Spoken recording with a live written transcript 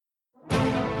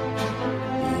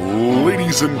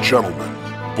Ladies and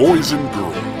gentlemen, boys and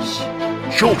girls,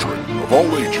 children of all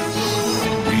ages,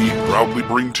 we proudly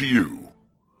bring to you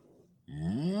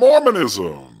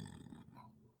Mormonism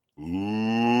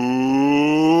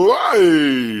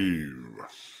Live!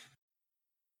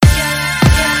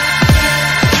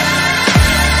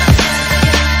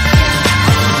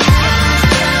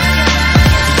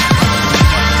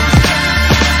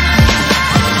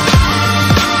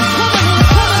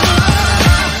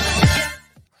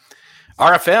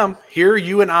 RFM, here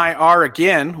you and I are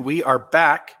again. We are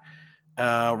back,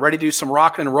 ready to do some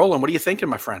rocking and rolling. What are you thinking,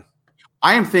 my friend?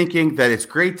 I am thinking that it's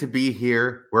great to be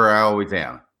here where I always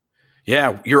am.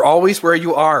 Yeah, you're always where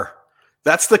you are.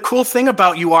 That's the cool thing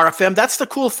about you, RFM. That's the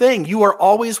cool thing. You are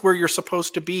always where you're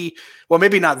supposed to be. Well,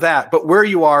 maybe not that, but where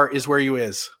you are is where you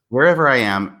is. Wherever I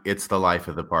am, it's the life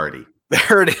of the party.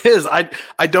 There it is. I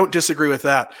don't disagree with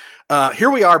that. Here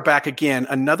we are back again,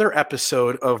 another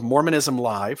episode of Mormonism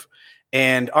Live.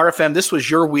 And RFM, this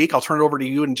was your week. I'll turn it over to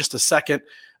you in just a second.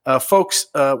 Folks,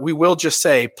 we will just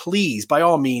say, please, by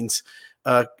all means,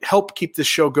 help keep this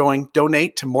show going.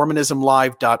 Donate to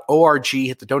mormonismlive.org.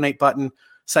 Hit the donate button.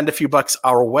 Send a few bucks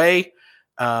our way.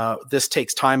 This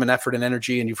takes time and effort and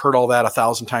energy, and you've heard all that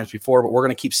 1,000 times before, but we're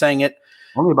going to keep saying it.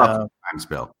 Only about times,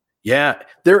 Bill. Yeah.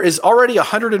 There is already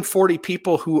 140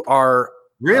 people who are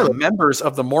really members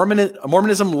of the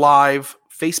Mormonism Live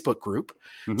Facebook group.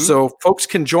 Mm-hmm. So folks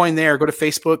can join there. Go to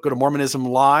Facebook, go to Mormonism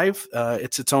Live.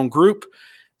 It's its own group.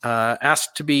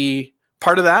 Ask to be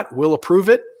part of that. We'll approve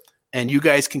it. And you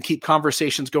guys can keep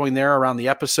conversations going there around the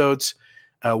episodes.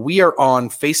 We are on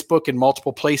Facebook in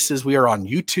multiple places. We are on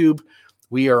YouTube.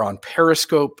 We are on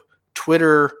Periscope,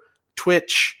 Twitter,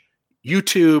 Twitch,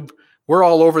 YouTube. We're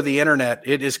all over the internet.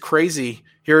 It is crazy.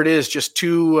 Here it is, just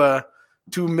two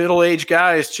middle-aged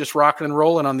guys just rocking and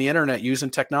rolling on the internet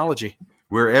using technology.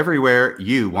 We're everywhere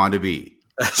you want to be.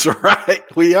 That's right.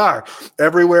 We are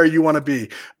everywhere you want to be.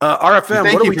 RFM.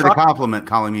 Thank you for the compliment,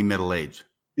 calling me middle-aged.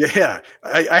 Yeah,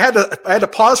 I had to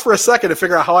pause for a second to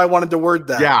figure out how I wanted to word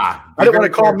that. Yeah, I didn't want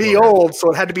to call me old,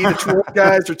 so it had to be the two old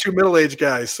guys or two middle-aged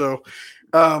guys. So,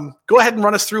 go ahead and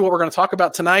run us through what we're going to talk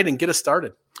about tonight and get us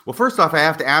started. Well, first off, I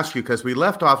have to ask you because we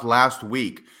left off last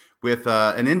week with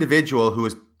an individual who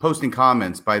was posting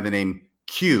comments by the name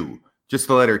Q. Just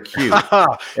the letter Q.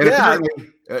 And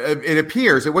it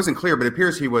appears, it wasn't clear, but it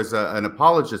appears he was an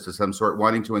apologist of some sort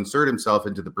wanting to insert himself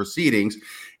into the proceedings.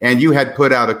 And you had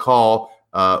put out a call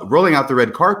rolling out the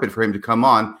red carpet for him to come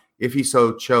on if he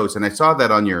so chose. And I saw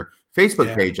that on your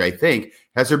Facebook page, I think.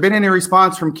 Has there been any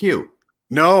response from Q?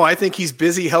 No, I think he's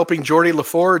busy helping Geordi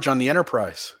LaForge on the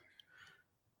Enterprise.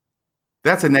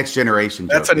 That's a next generation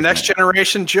joke. That's a next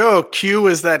generation joke. Q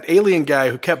is that alien guy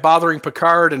who kept bothering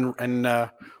Picard and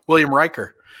William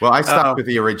Riker. Well, I stopped with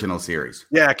the original series.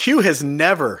 Yeah, Q has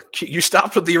never. You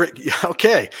stopped with the.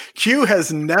 Okay, Q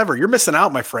has never. You're missing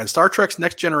out, my friend. Star Trek's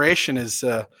Next Generation is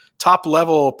top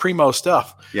level primo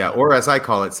stuff. Yeah, or as I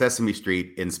call it, Sesame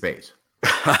Street in space.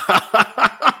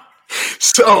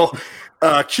 So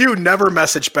Q never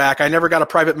messaged back. I never got a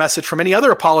private message from any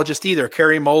other apologist either.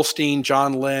 Carrie Molstein,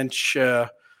 John Lynch,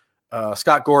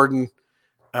 Scott Gordon.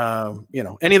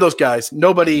 Any of those guys,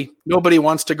 nobody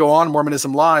wants to go on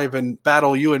Mormonism Live and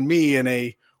battle you and me in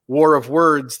a war of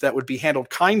words that would be handled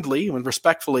kindly and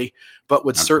respectfully, but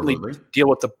would certainly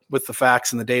deal with the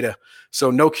facts and the data.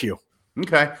 So no Q.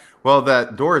 Okay. Well,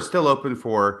 that door is still open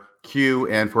for Q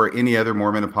and for any other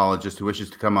Mormon apologist who wishes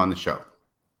to come on the show.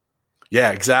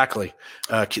 Yeah, exactly.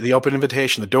 The open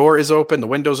invitation, the door is open, the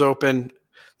window's open,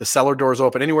 the cellar door is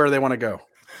open, anywhere they want to go.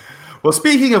 Well,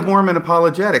 speaking of Mormon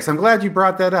apologetics, I'm glad you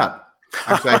brought that up.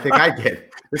 Actually, I think I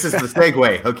did. This is the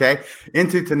segue, okay,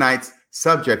 into tonight's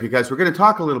subject, because we're going to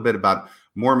talk a little bit about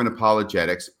Mormon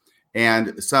apologetics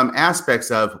and some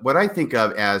aspects of what I think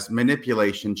of as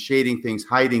manipulation, shading things,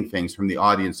 hiding things from the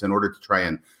audience in order to try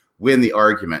and win the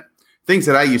argument. Things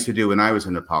that I used to do when I was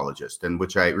an apologist and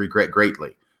which I regret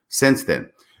greatly since then.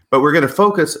 But we're going to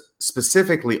focus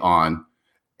specifically on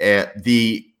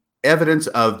the evidence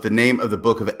of the name of the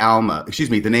book of Alma,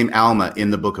 the name Alma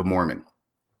in the Book of Mormon.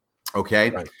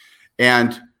 Okay. Right.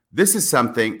 And this is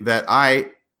something that I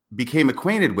became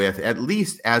acquainted with at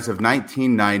least as of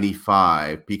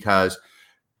 1995, because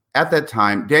at that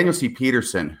time, Daniel C.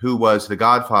 Peterson, who was the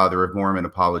godfather of Mormon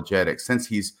apologetics, since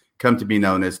he's come to be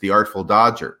known as the Artful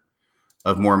Dodger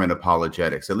of Mormon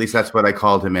apologetics, at least that's what I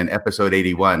called him in episode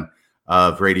 81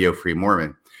 of Radio Free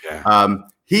Mormon. Yeah.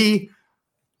 He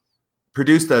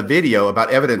produced a video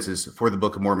about evidences for the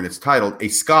Book of Mormon. It's titled A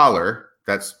Scholar,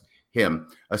 that's him.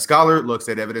 A Scholar Looks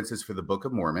at Evidences for the Book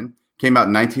of Mormon. Came out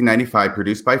in 1995,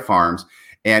 produced by Farms.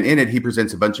 And in it, he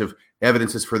presents a bunch of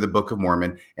evidences for the Book of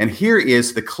Mormon. And here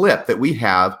is the clip that we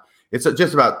have. It's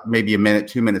just about maybe a minute,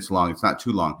 2 minutes long. It's not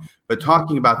too long, but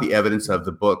talking about the evidence of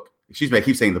the book. Excuse me, I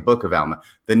keep saying the Book of Alma,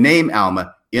 the name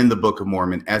Alma in the Book of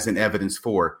Mormon as an evidence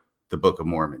for the Book of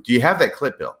Mormon. Do you have that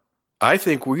clip, Bill? I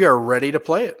think we are ready to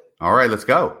play it. All right, let's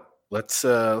go. Let's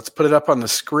put it up on the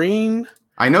screen.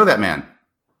 I know that man.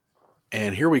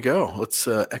 And here we go. Let's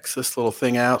X this little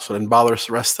thing out so it doesn't bother us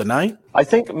the rest of the night. I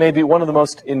think maybe one of the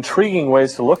most intriguing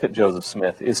ways to look at Joseph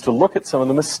Smith is to look at some of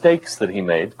the mistakes that he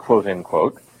made, quote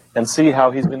unquote, and see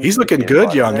how he's been. He's looking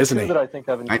good, young, isn't he? That I think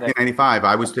 1995.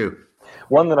 I was too.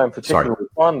 One that I'm particularly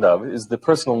fond of is the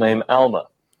personal name Alma.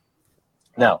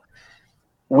 Now,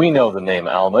 we know the name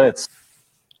Alma. It's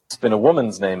been a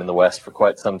woman's name in the West for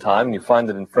quite some time. You find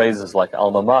it in phrases like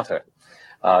alma mater.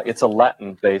 It's a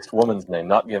Latin-based woman's name,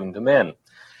 not given to men.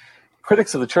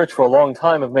 Critics of the church for a long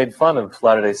time have made fun of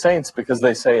Latter-day Saints because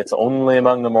they say it's only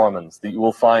among the Mormons that you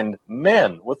will find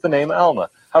men with the name Alma.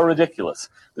 How ridiculous.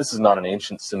 This is not an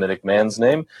ancient Semitic man's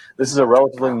name. This is a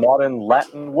relatively modern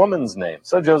Latin woman's name.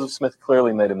 So Joseph Smith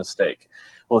clearly made a mistake.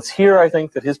 Well, it's here, I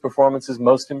think, that his performance is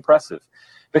most impressive.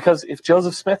 Because if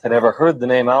Joseph Smith had ever heard the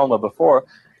name Alma before,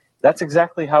 that's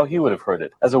exactly how he would have heard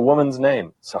it, as a woman's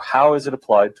name. So how is it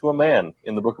applied to a man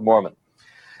in the Book of Mormon?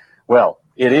 Well,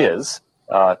 it is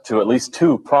to at least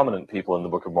two prominent people in the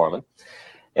Book of Mormon.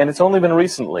 And it's only been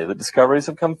recently that discoveries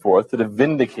have come forth that have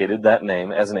vindicated that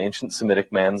name as an ancient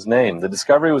Semitic man's name. The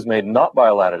discovery was made not by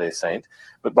a Latter-day Saint,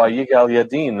 but by Yigal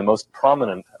Yadin, the most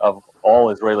prominent of all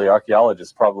Israeli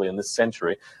archaeologists probably in this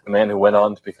century, a man who went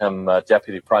on to become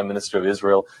Deputy Prime Minister of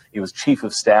Israel. He was Chief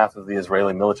of Staff of the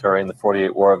Israeli military in the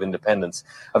 48 War of Independence.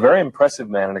 A very impressive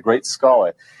man and a great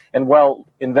scholar. And while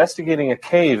investigating a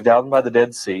cave down by the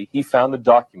Dead Sea, he found a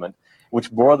document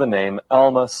which bore the name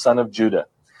Alma, son of Judah.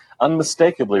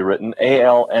 Unmistakably written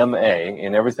A-L-M-A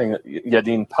in everything that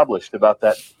Yadin published about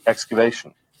that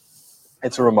excavation.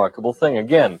 It's a remarkable thing.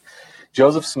 Again,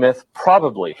 Joseph Smith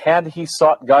probably, had he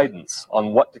sought guidance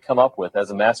on what to come up with as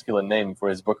a masculine name for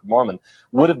his Book of Mormon,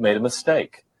 would have made a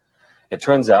mistake. It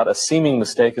turns out a seeming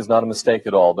mistake is not a mistake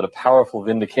at all, but a powerful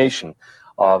vindication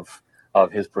of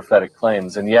his prophetic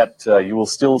claims. And yet you will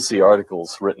still see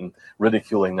articles written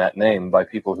ridiculing that name by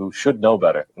people who should know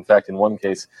better. In fact, in one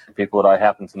case, people that I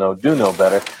happen to know do know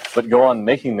better, but go on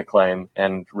making the claim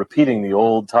and repeating the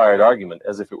old tired argument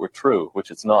as if it were true,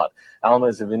 which it's not. Alma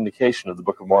is a vindication of the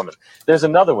Book of Mormon. There's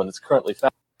another one that's currently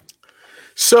found.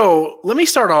 So let me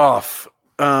start off.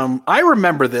 I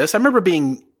remember this. I remember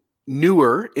being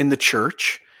newer in the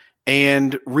church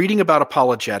and reading about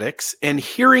apologetics and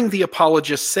hearing the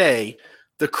apologists say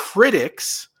the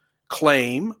critics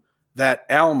claim that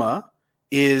Alma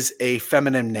is a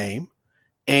feminine name,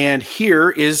 and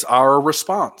here is our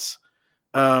response.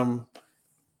 But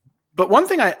one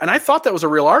thing I thought that was a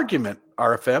real argument,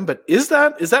 RFM, but is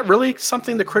that really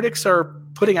something the critics are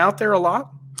putting out there a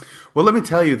lot? Well, let me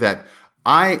tell you that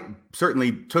I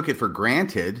certainly took it for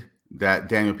granted that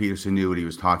Daniel Peterson knew what he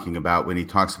was talking about when he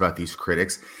talks about these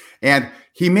critics. And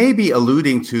he may be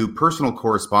alluding to personal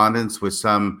correspondence with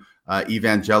some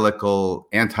evangelical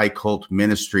anti-cult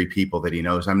ministry people that he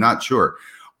knows. I'm not sure.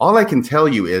 All I can tell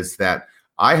you is that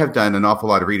I have done an awful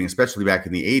lot of reading, especially back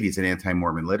in the 80s in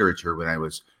anti-Mormon literature when I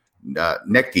was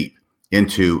neck deep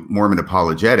into Mormon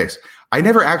apologetics. I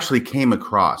never actually came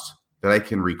across, that I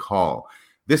can recall,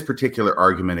 this particular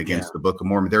argument against the Book of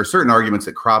Mormon. There are certain arguments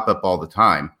that crop up all the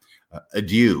time.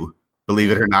 Adieu, believe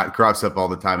it or not, crops up all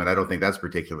the time, and I don't think that's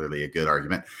particularly a good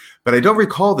argument. But I don't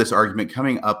recall this argument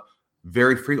coming up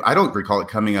very frequently. I don't recall it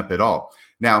coming up at all.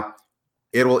 Now,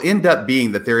 it will end up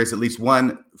being that there is at least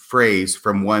one phrase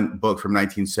from one book from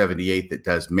 1978 that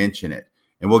does mention it.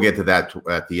 And we'll get to that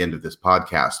at the end of this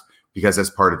podcast because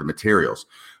that's part of the materials.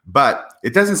 But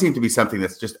it doesn't seem to be something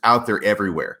that's just out there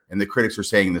everywhere. And the critics are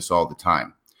saying this all the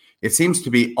time. It seems to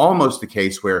be almost the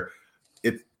case where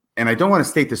and I don't want to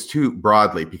state this too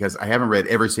broadly because I haven't read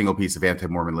every single piece of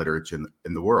anti-Mormon literature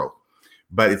in the world,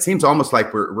 but it seems almost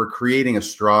like we're creating a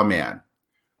straw man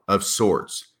of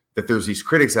sorts, that there's these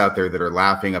critics out there that are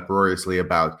laughing uproariously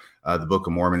about the Book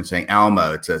of Mormon and saying,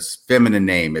 Alma, it's a feminine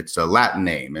name, it's a Latin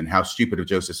name, and how stupid of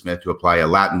Joseph Smith to apply a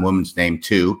Latin woman's name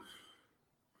to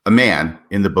a man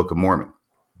in the Book of Mormon.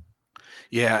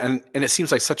 Yeah, and it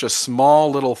seems like such a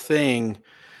small little thing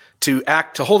to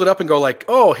hold it up and go like,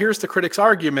 oh, here's the critics'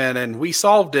 argument, and we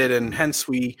solved it, and hence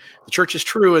the church is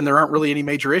true, and there aren't really any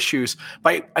major issues.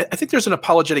 But I think there's an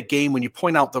apologetic game when you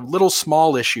point out the little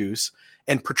small issues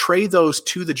and portray those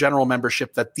to the general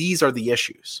membership that these are the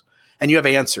issues, and you have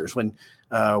answers. When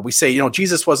we say,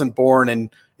 Jesus wasn't born in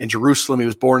Jerusalem, he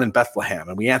was born in Bethlehem,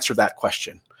 and we answer that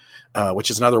question. which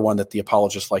is another one that the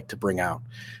apologists like to bring out.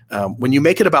 When you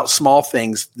make it about small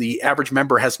things, the average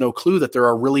member has no clue that there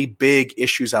are really big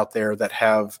issues out there that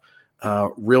have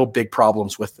real big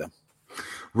problems with them.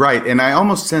 Right. And I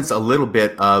almost sense a little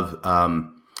bit of,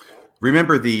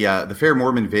 remember the Fair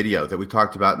Mormon video that we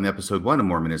talked about in episode 1 of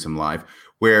Mormonism Live,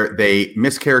 where they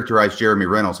mischaracterized Jeremy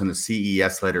Reynolds in the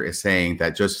CES letter as saying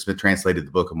that Joseph Smith translated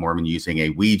the Book of Mormon using a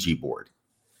Ouija board.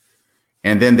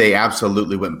 And then they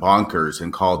absolutely went bonkers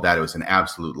and called that it was an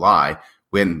absolute lie.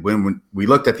 When we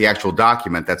looked at the actual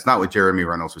document, that's not what Jeremy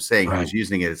Reynolds was saying. Right. He was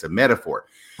using it as a metaphor.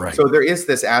 Right. So there is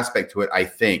this aspect to it, I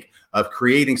think, of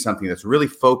creating something that's really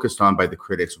focused on by the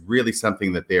critics, really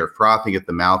something that they are frothing at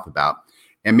the mouth about,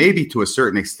 and maybe to a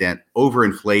certain extent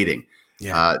overinflating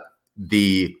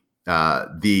the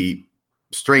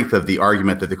strength of the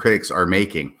argument that the critics are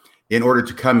making in order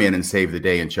to come in and save the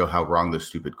day and show how wrong those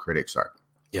stupid critics are.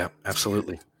 Yeah,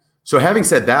 absolutely. So having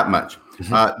said that much,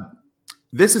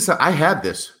 I had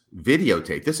this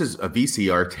videotape. This is a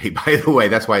VCR tape, by the way.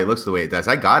 That's why it looks the way it does.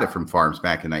 I got it from Farms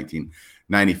back in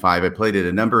 1995. I played it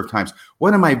a number of times.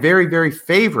 One of my very, very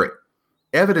favorite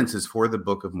evidences for the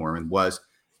Book of Mormon was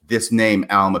this name,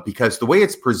 Alma, because the way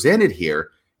it's presented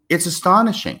here, it's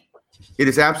astonishing. It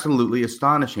is absolutely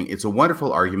astonishing. It's a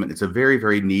wonderful argument. It's a very,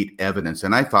 very neat evidence,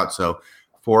 and I thought so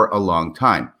for a long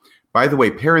time. By the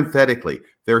way, parenthetically,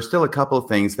 there are still a couple of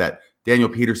things that Daniel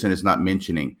Peterson is not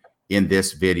mentioning in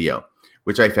this video,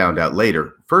 which I found out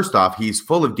later. First off, he's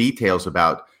full of details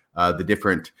about the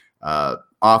different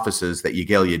offices that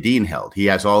Yigael Yadin held. He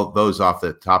has all those off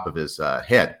the top of his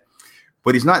head.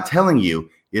 What he's not telling you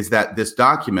is that this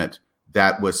document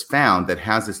that was found that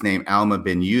has this name Alma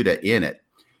ben Yudah in it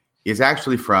is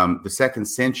actually from the 2nd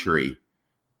century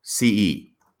CE.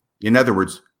 In other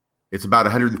words, it's about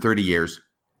 130 years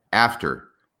after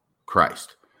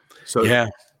Christ. So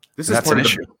this is part of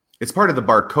issue. It's part of the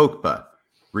Bar Kokhba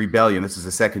rebellion. This is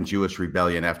the second Jewish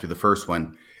rebellion after the first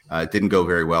one. Didn't go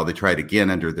very well. They tried again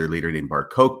under their leader named Bar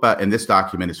Kokhba, and this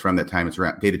document is from that time. It's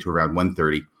dated to around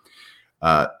 130.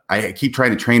 I keep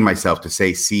trying to train myself to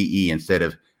say CE instead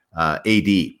of AD.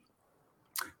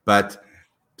 But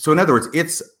so in other words,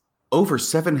 it's over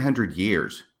 700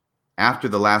 years after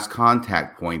the last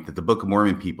contact point that the Book of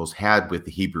Mormon peoples had with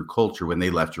the Hebrew culture when they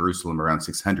left Jerusalem around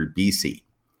 600 BC.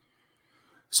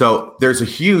 So there's a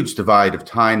huge divide of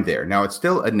time there. Now, it's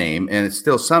still a name and it's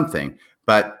still something,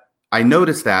 but I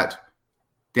noticed that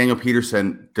Daniel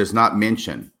Peterson does not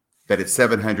mention that it's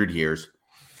 700 years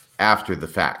after the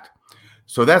fact.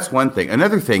 So that's one thing.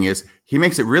 Another thing is he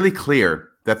makes it really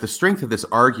clear that the strength of this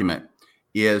argument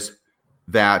is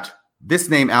that this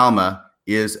name Alma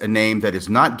is a name that is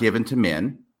not given to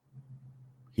men.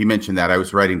 He mentioned that. I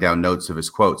was writing down notes of his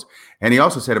quotes. And he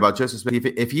also said about Joseph Smith,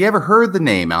 if he ever heard the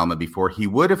name Alma before, he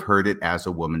would have heard it as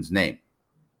a woman's name.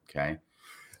 Okay.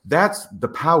 That's the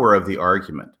power of the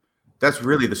argument. That's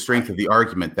really the strength of the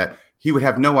argument, that he would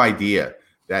have no idea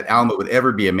that Alma would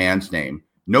ever be a man's name.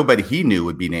 Nobody he knew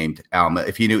would be named Alma.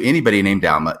 If he knew anybody named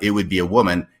Alma, it would be a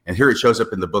woman. And here it shows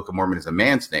up in the Book of Mormon as a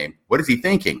man's name. What is he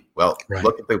thinking? Well,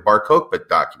 Look at the Bar Kokhba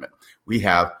document. We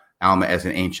have Alma as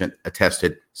an ancient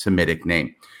attested Semitic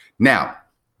name. Now,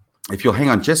 if you'll hang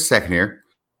on just a second here.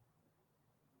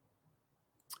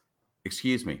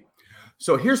 Excuse me.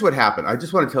 So here's what happened. I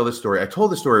just want to tell this story. I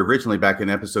told the story originally back in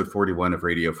episode 41 of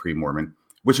Radio Free Mormon,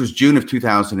 which was June of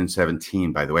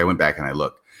 2017, by the way. I went back and I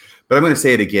looked. But I'm going to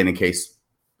say it again in case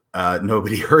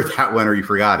nobody heard that one or you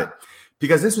forgot it,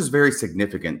 because this was very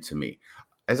significant to me.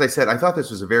 As I said, I thought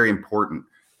this was a very important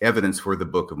evidence for the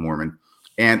Book of Mormon.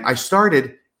 And I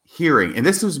started hearing, and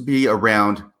this was be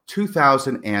around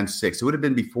 2006. It would have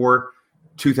been before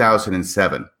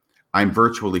 2007. I'm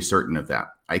virtually certain of that.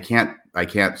 I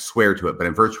can't swear to it, but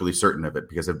I'm virtually certain of it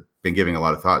because I've been giving a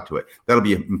lot of thought to it. That'll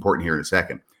be important here in a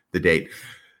second, the date.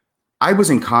 I was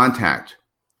in contact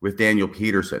with Daniel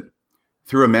Peterson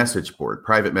through a message board,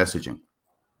 private messaging.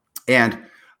 And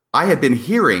I had been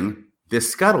hearing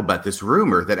this scuttlebutt, this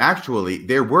rumor that actually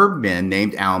there were men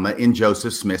named Alma in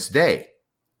Joseph Smith's day,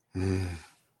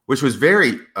 which was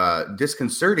very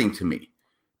disconcerting to me,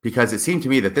 because it seemed to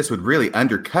me that this would really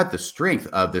undercut the strength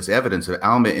of this evidence of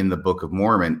Alma in the Book of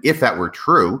Mormon, if that were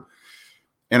true.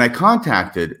 And I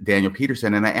contacted Daniel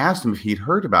Peterson and I asked him if he'd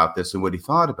heard about this and what he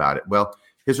thought about it. Well,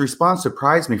 his response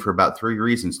surprised me for about 3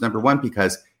 reasons. Number one,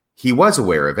 because he was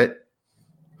aware of it.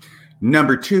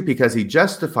 Number two, because he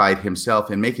justified himself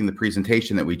in making the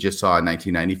presentation that we just saw in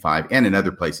 1995 and in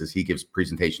other places. He gives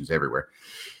presentations everywhere.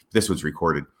 This one's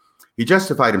recorded. He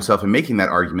justified himself in making that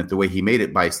argument the way he made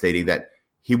it by stating that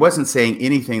he wasn't saying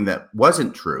anything that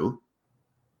wasn't true.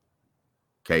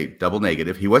 Okay, double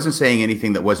negative. He wasn't saying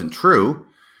anything that wasn't true.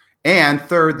 And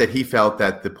third, that he felt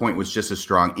that the point was just as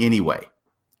strong anyway,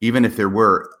 even if there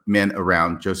were men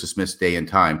around Joseph Smith's day and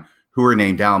time who were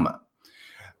named Alma.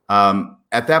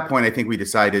 At that point, I think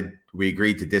we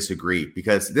agreed to disagree,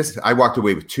 because I walked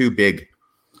away with two big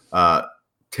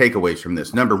takeaways from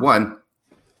this. Number one,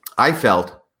 I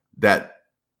felt that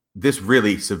this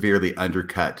really severely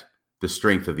undercut the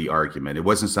strength of the argument. It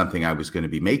wasn't something I was going to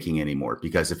be making anymore,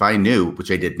 because if I knew,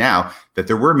 which I did now, that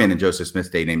there were men in Joseph Smith's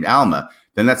day named Alma,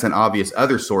 then that's an obvious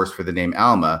other source for the name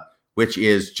Alma, which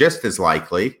is just as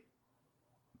likely,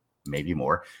 maybe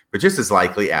more, but just as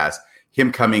likely as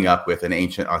him coming up with an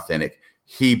ancient, authentic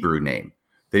Hebrew name,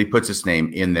 that he puts his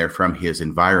name in there from his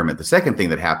environment. The second thing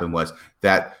that happened was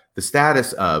that the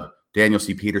status of Daniel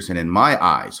C. Peterson in my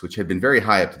eyes, which had been very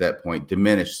high up to that point,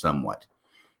 diminished somewhat,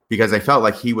 because I felt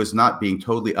like he was not being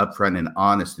totally upfront and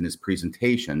honest in his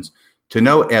presentations to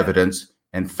know evidence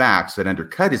and facts that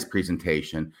undercut his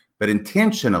presentation, but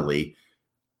intentionally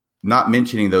not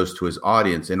mentioning those to his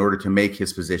audience in order to make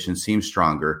his position seem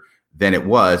stronger than it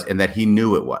was, and that he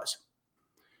knew it was.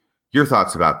 Your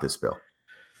thoughts about this, Bill?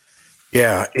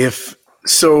 Yeah,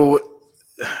 so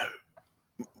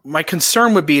my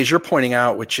concern would be, as you're pointing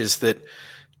out, which is that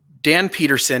Dan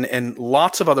Peterson and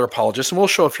lots of other apologists, and we'll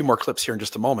show a few more clips here in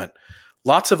just a moment,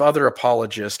 lots of other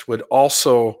apologists would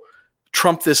also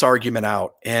trump this argument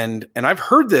out. And I've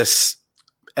heard this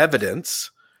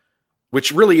evidence,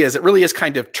 which really is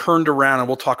kind of turned around, and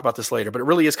we'll talk about this later, but it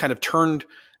really is kind of turned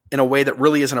in a way that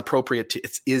really isn't appropriate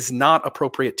it is not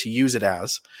appropriate to use it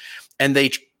as. And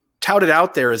they tout it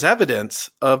out there as evidence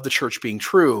of the church being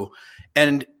true.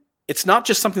 And it's not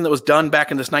just something that was done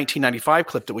back in this 1995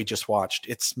 clip that we just watched.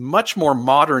 It's much more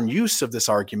modern use of this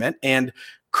argument and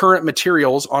current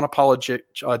materials on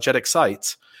apologetic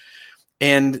sites.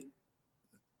 And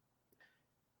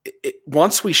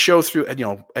once we show through,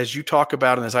 as you talk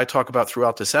about and as I talk about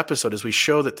throughout this episode, as we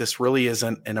show that this really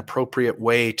isn't an appropriate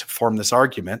way to form this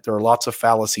argument, there are lots of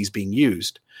fallacies being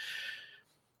used.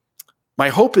 My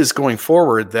hope is going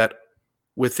forward that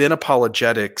within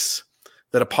apologetics,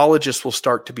 that apologists will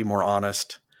start to be more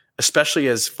honest, especially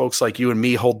as folks like you and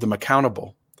me hold them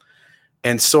accountable.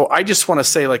 And so I just want to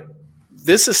say,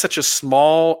 this is such a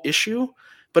small issue,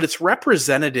 but it's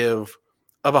representative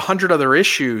of 100 other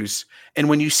issues. And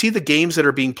when you see the games that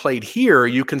are being played here,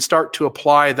 you can start to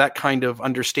apply that kind of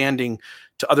understanding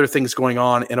to other things going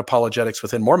on in apologetics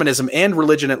within Mormonism and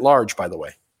religion at large, by the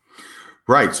way.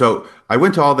 Right. So I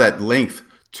went to all that length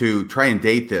to try and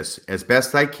date this as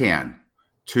best I can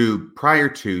to prior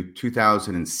to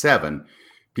 2007,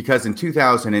 because in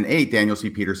 2008, Daniel C.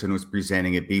 Peterson was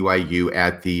presenting at BYU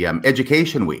at the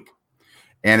Education Week.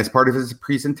 And as part of his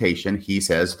presentation, he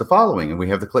says the following, and we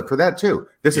have the clip for that too.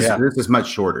 This is much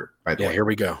shorter, by the way. Here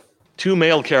we go. Two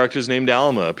male characters named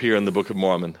Alma appear in the Book of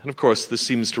Mormon. And of course, this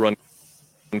seems to run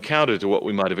counter to what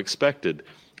we might have expected.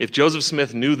 If Joseph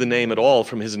Smith knew the name at all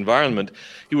from his environment,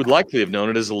 he would likely have known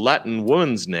it as a Latin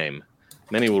woman's name.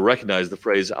 Many will recognize the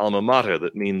phrase alma mater,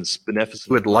 that means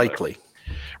beneficent. Would likely.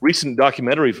 Recent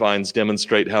documentary finds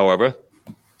demonstrate, however,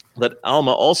 that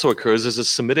Alma also occurs as a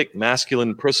Semitic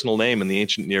masculine personal name in the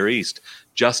ancient Near East,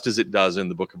 just as it does in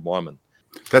the Book of Mormon.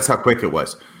 That's how quick it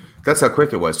was.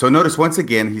 So notice once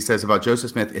again, he says about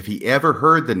Joseph Smith, if he ever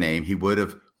heard the name, he would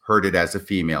have heard it as a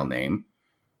female name.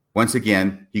 Once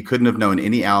again, he couldn't have known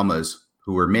any Almas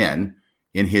who were men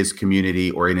in his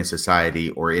community or in his society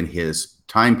or in his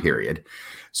time period.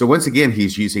 So once again,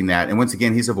 he's using that. And once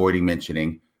again, he's avoiding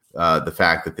mentioning the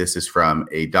fact that this is from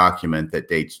a document that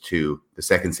dates to the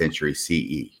 2nd century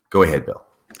CE. Go ahead, Bill.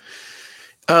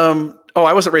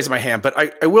 I wasn't raising my hand, but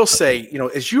I will say,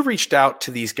 as you reached out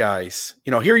to these guys,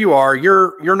 here you are,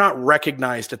 you're not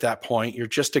recognized at that point. You're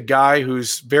just a guy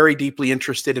who's very deeply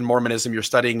interested in Mormonism. You're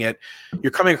studying it.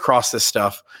 You're coming across this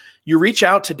stuff. You reach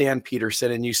out to Dan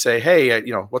Peterson and you say, hey,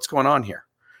 what's going on here?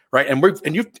 Right.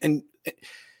 And you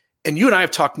and I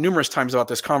have talked numerous times about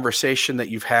this conversation that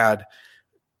you've had.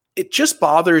 It just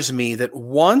bothers me that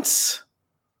once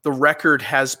the record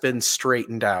has been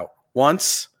straightened out,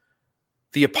 once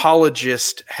the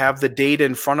apologists have the data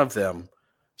in front of them,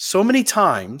 so many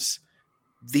times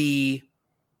the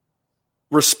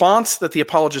response that the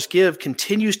apologists give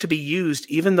continues to be used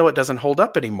even though it doesn't hold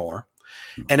up anymore.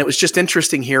 And it was just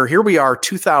interesting here. Here we are,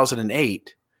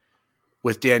 2008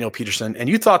 with Daniel Peterson. And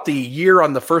you thought the year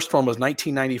on the first one was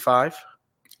 1995?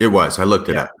 It was. I looked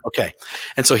it up. Okay.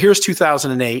 And so here's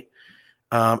 2008.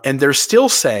 And they're still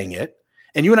saying it.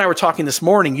 And you and I were talking this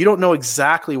morning. You don't know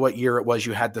exactly what year it was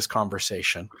you had this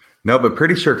conversation. No, but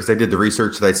pretty sure, because I did the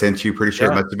research that I sent you, pretty sure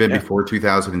it must have been before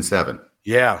 2007.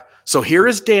 Yeah. So here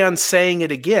is Dan saying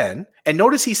it again. And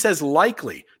notice he says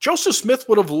likely. Joseph Smith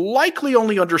would have likely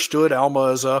only understood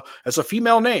Alma as a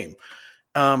female name.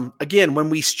 Again, when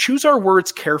we choose our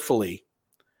words carefully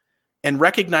and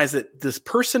recognize that this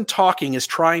person talking is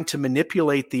trying to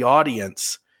manipulate the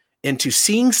audience into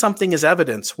seeing something as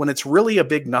evidence when it's really a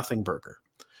big nothing burger.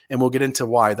 And we'll get into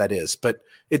why that is. But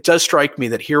it does strike me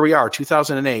that here we are,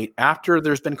 2008, after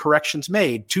there's been corrections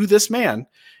made to this man,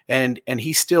 and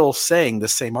he's still saying the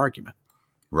same argument.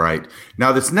 Right.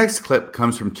 Now, this next clip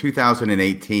comes from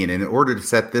 2018. And in order to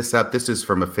set this up, this is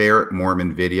from a Fair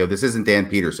Mormon video. This isn't Dan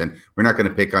Peterson. We're not going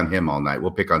to pick on him all night.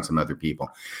 We'll pick on some other people.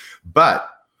 But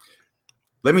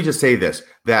let me just say this,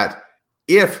 that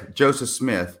if Joseph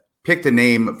Smith picked a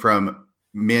name from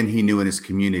men he knew in his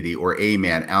community, or a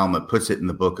man, Alma, puts it in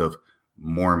the Book of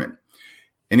Mormon,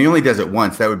 and he only does it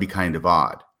once, that would be kind of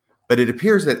odd. But it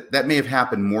appears that that may have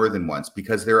happened more than once,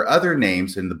 because there are other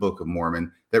names in the Book of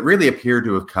Mormon that really appear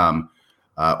to have come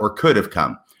or could have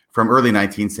come from early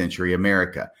 19th century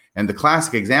America. And the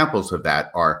classic examples of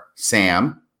that are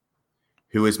Sam,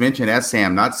 who is mentioned as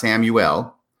Sam, not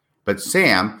Samuel, but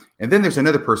Sam. And then there's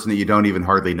another person that you don't even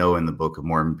hardly know in the Book of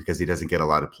Mormon because he doesn't get a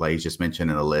lot of play. He's just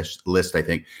mentioned in a list, I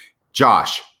think.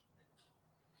 Josh.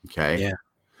 Okay. Yeah.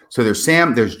 So there's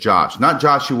Sam, there's Josh, not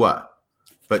Joshua,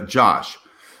 but Josh.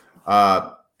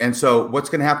 And so what's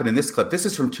going to happen in this clip? This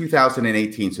is from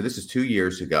 2018. So this is 2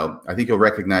 years ago. I think you'll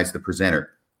recognize the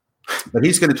presenter. But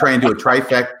he's going to try and do a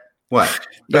trifecta. What?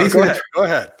 No, go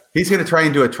ahead. He's going to try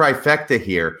and do a trifecta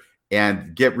here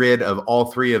and get rid of all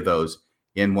three of those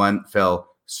in one fell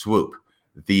swoop.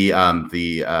 The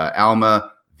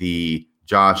Alma, the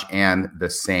Josh, and the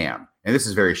Sam. And this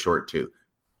is very short too.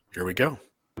 Here we go.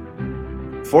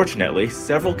 Fortunately,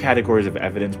 several categories of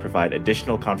evidence provide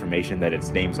additional confirmation that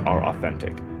its names are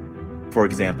authentic. For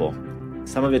example,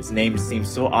 some of its names seem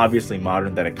so obviously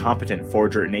modern that a competent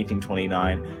forger in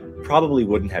 1829 probably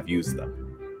wouldn't have used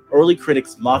them. Early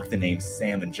critics mocked the names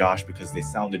Sam and Josh because they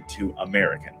sounded too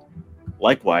American.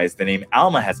 Likewise, the name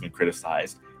Alma has been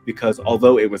criticized because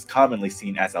although it was commonly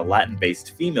seen as a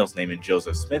Latin-based female's name in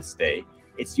Joseph Smith's day,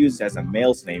 it's used as a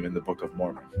male's name in the Book of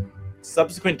Mormon.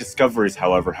 Subsequent discoveries,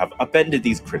 however, have upended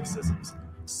these criticisms.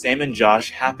 Sam and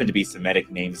Josh happen to be Semitic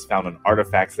names found on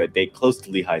artifacts that date close to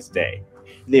Lehi's day.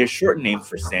 They are short names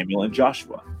for Samuel and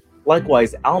Joshua.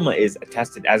 Likewise, Alma is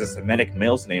attested as a Semitic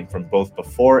male's name from both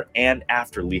before and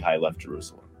after Lehi left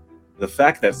Jerusalem. The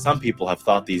fact that some people have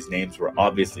thought these names were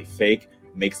obviously fake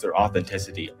makes their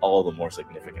authenticity all the more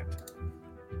significant.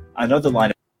 Another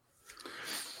line of...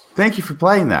 Thank you for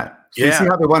playing that. So Yeah. You see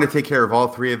how they want to take care of all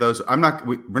three of those? We're not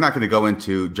going to go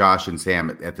into Josh and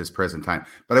Sam at this present time,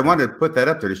 but I wanted to put that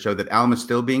up there to show that Alma is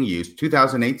still being used.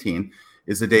 2018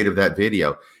 is the date of that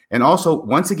video. And also,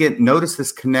 once again, notice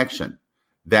this connection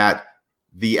that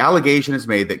the allegation is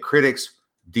made that critics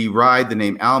deride the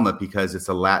name Alma because it's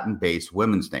a Latin-based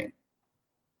woman's name.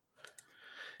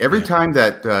 Every time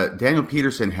that Daniel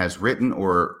Peterson has written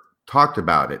or talked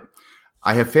about it,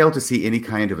 I have failed to see any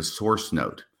kind of a source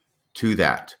note to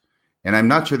that. And I'm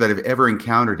not sure that I've ever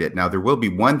encountered it. Now, there will be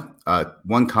one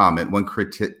comment, one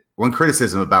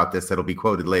criticism about this that'll be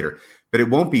quoted later, but it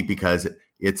won't be because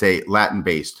it's a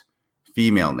Latin-based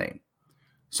female name.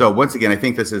 So once again, I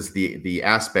think this is the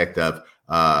aspect of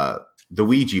the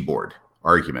Ouija board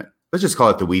argument. Let's just call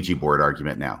it the Ouija board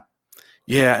argument now.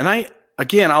 Yeah,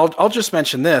 and I'll just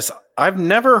mention this. I've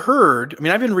never heard,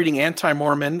 I've been reading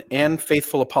Anti-Mormon and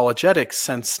Faithful Apologetics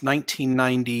since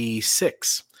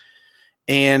 1996.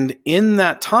 And in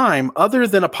that time, other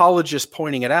than apologists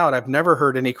pointing it out, I've never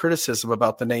heard any criticism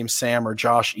about the name Sam or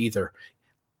Josh either.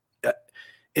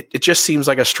 It just seems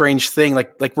like a strange thing.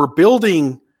 Like we're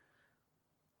building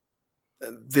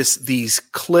these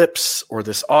clips or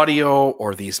this audio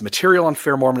or these material on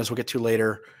Fair Mormon, as we'll get to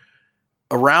later,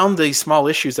 around these small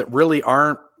issues that really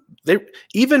aren't,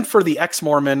 even for the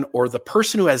ex-Mormon or the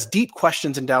person who has deep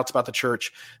questions and doubts about the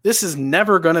church, this is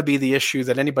never going to be the issue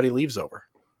that anybody leaves over.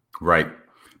 Right.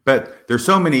 But there's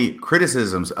so many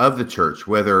criticisms of the church,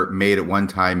 whether made at one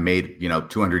time, made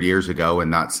 200 years ago and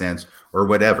not since, or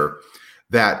whatever,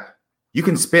 that you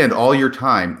can spend all your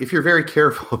time, if you're very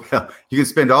careful, you can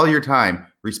spend all your time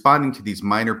responding to these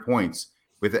minor points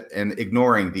and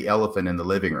ignoring the elephant in the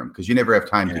living room, because you never have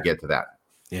time to get to that.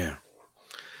 Yeah.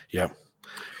 Yeah.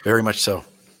 Very much so.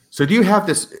 So do you have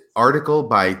this article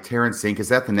by Terrence Zink? Is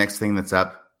that the next thing that's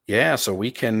up? Yeah. So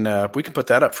we can put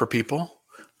that up for people.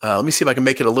 Let me see if I can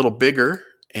make it a little bigger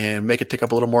and make it take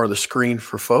up a little more of the screen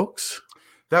for folks.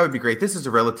 That would be great. This is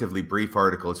a relatively brief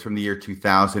article. It's from the year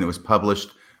 2000. It was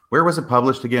published. Where was it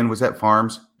published again? Was that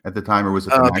Farms? at the time, or was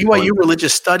it BYU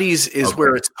Religious Studies is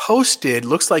where it's posted.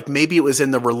 Looks like maybe it was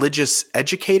in the Religious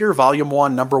Educator, Volume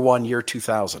 1, Number 1, year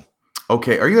 2000.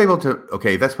 Okay, are you able to?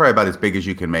 Okay, that's probably about as big as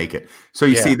you can make it. So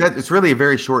you see that it's really a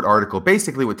very short article.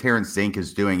 Basically, what Terence Zink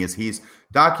is doing is he's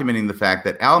documenting the fact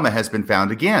that Alma has been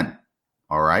found again.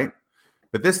 All right,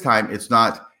 but this time it's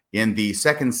not in the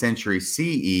 2nd century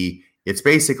CE. It's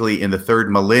basically in the 3rd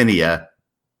millennia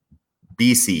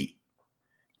BCE.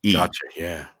 Gotcha.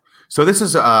 Yeah. So this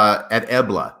is at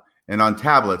Ebla and on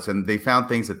tablets, and they found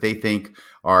things that they think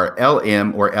are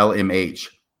LM or LMH.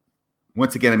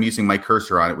 Once again, I'm using my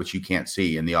cursor on it, which you can't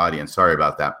see in the audience. Sorry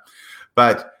about that.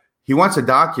 But he wants to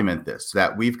document this,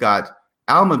 that we've got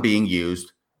Alma being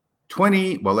used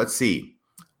 20. Well, let's see.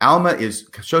 Alma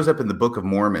shows up in the Book of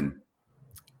Mormon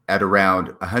at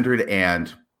around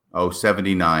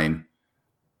 179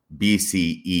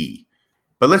 BCE.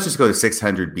 But let's just go to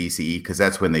 600 BCE because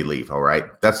that's when they leave, all right?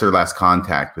 That's their last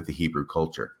contact with the Hebrew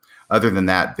culture. Other than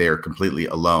that, they're completely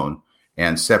alone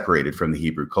and separated from the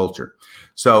Hebrew culture.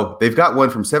 So they've got one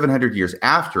from 700 years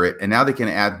after it, and now they can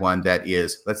add one that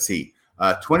is, let's see,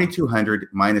 2200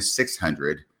 minus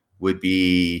 600 would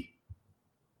be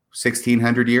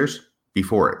 1600 years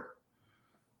before it.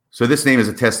 So this name is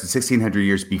attested 1600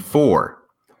 years before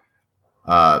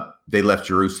they left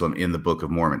Jerusalem in the Book of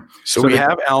Mormon. So we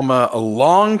have Alma a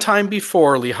long time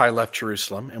before Lehi left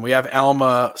Jerusalem, and we have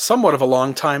Alma somewhat of a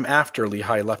long time after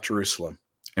Lehi left Jerusalem.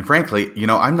 And frankly,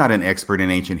 I'm not an expert in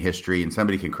ancient history, and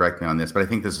somebody can correct me on this, but I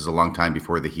think this is a long time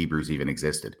before the Hebrews even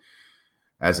existed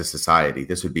as a society.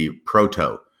 This would be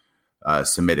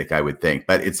proto-Semitic, I would think.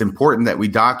 But it's important that we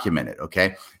document it,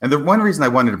 okay? And the one reason I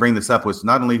wanted to bring this up was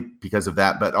not only because of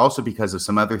that, but also because of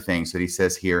some other things that he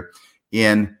says here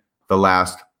in the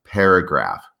last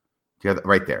paragraph.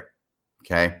 Right there,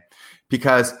 okay?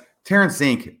 Because Terence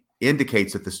Zink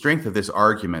indicates that the strength of this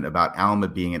argument about Alma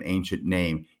being an ancient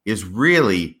name is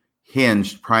really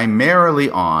hinged primarily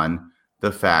on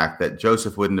the fact that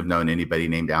Joseph wouldn't have known anybody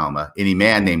named Alma, any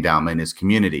man named Alma in his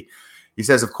community. He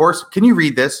says, of course, can you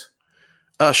read this?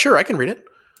 Sure, I can read it.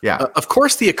 Yeah. Of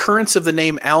course, the occurrence of the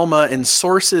name Alma in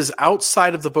sources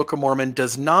outside of the Book of Mormon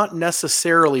does not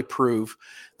necessarily prove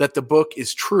that the book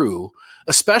is true,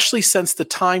 especially since the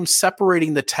time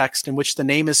separating the text in which the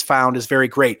name is found is very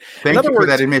great. Thank you for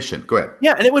that admission. Go ahead.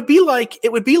 Yeah, and it would be like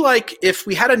if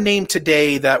we had a name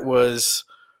today that was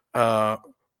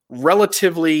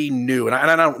relatively new, and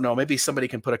I don't know, maybe somebody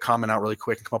can put a comment out really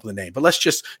quick and come up with a name. But let's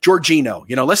just Georgino.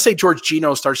 Let's say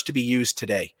Georgino starts to be used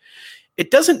today. It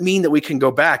doesn't mean that we can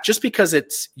go back just because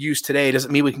it's used today. It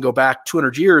doesn't mean we can go back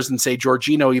 200 years and say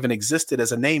Georgino even existed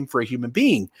as a name for a human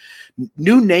being.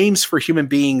 New names for human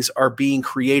beings are being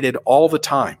created all the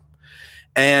time.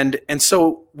 And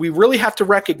so we really have to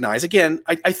recognize, again,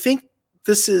 I think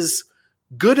this is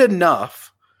good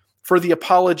enough for the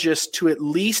apologist to at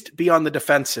least be on the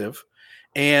defensive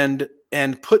and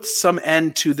put some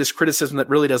end to this criticism that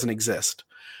really doesn't exist.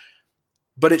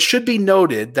 But it should be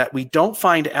noted that we don't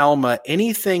find Alma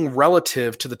anything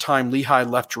relative to the time Lehi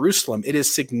left Jerusalem. It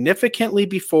is significantly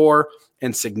before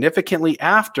and significantly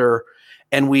after,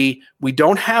 and we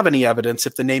don't have any evidence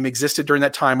if the name existed during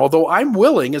that time. Although I'm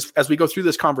willing, as we go through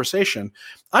this conversation,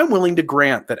 I'm willing to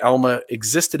grant that Alma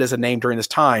existed as a name during this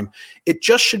time. It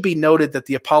just should be noted that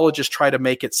the apologists try to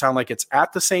make it sound like it's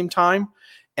at the same time,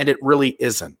 and it really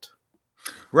isn't.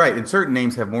 Right, and certain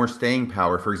names have more staying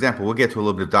power. For example, we'll get to a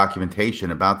little bit of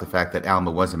documentation about the fact that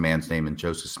Alma was a man's name in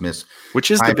Joseph Smith's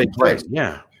which is the big place.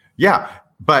 Yeah,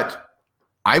 but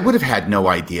I would have had no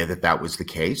idea that that was the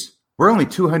case. We're only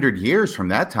 200 years from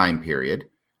that time period.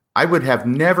 I would have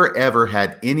never, ever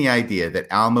had any idea that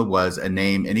Alma was a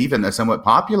name, and even a somewhat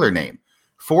popular name,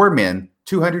 for men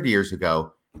 200 years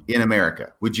ago in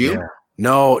America. Would you? Yeah.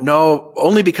 No,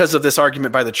 only because of this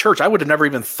argument by the church. I would have never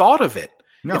even thought of it.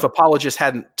 No. If apologists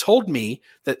hadn't told me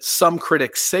that some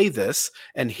critics say this,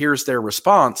 and here's their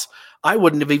response, I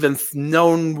wouldn't have even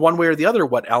known one way or the other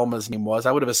what Alma's name was.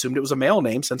 I would have assumed it was a male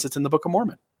name since it's in the Book of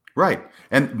Mormon. Right.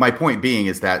 And my point being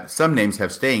is that some names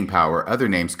have staying power. Other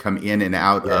names come in and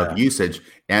out of usage.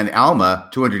 And Alma,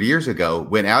 200 years ago,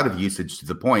 went out of usage to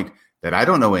the point that I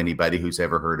don't know anybody who's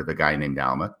ever heard of a guy named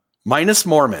Alma. Minus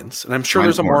Mormons. And I'm sure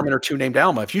there's a Mormon or two named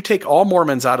Alma. If you take all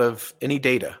Mormons out of any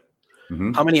data,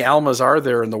 how many Almas are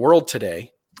there in the world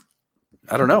today?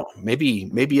 I don't know.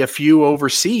 Maybe a few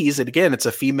overseas. And again, it's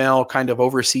a female kind of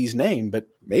overseas name, but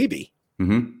maybe.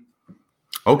 Mm-hmm.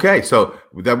 Okay, so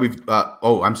that we've.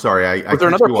 I'm sorry. Was there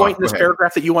another point in this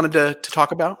paragraph that you wanted to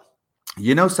talk about?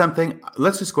 You know something?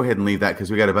 Let's just go ahead and leave that because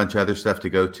we got a bunch of other stuff to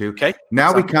go to. Okay.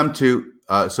 Now we come to.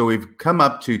 So we've come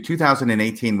up to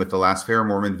 2018 with the last Fair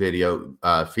Mormon video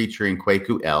featuring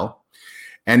Kwaku L.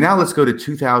 And now let's go to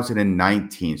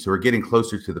 2019. So we're getting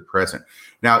closer to the present.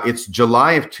 Now it's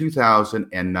July of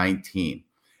 2019.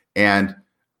 And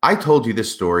I told you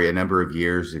this story a number of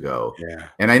years ago. Yeah.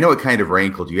 And I know it kind of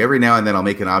rankled you. Every now and then I'll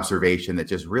make an observation that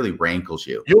just really rankles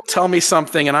you. You'll tell me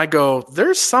something and I go,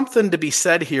 there's something to be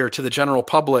said here to the general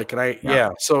public. And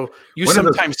so you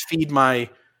sometimes feed my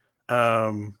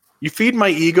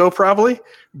ego probably,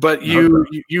 but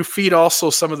you feed also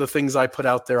some of the things I put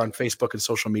out there on Facebook and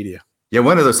social media. Yeah,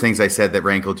 one of those things I said that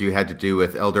rankled you had to do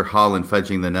with Elder Holland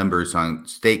fudging the numbers on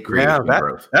state creation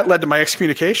growth. That led to my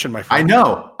excommunication, my friend. I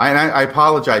know. I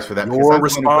apologize for that. You're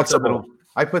responsible.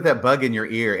 I put that bug in your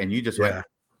ear and you just went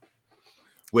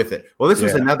with it. Well, this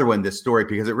was another one, this story,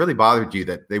 because it really bothered you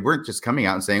that they weren't just coming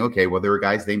out and saying, okay, well, there were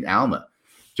guys named Alma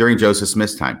during Joseph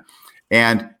Smith's time.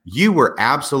 And you were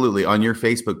absolutely on your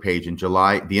Facebook page in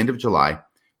July, the end of July,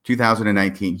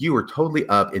 2019, you were totally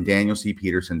up in Daniel C.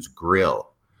 Peterson's grill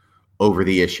over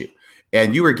the issue.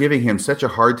 And you were giving him such a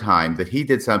hard time that he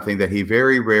did something that he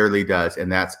very rarely does.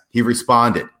 And that's he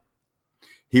responded.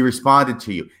 He responded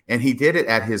to you. And he did it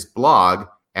at his blog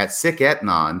at Sic Et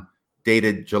Non,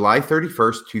 dated July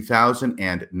 31st,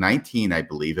 2019, I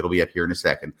believe. It'll be up here in a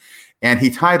second. And he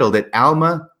titled it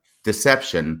Alma,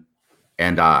 Deception,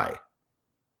 and I.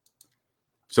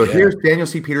 So here's Daniel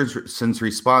C. Peterson's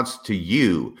response to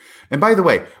you. And by the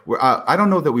way, I don't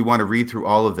know that we want to read through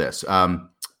all of this.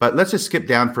 But let's just skip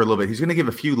down for a little bit. He's going to give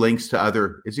a few links to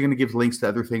other. Is he going to give links to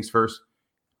other things first?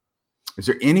 Is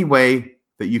there any way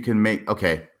that you can make?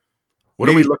 Okay. What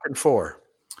are we looking for?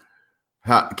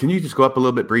 Can you just go up a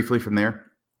little bit briefly from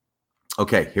there?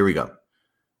 Okay, here we go.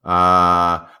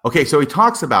 Okay, so he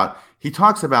talks about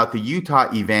the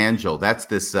Utah Evangel. That's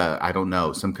this, I don't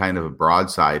know, some kind of a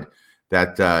broadside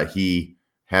that he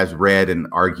has read and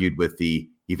argued with the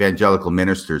evangelical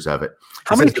ministers of it.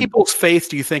 How many people's faith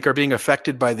do you think are being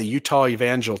affected by the Utah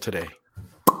Evangel today?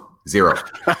 0.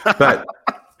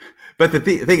 But the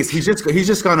thing is, he's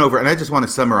just gone over, and I just want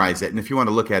to summarize it. And if you want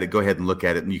to look at it, go ahead and look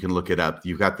at it, and you can look it up.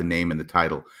 You've got the name and the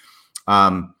title.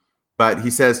 But he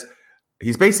says,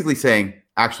 he's basically saying,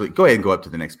 actually, go ahead and go up to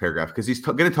the next paragraph, because he's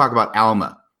going to talk about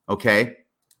Alma, okay?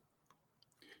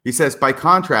 He says, by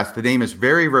contrast, the name is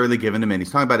very rarely given to men.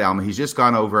 He's talking about Alma. He's just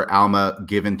gone over Alma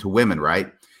given to women,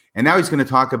 right? And now he's going to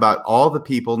talk about all the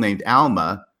people named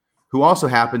Alma who also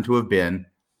happen to have been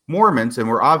Mormons and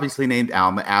were obviously named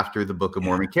Alma after the Book of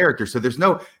Mormon character. So there's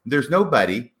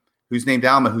nobody who's named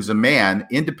Alma who's a man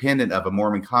independent of a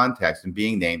Mormon context and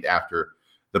being named after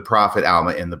the prophet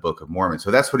Alma in the Book of Mormon.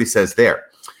 So that's what he says there.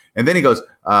 And then he goes,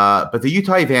 but the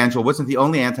Utah Evangel wasn't the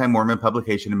only anti-Mormon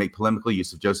publication to make polemical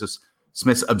use of Joseph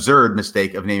Smith's absurd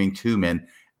mistake of naming two men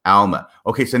Alma.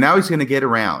 Okay, so now he's going to get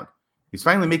around. He's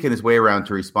finally making his way around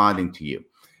to responding to you.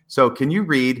 So can you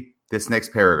read this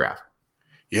next paragraph?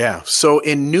 Yeah. So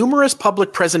in numerous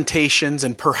public presentations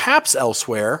and perhaps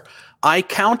elsewhere, I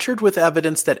countered with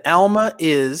evidence that Alma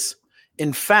is,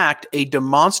 in fact, a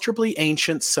demonstrably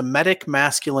ancient Semitic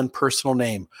masculine personal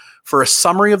name. For a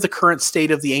summary of the current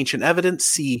state of the ancient evidence,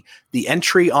 see the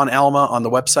entry on Alma on the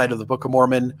website of the Book of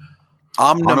Mormon,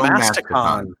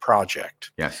 Onomasticon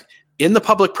Project. Yes. In the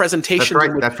public presentation.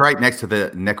 That's right next to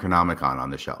the Necronomicon on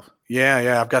the shelf.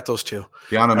 Yeah, I've got those two.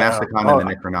 The Onomasticon and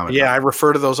the Necronomicon. Yeah, I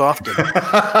refer to those often. Go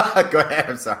ahead,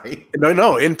 I'm sorry.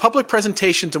 No. In public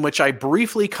presentations in which I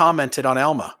briefly commented on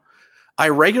Alma, I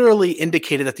regularly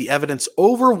indicated that the evidence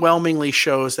overwhelmingly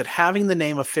shows that having the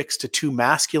name affixed to two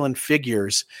masculine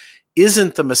figures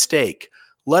isn't the mistake,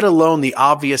 let alone the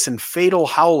obvious and fatal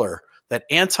howler that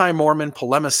anti-Mormon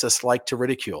polemicists like to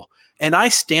ridicule. And I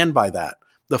stand by that.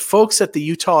 The folks at the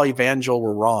Utah Evangel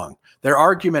were wrong. Their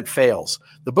argument fails.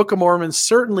 The Book of Mormon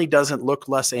certainly doesn't look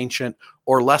less ancient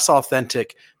or less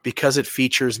authentic because it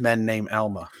features men named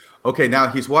Alma. Okay, now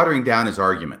he's watering down his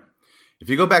argument. If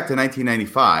you go back to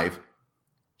 1995,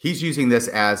 he's using this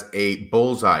as a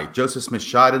bullseye. Joseph Smith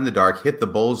shot in the dark, hit the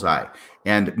bullseye,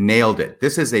 and nailed it.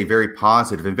 This is a very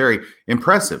positive and very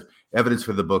impressive evidence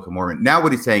for the Book of Mormon. Now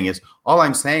what he's saying is, all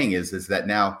I'm saying is that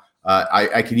now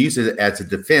I can use it as a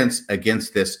defense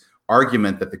against this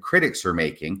argument that the critics are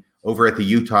making over at the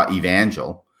Utah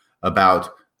Evangel about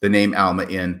the name Alma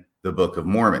in the Book of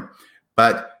Mormon.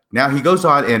 But now he goes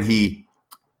on and he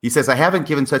says, I haven't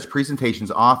given such presentations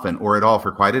often or at all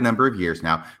for quite a number of years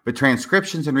now, but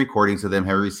transcriptions and recordings of them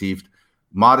have received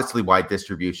modestly wide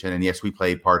distribution. And yes, we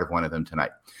played part of one of them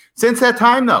tonight. Since that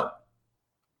time, though,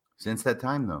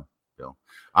 Bill,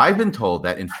 I've been told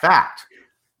that, in fact,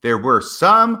 there were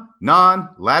some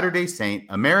non-Latter-day Saint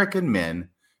American men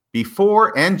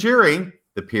before and during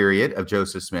the period of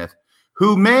Joseph Smith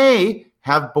who may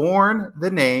have borne the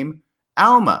name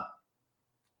Alma.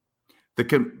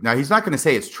 Now he's not going to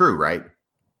say it's true, right?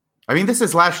 I mean, this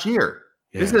is last year.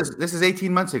 Yeah. This is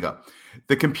 18 months ago.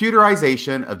 The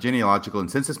computerization of genealogical and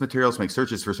census materials makes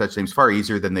searches for such names far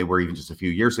easier than they were even just a few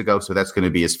years ago. So that's going to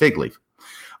be his fig leaf.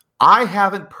 I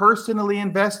haven't personally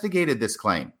investigated this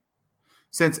claim,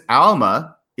 since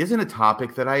Alma isn't a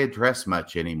topic that I address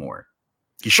much anymore.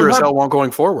 You sure as hell won't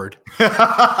going forward.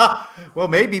 Well,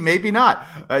 maybe not.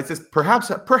 It's just perhaps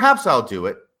I'll do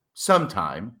it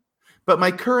sometime, but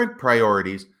my current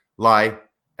priorities lie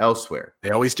elsewhere. They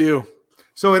always do.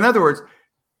 So in other words,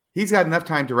 he's got enough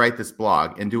time to write this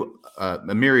blog and do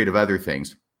a myriad of other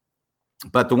things.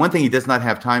 But the one thing he does not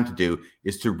have time to do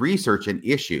is to research an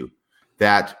issue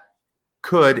that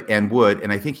could and would,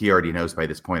 and I think he already knows by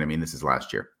this point, I mean, this is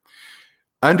last year,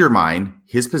 undermine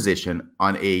his position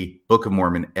on a Book of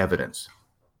Mormon evidence.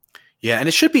 Yeah, and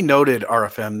it should be noted,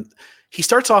 RFM, he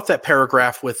starts off that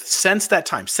paragraph with since that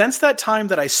time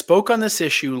that I spoke on this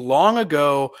issue long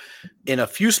ago in a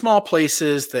few small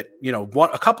places that,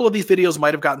 a couple of these videos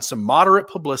might have gotten some moderate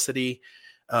publicity.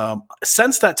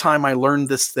 Since that time, I learned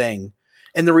this thing.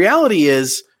 And the reality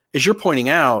is, as you're pointing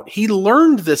out, he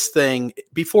learned this thing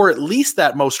before at least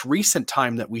that most recent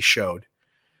time that we showed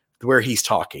where he's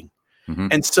talking. Mm-hmm.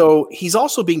 And so he's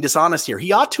also being dishonest here.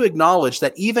 He ought to acknowledge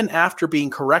that even after being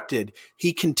corrected,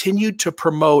 he continued to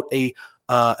promote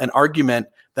an argument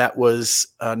that was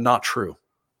not true.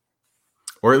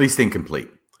 Or at least incomplete.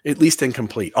 At least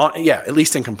incomplete. At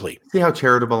least incomplete. See how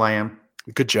charitable I am?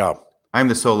 Good job. I'm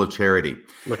the soul of charity.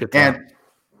 Look at that. And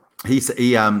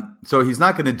so he's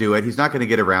not going to do it. He's not going to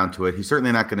get around to it. He's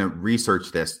certainly not going to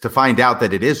research this to find out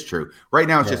that it is true. Right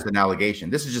now, it's just an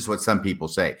allegation. This is just what some people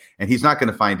say. And he's not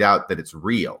going to find out that it's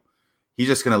real. He's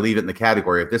just going to leave it in the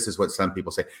category of this is what some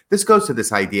people say. This goes to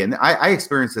this idea. And I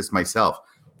experienced this myself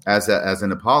as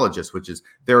an apologist, which is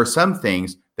there are some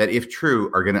things that, if true,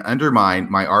 are going to undermine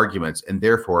my arguments. And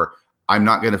therefore, I'm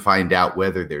not going to find out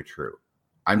whether they're true.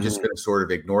 I'm just going to sort of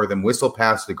ignore them, whistle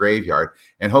past the graveyard,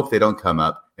 and hope they don't come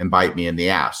up and bite me in the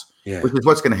ass, which is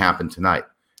what's going to happen tonight,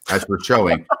 as we're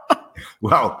showing.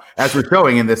 As we're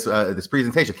showing in this this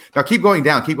presentation. Now, keep going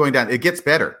down. It gets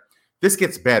better. This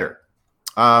gets better.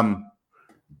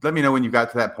 Let me know when you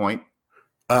got to that point.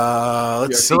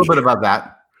 Let's see. A little bit about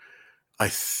that.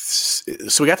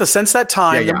 So we got to sense that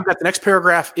time. Then we got the next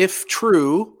paragraph. If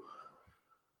true.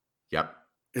 Yep.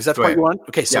 Is that the point you want?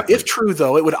 Okay, so if true,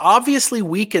 though, it would obviously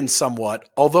weaken somewhat,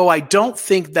 although I don't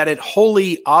think that it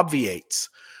wholly obviates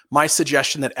my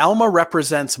suggestion that Alma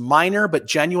represents minor but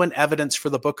genuine evidence for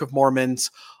the Book of Mormon's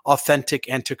authentic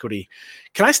antiquity.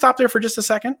 Can I stop there for just a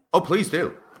second? Oh, please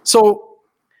do. So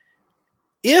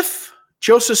if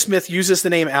Joseph Smith uses the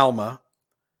name Alma,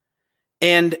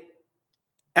 and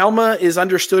Alma is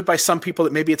understood by some people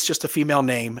that maybe it's just a female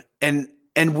name, and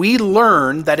we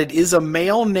learn that it is a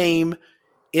male name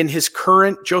in his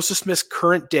Joseph Smith's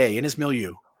current day, in his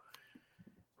milieu,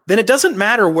 then it doesn't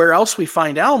matter where else we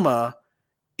find Alma.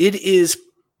 It is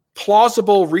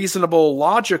plausible, reasonable,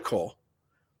 logical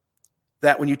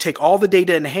that when you take all the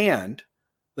data in hand,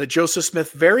 that Joseph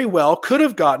Smith very well could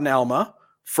have gotten Alma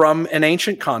from an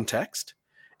ancient context,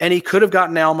 and he could have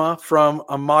gotten Alma from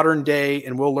a modern day,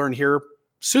 and we'll learn here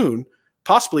soon,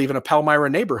 possibly even a Palmyra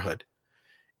neighborhood.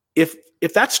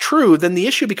 If that's true, then the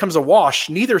issue becomes a wash.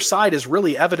 Neither side is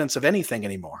really evidence of anything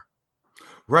anymore.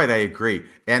 Right, I agree.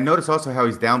 And notice also how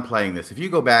he's downplaying this. If you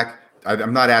go back,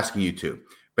 I'm not asking you to,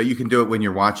 but you can do it when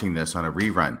you're watching this on a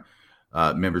rerun,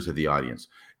 members of the audience.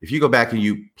 If you go back and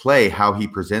you play how he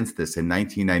presents this in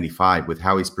 1995 with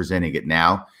how he's presenting it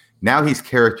now he's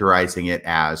characterizing it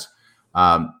as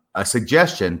a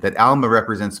suggestion that Alma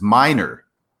represents minor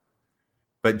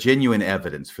but genuine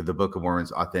evidence for the Book of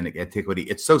Mormon's authentic antiquity.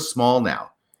 It's so small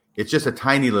now. It's just a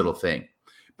tiny little thing.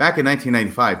 Back in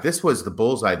 1995, this was the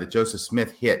bullseye that Joseph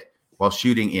Smith hit while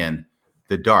shooting in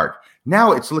the dark.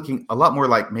 Now it's looking a lot more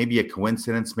like maybe a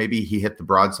coincidence. Maybe he hit the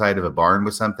broadside of a barn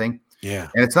with something. Yeah.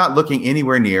 And it's not looking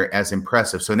anywhere near as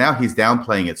impressive. So now he's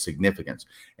downplaying its significance.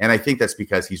 And I think that's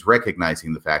because he's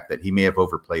recognizing the fact that he may have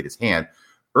overplayed his hand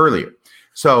earlier.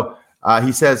 So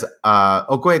he says,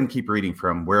 go ahead and keep reading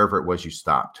from wherever it was you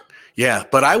stopped. Yeah,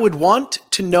 but I would want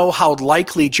to know how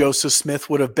likely Joseph Smith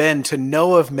would have been to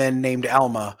know of men named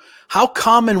Alma. How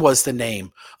common was the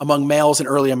name among males in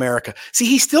early America? See,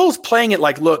 he still is playing it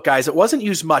like, look, guys, it wasn't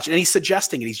used much. And he's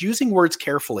suggesting it. He's using words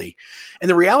carefully. And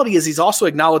the reality is he's also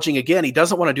acknowledging, again, he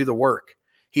doesn't want to do the work.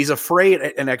 He's afraid,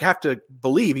 and I have to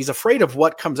believe, he's afraid of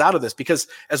what comes out of this because,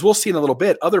 as we'll see in a little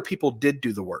bit, other people did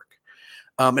do the work.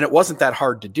 And it wasn't that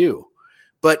hard to do.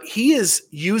 But he is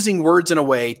using words in a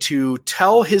way to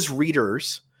tell his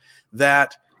readers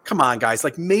that come on, guys.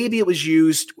 Like maybe it was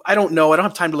used. I don't know. I don't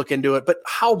have time to look into it. But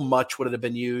how much would it have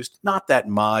been used? Not that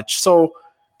much. So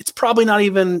it's probably not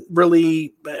even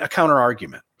really a counter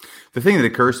argument. The thing that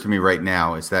occurs to me right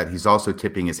now is that he's also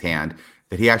tipping his hand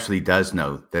that he actually does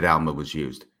know that Alma was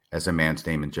used as a man's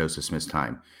name in Joseph Smith's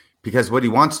time. Because what he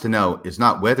wants to know is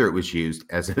not whether it was used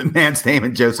as a man's name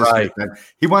in Joseph Smith's time.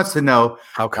 He wants to know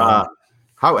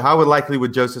how likely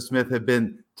would Joseph Smith have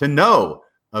been to know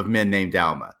of men named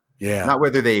Alma. Yeah. Not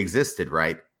whether they existed,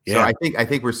 right? Yeah. So I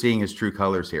think we're seeing his true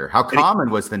colors here. How common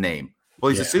was the name?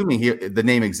 Well, he's assuming the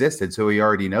name existed, so he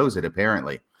already knows it,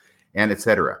 apparently, and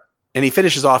etc. And he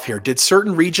finishes off here. Did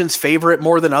certain regions favor it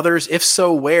more than others? If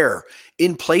so, where?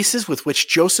 In places with which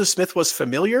Joseph Smith was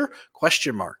familiar? ?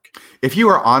 If you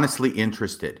are honestly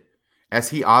interested, as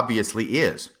he obviously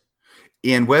is,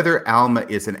 in whether Alma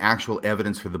is an actual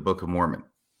evidence for the Book of Mormon,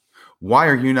 why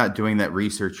are you not doing that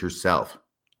research yourself?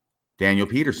 Daniel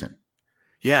Peterson.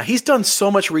 Yeah, he's done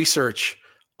so much research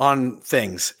on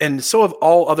things, and so have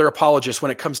all other apologists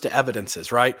when it comes to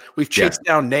evidences, right? We've chased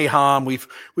down Nahum. We've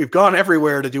gone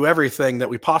everywhere to do everything that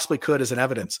we possibly could as an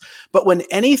evidence. But when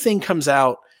anything comes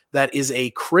out that is a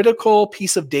critical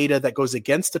piece of data that goes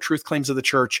against the truth claims of the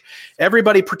church,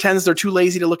 everybody pretends they're too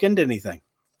lazy to look into anything.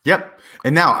 Yep.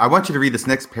 And now I want you to read this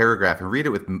next paragraph and read it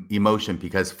with emotion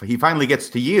because he finally gets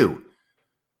to you.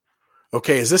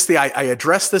 Okay, is this I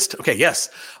address this? Okay, yes.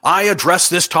 I address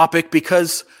this topic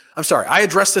because I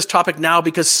address this topic now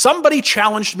because somebody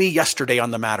challenged me yesterday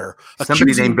on the matter.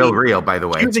 Somebody named Bill Reel, by the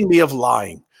way. Accusing me of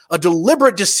lying. A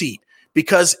deliberate deceit,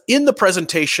 because in the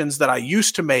presentations that I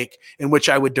used to make, in which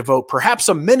I would devote perhaps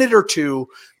a minute or two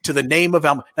to the name of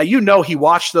Alma. Now, he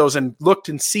watched those and looked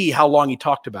and see how long he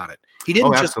talked about it. He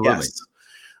didn't just guess.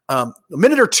 A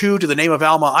minute or two to the name of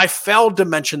Alma, I failed to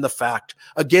mention the fact,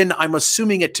 again, I'm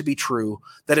assuming it to be true,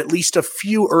 that at least a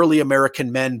few early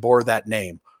American men bore that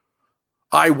name.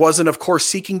 I wasn't, of course,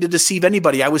 seeking to deceive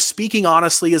anybody. I was speaking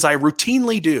honestly, as I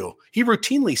routinely do. He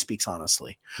routinely speaks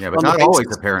honestly. Yeah, but not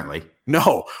always, apparently.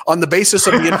 No, on the basis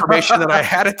of the information that I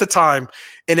had at the time.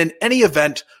 And in any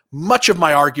event, much of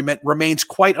my argument remains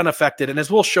quite unaffected. And as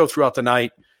we'll show throughout the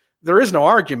night, there is no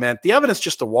argument. The evidence is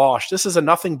just a wash. This is a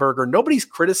nothing burger. Nobody's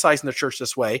criticizing the church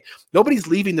this way. Nobody's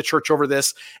leaving the church over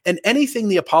this. And anything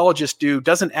the apologists do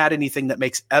doesn't add anything that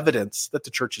makes evidence that the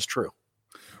church is true.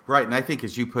 Right. And I think,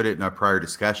 as you put it in our prior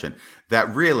discussion, that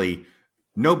really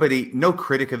no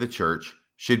critic of the church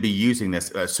should be using this,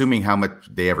 assuming how much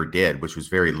they ever did, which was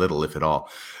very little, if at all,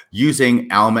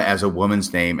 using Alma as a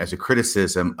woman's name as a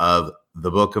criticism of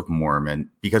the Book of Mormon,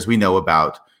 because we know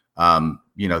about,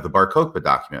 the Bar Kokhba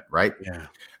document, right? Yeah.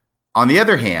 On the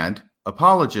other hand,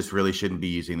 apologists really shouldn't be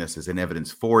using this as an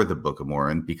evidence for the Book of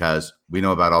Mormon, because we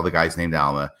know about all the guys named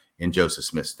Alma in Joseph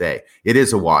Smith's day. It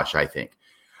is a wash, I think.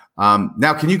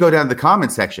 Now, can you go down to the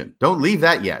comment section? Don't leave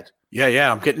that yet.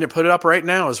 Yeah. I'm getting to put it up right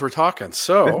now as we're talking.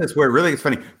 So this is where it really gets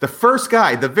funny. The first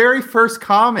guy, the very first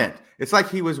comment, it's like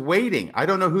he was waiting. I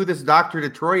don't know who this Dr.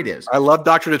 Detroit is. I love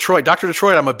Dr. Detroit. Dr.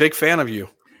 Detroit, I'm a big fan of you.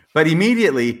 But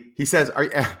immediately he says,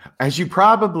 as you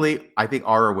probably, I think,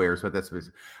 are aware, is what that's.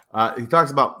 He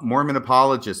talks about Mormon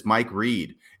apologist Mike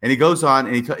Reed. And he goes on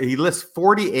and he lists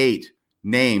 48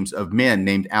 names of men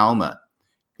named Alma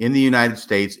in the United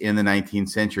States in the 19th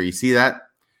century. You see that?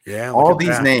 Yeah. All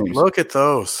these names. Look at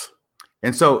those.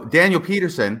 And so Daniel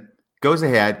Peterson goes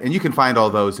ahead, and you can find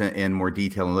all those in more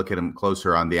detail and look at them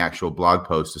closer on the actual blog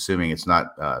post, assuming it's not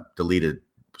deleted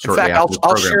shortly. In fact,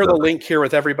 I'll share the link here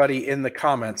with everybody in the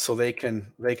comments so they can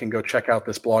go check out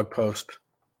this blog post.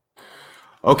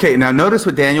 Okay, now notice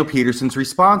what Daniel Peterson's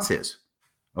response is.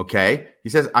 Okay, he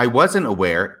says, I wasn't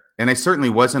aware, and I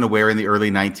certainly wasn't aware in the early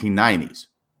 1990s.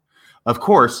 Of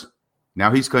course,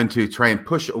 now he's going to try and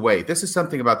push away. This is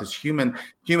something about this human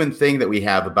thing that we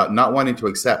have about not wanting to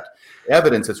accept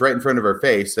evidence that's right in front of our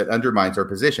face that undermines our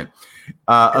position.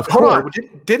 Hold on.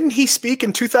 Didn't he speak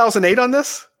in 2008 on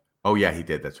this? Oh, yeah, he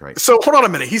did. That's right. So hold on a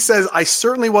minute. He says, I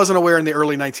certainly wasn't aware in the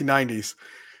early 1990s.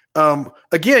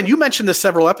 Again, you mentioned this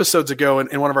several episodes ago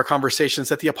in one of our conversations,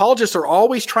 that the apologists are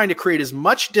always trying to create as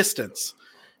much distance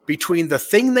between the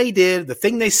thing they did, the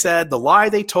thing they said, the lie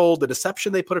they told, the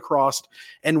deception they put across,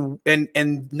 and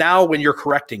now when you're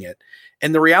correcting it.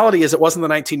 And the reality is it wasn't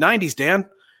the 1990s, Dan.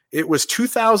 It was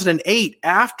 2008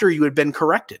 after you had been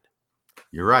corrected.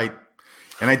 You're right.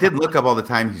 And I did look up all the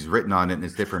time he's written on it in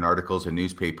his different articles and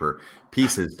newspaper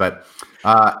pieces. But,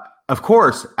 of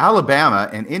course, Alabama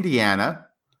and Indiana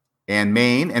and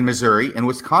Maine and Missouri and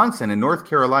Wisconsin and North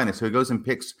Carolina, so he goes and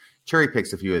cherry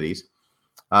picks a few of these,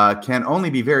 can only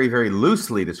be very, very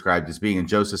loosely described as being in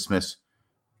Joseph Smith's,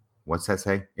 what's that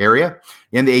say, area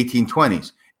in the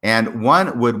 1820s. And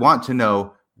one would want to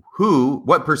know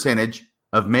what percentage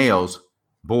of males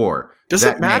bore. Does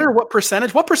it matter what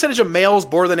percentage? What percentage of males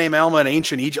bore the name Alma in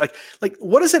ancient Egypt? Like,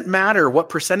 what does it matter what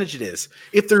percentage it is?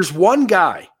 If there's one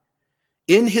guy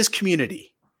in his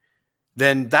community,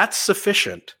 then that's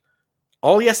sufficient.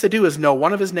 All he has to do is know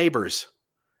one of his neighbors.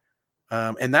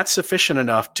 And that's sufficient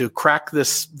enough to crack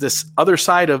this other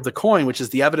side of the coin, which is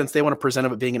the evidence they want to present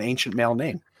of it being an ancient male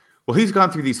name. Well, he's gone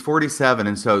through these 47,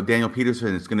 and so Daniel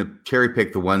Peterson is going to cherry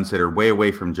pick the ones that are way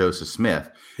away from Joseph Smith.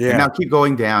 Yeah. And now keep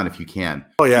going down if you can.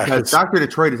 Oh, yeah. Because Dr.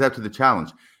 Detroit is up to the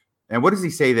challenge. And what does he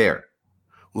say there?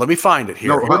 Let me find it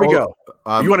here. Here we go.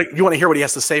 You want to hear what he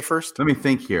has to say first? Let me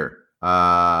think here.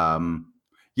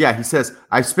 He says,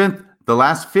 I spent the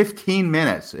last 15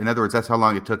 minutes, in other words, that's how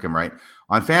long it took him, right,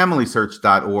 on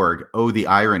familysearch.org, oh, the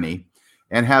irony,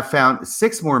 and have found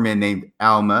 6 more men named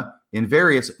Alma in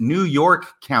various New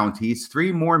York counties,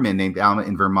 3 more men named Alma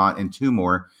in Vermont, and 2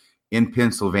 more in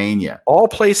Pennsylvania. All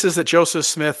places that Joseph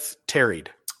Smith tarried.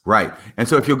 Right. And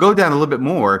so if you'll go down a little bit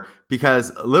more,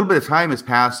 because a little bit of time is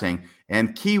passing,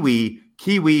 and Kiwi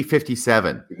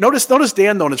 57. Notice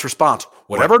Dan, though, in his response,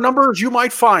 whatever numbers you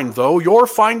might find, though, your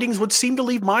findings would seem to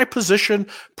leave my position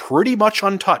pretty much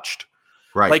untouched.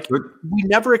 Right. Like, we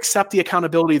never accept the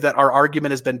accountability that our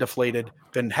argument has been deflated,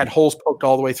 had holes poked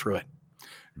all the way through it.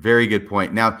 Very good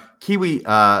point. Now, Kiwi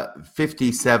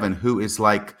 57, who is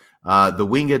like the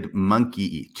winged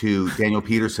monkey to Daniel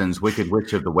Peterson's Wicked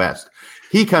Witch of the West,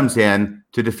 he comes in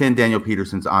to defend Daniel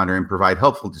Peterson's honor and provide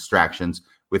helpful distractions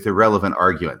with irrelevant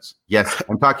arguments. Yes,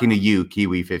 I'm talking to you,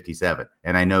 Kiwi 57,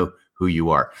 and I know who you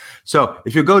are. So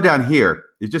if you go down here,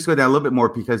 you just go down a little bit more,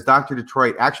 because Dr.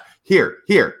 Detroit actually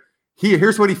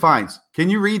here's what he finds. Can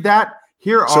you read that?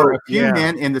 Here are a few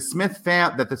men in the Smith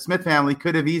that the Smith family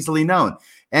could have easily known.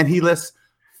 And he lists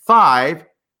 5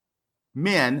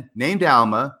 men named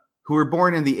Alma who were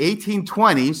born in the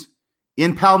 1820s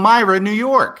in Palmyra, New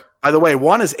York. By the way,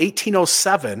 one is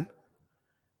 1807.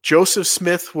 Joseph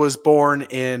Smith was born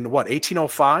in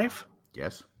 1805?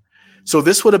 Yes. So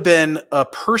this would have been a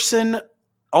person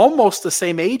almost the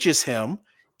same age as him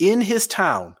in his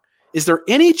town. Is there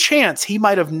any chance he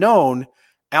might have known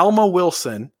Alma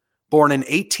Wilson, born in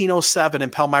 1807 in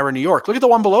Palmyra, New York? Look at the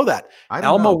one below that.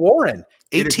 Alma Warren,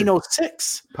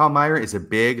 1806. Palmyra is a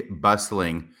big,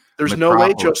 bustling There's no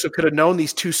way Joseph could have known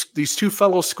these two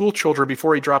fellow school children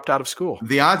before he dropped out of school.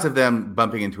 The odds of them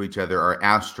bumping into each other are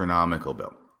astronomical,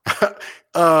 Bill.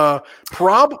 I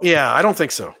don't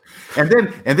think so. And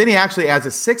then he actually adds a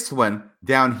 6th one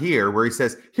down here where he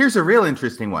says, here's a real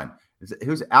interesting one.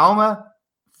 Who's Alma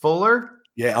Fuller?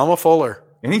 Yeah, Alma Fuller.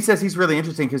 And he says he's really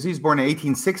interesting because he's born in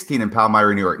 1816 in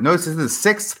Palmyra, New York. Notice this is the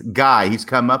 6th guy he's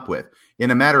come up with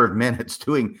in a matter of minutes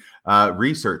doing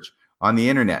research on the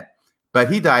internet. But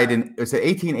he died in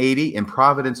 1880 in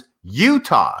Providence,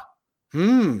 Utah.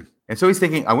 And so he's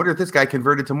thinking, I wonder if this guy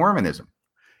converted to Mormonism.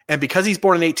 And because he's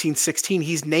born in 1816,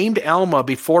 he's named Alma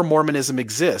before Mormonism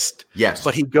exists. Yes.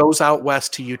 But he goes out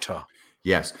west to Utah.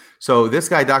 Yes. So this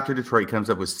guy, Dr. Detroit, comes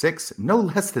up with no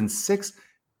less than 6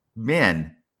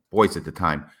 men, boys at the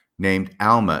time, named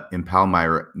Alma in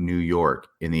Palmyra, New York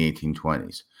in the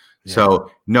 1820s. Yeah.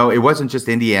 So no, it wasn't just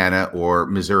Indiana or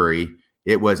Missouri.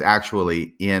 It was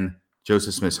actually in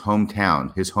Joseph Smith's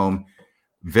hometown, his home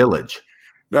village.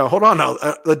 Now, hold on. Now,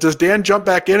 does Dan jump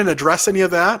back in and address any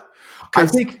of that?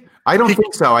 I don't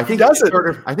think so. I think he does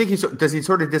it. Does he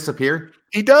sort of disappear?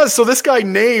 He does. So this guy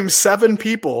names 7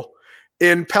 people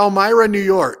in Palmyra, New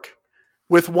York,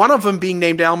 with one of them being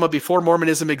named Alma before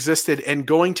Mormonism existed and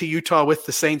going to Utah with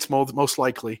the Saints most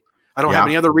likely. I don't have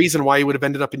any other reason why he would have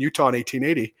ended up in Utah in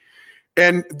 1880.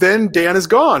 And then Dan is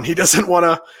gone. He doesn't want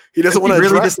to. He doesn't want to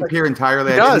really disappear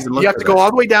entirely. He does. You have to go all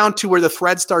the way down to where the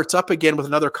thread starts up again with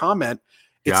another comment.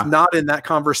 It's not in that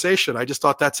conversation. I just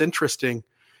thought that's interesting.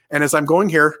 And as I'm going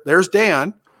here, there's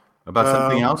Dan. About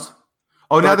something else?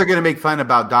 Oh, now they're going to make fun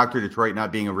about Dr. Detroit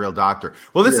not being a real doctor.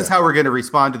 Well, this is how we're going to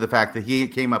respond to the fact that he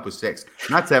came up with 6,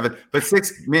 not 7, but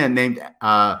 6 men named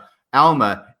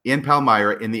Alma in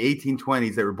Palmyra in the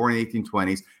 1820s that were born in the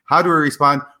 1820s. How do we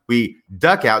respond? We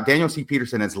duck out. Daniel C.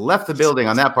 Peterson has left the building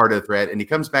on that part of the thread, and he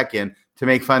comes back in to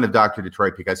make fun of Dr.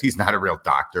 Detroit because he's not a real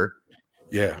doctor.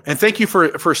 Yeah. And thank you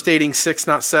for stating 6,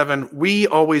 not 7. We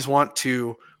always want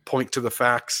to point to the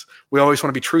facts. We always want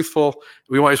to be truthful.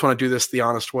 We always want to do this the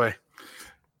honest way.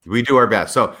 We do our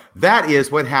best. So that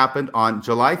is what happened on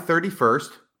July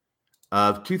 31st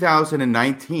of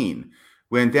 2019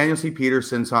 when Daniel C.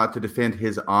 Peterson sought to defend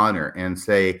his honor and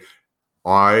say,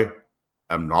 I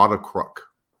am not a crook.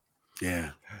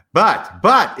 Yeah. But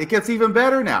it gets even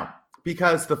better now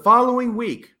because the following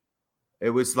week, it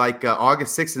was like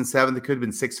August 6th and 7th. It could have been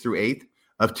 6th through 8th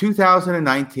of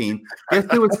 2019.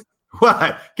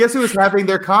 What? Guess who was having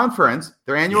their conference,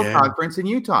 their annual conference in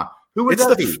Utah? Who would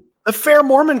that be? The Fair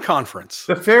Mormon Conference.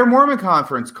 The Fair Mormon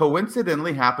Conference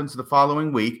coincidentally happens the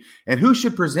following week. And who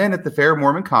should present at the Fair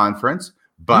Mormon Conference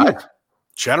but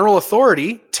General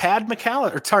Authority, Tad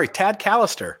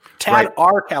Callister. Tad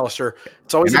R. Callister.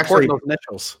 It's always important, those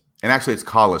initials. And actually, it's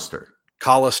Callister.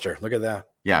 Callister. Look at that.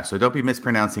 Yeah, so don't be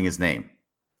mispronouncing his name.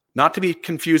 Not to be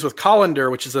confused with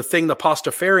colander, which is a thing the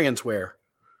Pastafarians wear.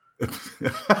 I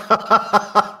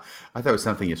thought it was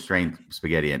something you strained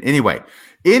spaghetti in. Anyway,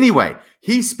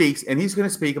 he speaks, and he's going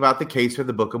to speak about the case for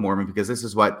the Book of Mormon, because this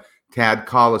is what Tad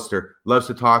Callister loves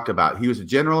to talk about. He was a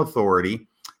general authority.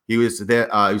 He was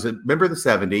a member of the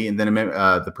 70, and then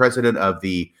the president of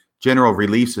the General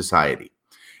Relief Society.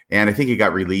 And I think he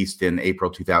got released in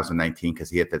April 2019 because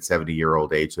he hit that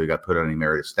 70-year-old age, so he got put on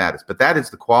emeritus status. But that is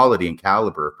the quality and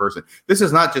caliber of person. This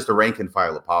is not just a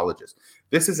rank-and-file apologist.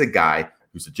 This is a guy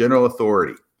who's a general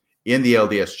authority in the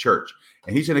LDS Church.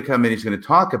 And he's going to come in, he's going to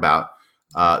talk about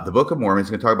the Book of Mormon. He's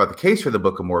going to talk about the case for the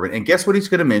Book of Mormon. And guess what he's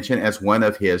going to mention as one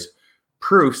of his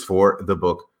proofs for the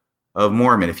Book of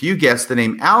Mormon? If you guess the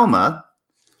name Alma,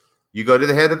 you go to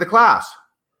the head of the class.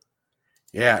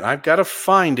 Yeah, and I've got to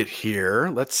find it here.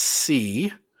 Let's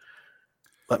see.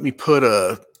 Let me put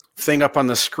a thing up on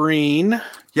the screen.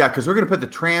 Yeah, because we're going to put the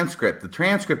transcript. The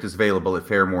transcript is available at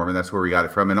Fair Mormon. That's where we got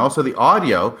it from. And also the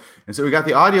audio. And so we got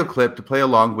the audio clip to play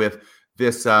along with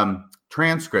this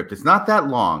transcript. It's not that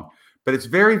long, but it's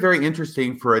very, very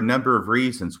interesting for a number of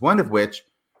reasons. One of which,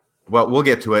 well, we'll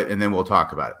get to it and then we'll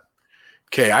talk about it.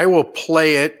 Okay, I will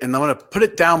play it, and I'm going to put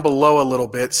it down below a little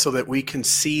bit so that we can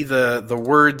see the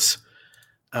words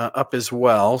up as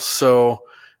well. So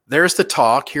there's the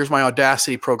talk. Here's my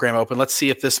Audacity program open. Let's see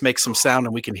if this makes some sound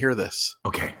and we can hear this.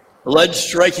 Okay. Alleged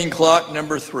striking clock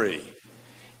number 3.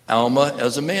 Alma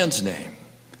as a man's name.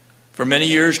 For many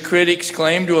years, critics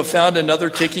claim to have found another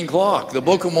ticking clock. The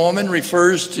Book of Mormon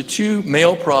refers to 2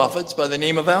 male prophets by the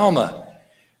name of Alma.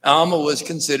 Alma was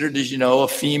considered, as you know, a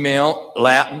female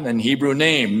Latin and Hebrew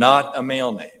name, not a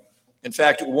male name. In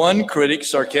fact, one critic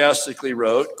sarcastically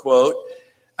wrote, quote,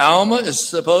 Alma is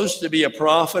supposed to be a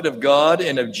prophet of God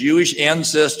and of Jewish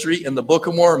ancestry in the Book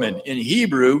of Mormon. In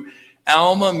Hebrew,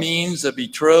 Alma means a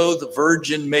betrothed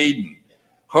virgin maiden,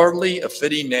 hardly a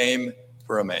fitting name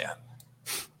for a man.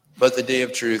 But the day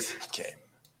of truth came.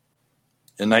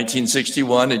 In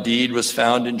 1961, a deed was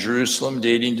found in Jerusalem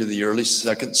dating to the early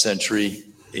 2nd century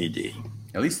AD.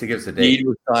 At least it gives the The date. deed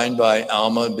was signed by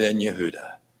Alma ben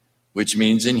Yehuda, which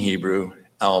means in Hebrew,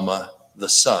 Alma, the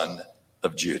son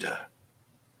of Judah.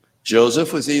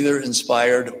 Joseph was either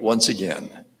inspired once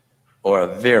again or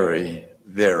a very,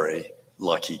 very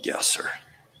lucky guesser.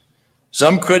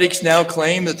 Some critics now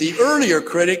claim that the earlier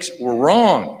critics were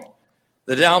wrong,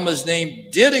 that Alma's name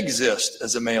did exist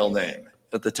as a male name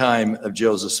at the time of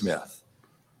Joseph Smith.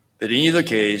 But in either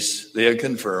case, they have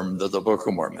confirmed that the Book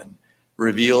of Mormon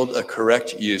revealed a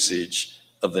correct usage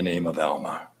of the name of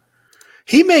Alma.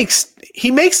 He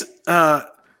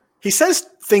says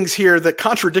things here that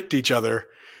contradict each other.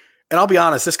 And I'll be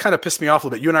honest, this kind of pissed me off a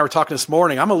little bit. You and I were talking this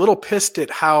morning. I'm a little pissed at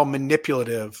how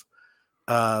manipulative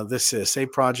this is.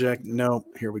 Save project. No,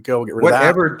 here we go. We'll get rid of that.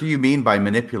 Whatever do you mean by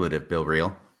manipulative, Bill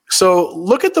Reel? So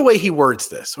look at the way he words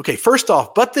this. Okay, first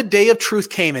off, but the day of truth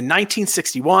came in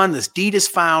 1961. This deed is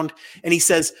found. And he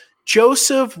says,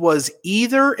 Joseph was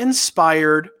either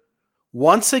inspired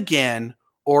once again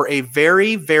or a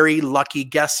very, very lucky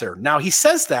guesser. Now, he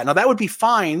says that. Now, that would be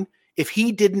fine if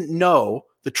he didn't know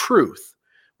the truth,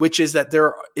 which is that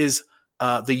there is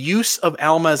the use of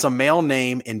Alma as a male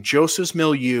name in Joseph's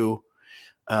milieu,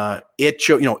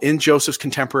 in Joseph's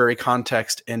contemporary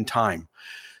context and time.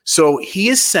 So he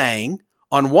is saying,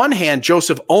 on one hand,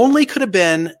 Joseph only could have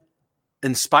been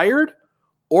inspired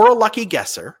or a lucky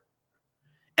guesser.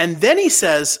 And then he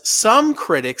says some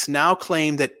critics now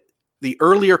claim that the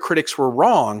earlier critics were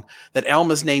wrong, that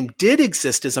Alma's name did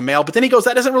exist as a male. But then he goes,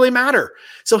 that doesn't really matter.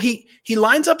 So he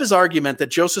lines up his argument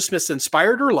that Joseph Smith's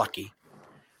inspired or lucky.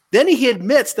 Then he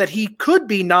admits that he could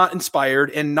be not inspired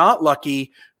and not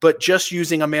lucky, but just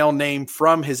using a male name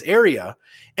from his area.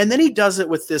 And then he does it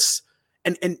with this,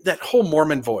 and that whole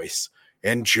Mormon voice.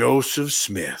 And Joseph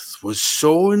Smith was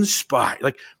so inspired.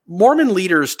 Like Mormon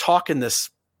leaders talk in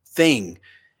this thing.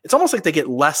 It's almost like they get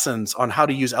lessons on how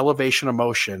to use elevation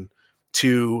emotion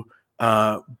to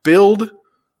build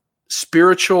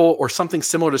spiritual or something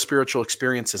similar to spiritual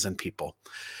experiences in people.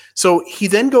 So he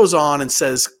then goes on and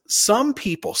says, some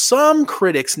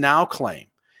critics now claim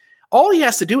all he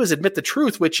has to do is admit the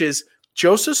truth, which is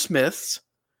Joseph Smith's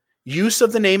use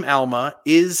of the name Alma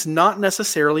is not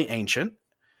necessarily ancient.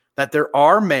 that there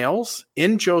are males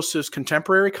in Joseph's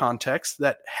contemporary context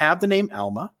that have the name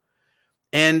Alma.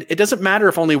 And it doesn't matter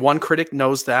if only one critic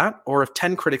knows that or if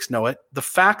 10 critics know it. The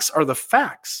facts are the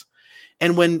facts.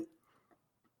 And when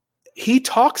he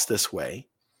talks this way,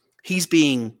 he's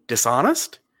being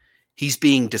dishonest, he's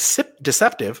being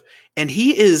deceptive, and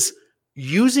he is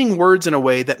using words in a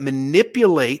way that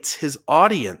manipulates his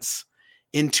audience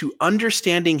into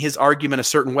understanding his argument a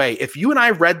certain way. If you and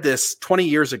I read this 20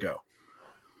 years ago,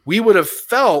 we would have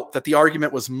felt that the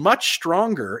argument was much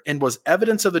stronger and was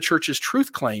evidence of the church's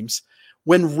truth claims,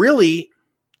 when really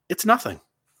it's nothing.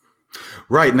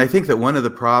 Right. And I think that one of the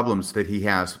problems that he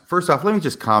has, first off, let me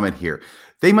just comment here.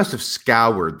 They must have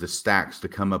scoured the stacks to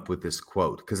come up with this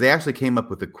quote, because they actually came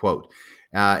up with a quote,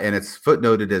 and it's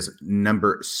footnoted as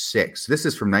number 6. This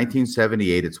is from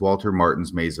 1978. It's Walter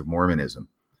Martin's Maze of Mormonism.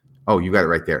 Oh, you got it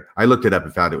right there. I looked it up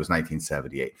and found it was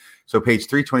 1978. So page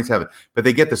 327. But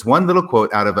they get this one little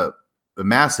quote out of a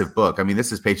massive book. I mean,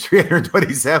 this is page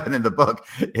 327 in the book.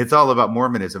 It's all about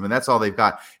Mormonism, and that's all they've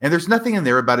got. And there's nothing in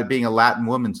there about it being a Latin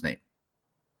woman's name.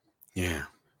 Yeah.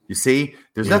 You see,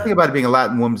 there's nothing about it being a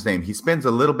Latin woman's name. He spends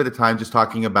a little bit of time just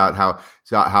talking about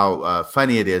how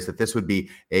funny it is that this would be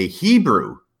a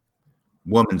Hebrew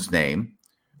woman's name,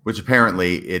 which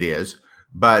apparently it is.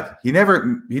 But he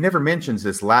never mentions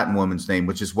this Latin woman's name,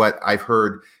 which is what I've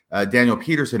heard Daniel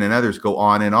Peterson and others go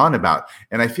on and on about.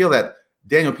 And I feel that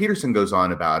Daniel Peterson goes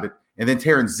on about it, and then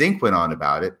Terrence Zink went on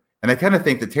about it. And I kind of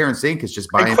think that Terrence Zink is just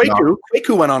buying.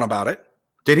 Kwaku went on about it.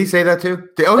 Did he say that too?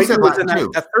 He said Latin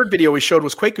too. That third video we showed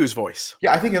was Kwaku's voice.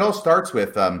 Yeah, I think it all starts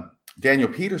with Daniel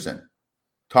Peterson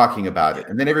talking about it,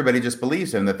 and then everybody just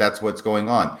believes him that that's what's going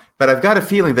on. But I've got a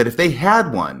feeling that if they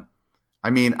had one, I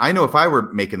mean, I know if I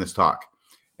were making this talk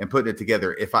and putting it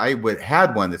together, if I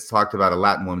had one that's talked about a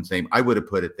Latin woman's name, I would have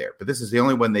put it there. But this is the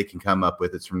only one they can come up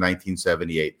with. It's from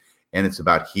 1978, and it's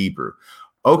about Hebrew.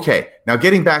 Okay, now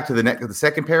getting back to the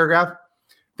second paragraph,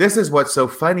 this is what's so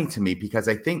funny to me, because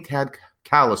I think Tad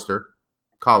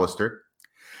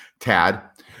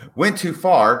went too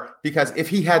far, because if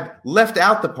he had left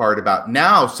out the part about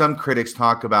now some critics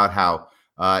talk about how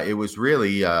it was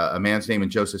really a man's name in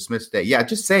Joseph Smith's day. Yeah,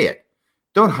 just say it.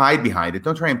 Don't hide behind it.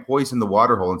 Don't try and poison the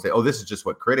water hole and say, oh, this is just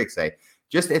what critics say.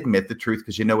 Just admit the truth,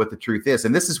 because you know what the truth is.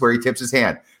 And this is where he tips his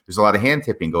hand. There's a lot of hand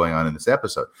tipping going on in this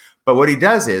episode. But what he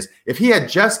does is, if he had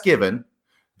just given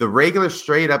the regular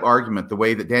straight up argument the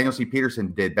way that Daniel C.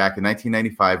 Peterson did back in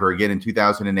 1995 or again in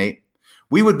 2008,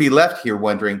 we would be left here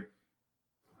wondering,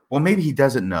 well, maybe he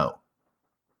doesn't know.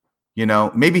 You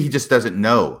know, maybe he just doesn't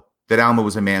know that Alma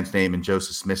was a man's name in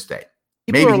Joseph Smith's day.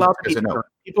 People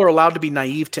are allowed to be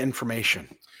naive to information.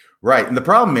 Right. And the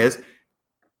problem is,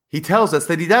 he tells us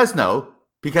that he does know,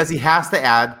 because he has to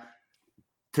add,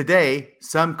 today,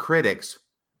 some critics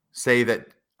say that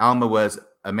Alma was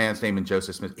a man's name in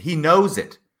Joseph Smith. He knows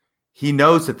it. He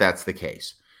knows that that's the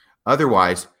case.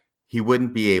 Otherwise, he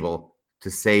wouldn't be able to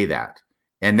say that.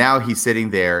 And now he's sitting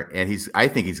there, and I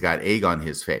think he's got egg on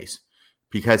his face,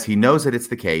 because he knows that it's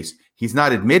the case. He's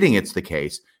not admitting it's the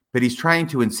case, but he's trying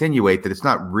to insinuate that it's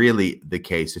not really the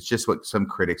case. It's just what some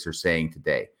critics are saying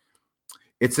today.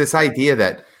 It's this idea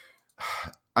that,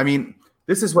 I mean,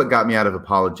 this is what got me out of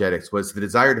apologetics, was the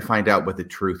desire to find out what the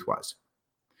truth was.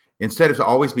 Instead of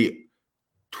always be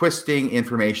twisting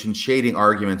information, shading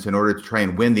arguments in order to try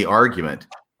and win the argument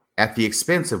at the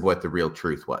expense of what the real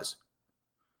truth was.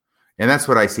 And that's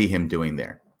what I see him doing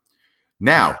there.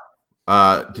 Now,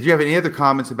 did you have any other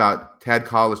comments about Tad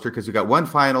Collister? Because we got one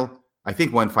final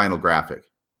graphic.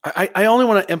 I only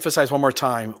want to emphasize one more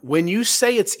time. When you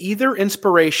say it's either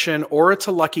inspiration or it's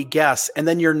a lucky guess, and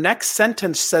then your next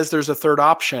sentence says there's a third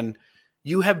option,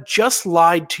 you have just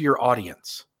lied to your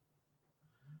audience.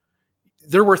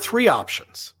 There were 3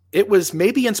 options. It was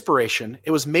maybe inspiration.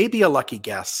 It was maybe a lucky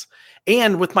guess.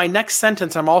 And with my next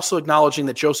sentence, I'm also acknowledging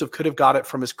that Joseph could have got it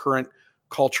from his current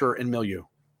culture and milieu.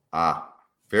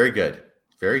 Very good.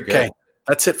 Very good. Okay,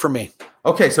 that's it for me.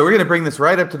 Okay, so we're going to bring this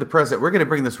right up to the present. We're going to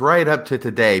bring this right up to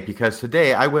today, because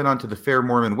today I went onto the Fair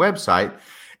Mormon website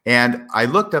and I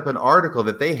looked up an article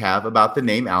that they have about the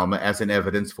name Alma as an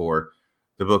evidence for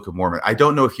the Book of Mormon. I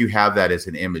don't know if you have that as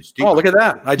an image. Look at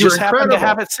that. I just happen to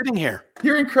have it sitting here.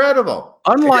 You're incredible.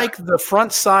 Unlike the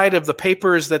front side of the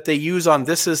papers that they use on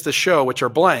This Is the Show, which are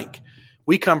blank,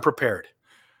 we come prepared.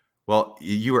 Well,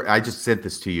 I just sent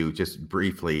this to you just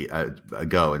briefly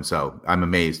ago, and so I'm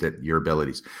amazed at your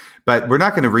abilities. But we're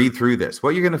not going to read through this.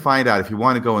 What you're going to find out, if you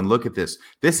want to go and look at this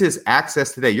is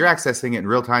Access Today. You're accessing it in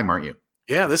real time, aren't you?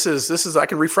 Yeah, this is. I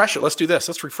can refresh it. Let's do this.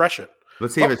 Let's refresh it.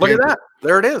 Let's see if it's. Look at that.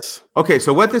 There it is. Okay,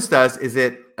 so what this does is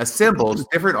it assembles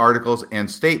different articles and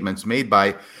statements made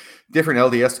by different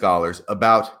LDS scholars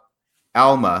about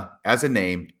Alma as a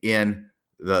name in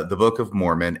the Book of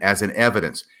Mormon as an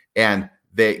evidence. And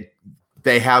they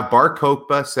have Bar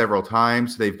Kokhba several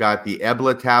times. They've got the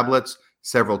Ebla tablets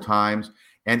several times.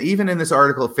 And even in this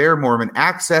article, Fair Mormon,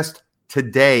 accessed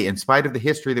today, in spite of the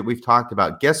history that we've talked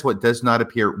about, guess what does not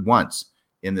appear once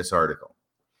in this article?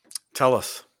 Tell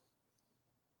us.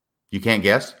 You can't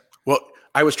guess? Well,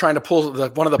 I was trying to pull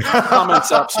one of the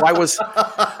comments up, so I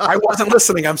wasn't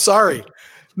listening. I'm sorry.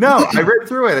 No, I read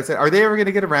through it. I said, are they ever going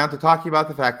to get around to talking about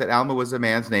the fact that Alma was a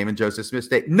man's name in Joseph Smith's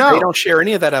day? No. They don't share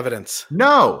any of that evidence.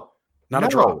 No. Not a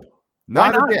drop.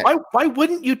 Not a bit. Why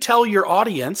wouldn't you tell your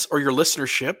audience or your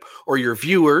listenership or your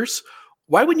viewers,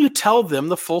 why wouldn't you tell them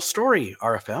the full story,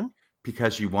 RFM?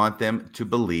 Because you want them to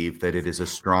believe that it is a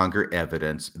stronger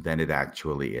evidence than it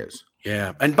actually is.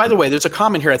 Yeah. And by the way, there's a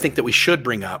comment here I think that we should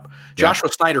bring up. Joshua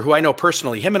Snyder, who I know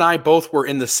personally, him and I both were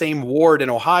in the same ward in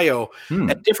Ohio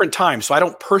at different times. So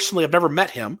I've never met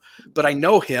him, but I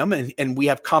know him and we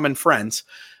have common friends.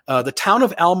 The town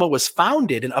of Alma was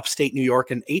founded in upstate New York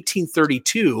in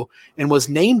 1832 and was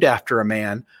named after a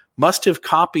man, must have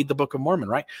copied the Book of Mormon,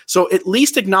 right? So at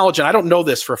least acknowledge, and I don't know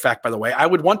this for a fact, by the way, I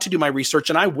would want to do my research,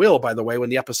 and I will, by the way, when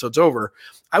the episode's over,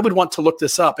 I would want to look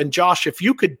this up. And Josh, if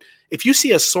you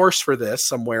see a source for this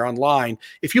somewhere online,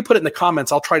 if you put it in the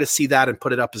comments, I'll try to see that and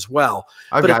put it up as well.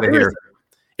 I've got it here.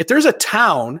 If there's a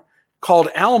town called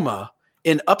Alma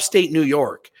in upstate New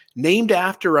York named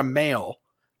after a male,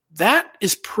 that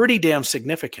is pretty damn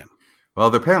significant.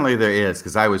 Well, apparently there is,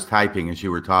 because I was typing as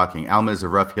you were talking. Alma is a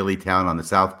rough, hilly town on the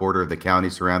south border of the county,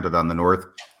 surrounded on the north,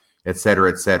 et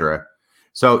cetera, et cetera.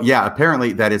 So, yeah,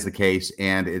 apparently that is the case,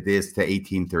 and it is to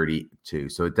 1832.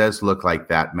 So it does look like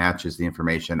that matches the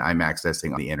information I'm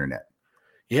accessing on the internet.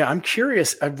 Yeah, I'm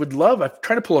curious. I'm trying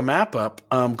to pull a map up.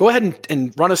 Go ahead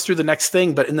and run us through the next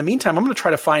thing. But in the meantime, I'm going to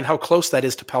try to find how close that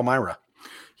is to Palmyra.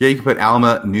 Yeah, you can put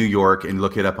Alma, New York, and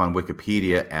look it up on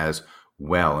Wikipedia as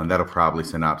well, and that'll probably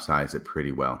synopsize it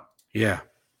pretty well. Yeah.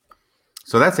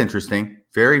 So that's interesting.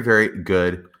 Very, very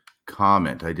good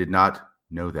comment. I did not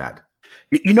know that.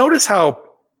 You notice how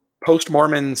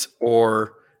post-Mormons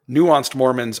or nuanced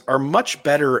Mormons are much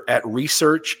better at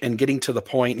research and getting to the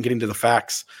point and getting to the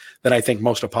facts than I think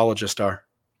most apologists are.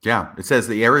 Yeah. It says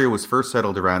the area was first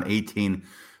settled around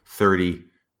 1833.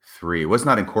 It was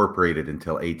not incorporated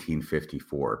until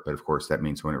 1854, but of course that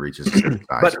means when it reaches a certain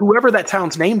size. But whoever that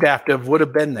town's named after would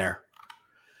have been there,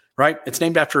 right? It's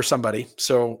named after somebody.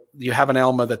 So you have an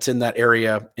Alma that's in that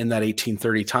area in that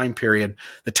 1830 time period.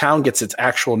 The town gets its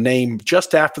actual name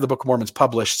just after the Book of Mormon's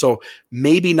published. So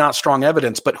maybe not strong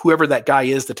evidence, but whoever that guy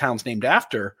is, the town's named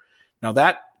after. Now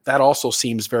that also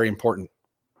seems very important.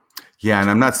 Yeah, and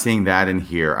I'm not seeing that in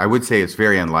here. I would say it's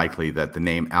very unlikely that the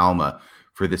name Alma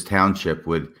for this township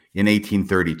would, in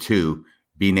 1832,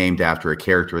 be named after a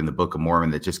character in the Book of Mormon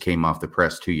that just came off the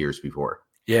press 2 years before.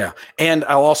 Yeah. And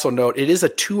I'll also note it is a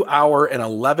 2-hour and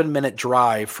 11-minute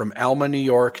drive from Alma, New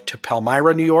York to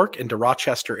Palmyra, New York, into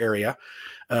Rochester area.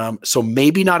 So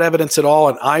maybe not evidence at all.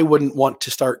 And I wouldn't want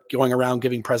to start going around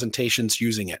giving presentations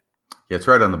using it. Yeah, it's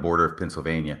right on the border of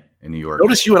Pennsylvania and New York.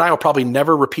 Notice you and I will probably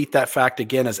never repeat that fact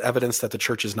again as evidence that the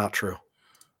church is not true.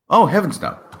 Oh, heavens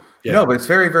no. Yeah. No, but it's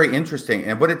very, very interesting.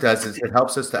 And what it does is it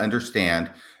helps us to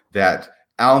understand that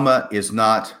Alma is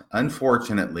not,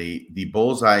 unfortunately, the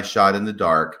bullseye shot in the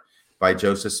dark by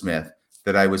Joseph Smith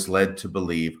that I was led to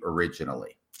believe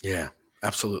originally. Yeah,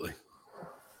 absolutely.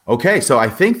 Okay, so I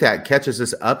think that catches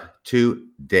us up to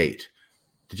date.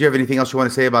 Did you have anything else you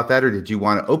want to say about that, or did you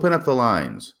want to open up the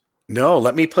lines? No,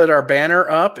 let me put our banner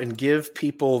up and give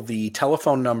people the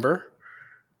telephone number.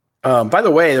 By the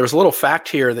way, there was a little fact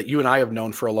here that you and I have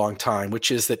known for a long time,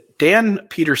 which is that Dan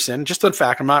Peterson, just a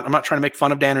fact, I'm not trying to make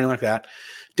fun of Dan or anything like that.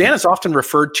 Dan is often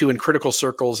referred to in critical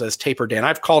circles as Taper Dan.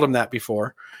 I've called him that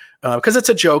before because it's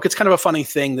a joke. It's kind of a funny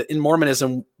thing that in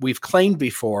Mormonism, we've claimed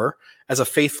before as a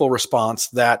faithful response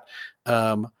that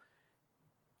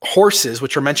horses,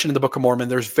 which are mentioned in the Book of Mormon,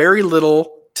 there's very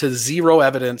little to zero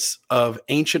evidence of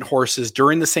ancient horses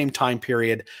during the same time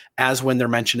period as when they're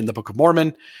mentioned in the Book of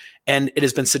Mormon. And it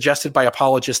has been suggested by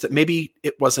apologists that maybe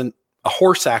it wasn't a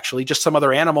horse, actually, just some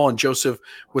other animal, and Joseph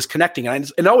was connecting.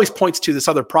 And it always points to this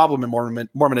other problem in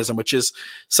Mormonism, which is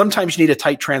sometimes you need a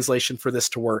tight translation for this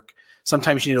to work.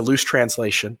 Sometimes you need a loose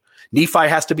translation. Nephi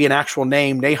has to be an actual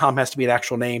name. Nahum has to be an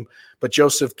actual name. But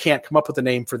Joseph can't come up with a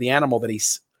name for the animal that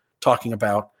he's talking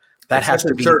about. That has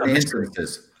to be certain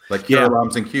instances, like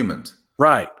Hurons and humans.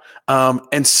 Right.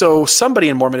 And so somebody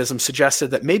in Mormonism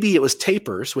suggested that maybe it was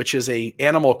tapirs, which is an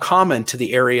animal common to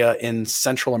the area in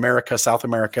Central America, South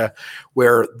America,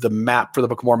 where the map for the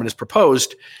Book of Mormon is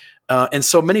proposed. And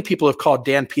so many people have called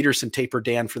Dan Peterson Taper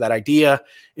Dan for that idea.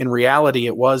 In reality,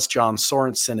 it was John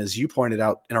Sorensen, as you pointed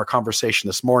out in our conversation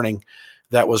this morning,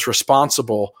 that was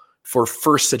responsible for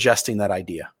first suggesting that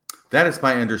idea. That is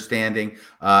my understanding.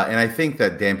 And I think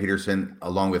that Dan Peterson,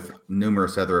 along with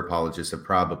numerous other apologists, have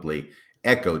probably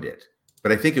echoed it.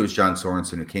 But I think it was John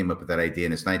Sorensen who came up with that idea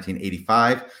in his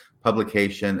 1985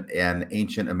 publication, An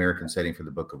Ancient American Setting for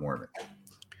the Book of Mormon.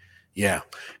 Yeah.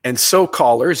 And so,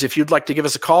 callers, if you'd like to give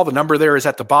us a call, the number there is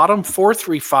at the bottom,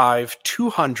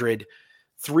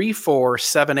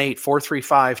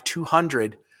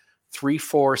 435-200-3478,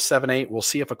 435-200-3478. We'll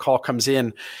see if a call comes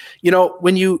in. You know,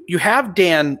 when you have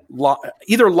Dan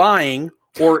either lying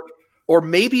or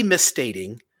maybe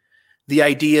misstating the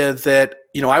idea that,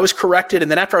 you know, I was corrected, and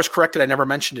then after I was corrected, I never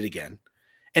mentioned it again.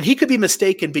 And he could be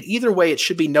mistaken, but either way, it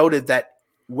should be noted that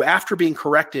after being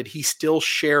corrected, he still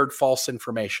shared false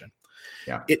information.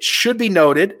 Yeah. It should be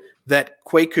noted that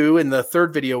Kwaku, in the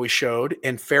third video we showed,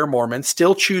 and Fair Mormon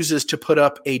still chooses to put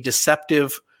up a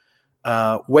deceptive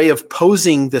way of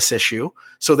posing this issue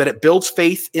so that it builds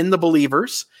faith in the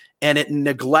believers, and it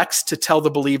neglects to tell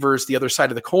the believers the other side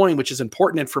of the coin, which is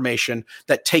important information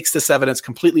that takes this evidence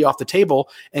completely off the table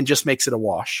and just makes it a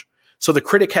wash. So the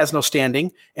critic has no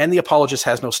standing and the apologist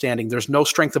has no standing. There's no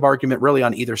strength of argument really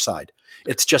on either side.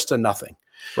 It's just a nothing.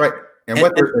 Right.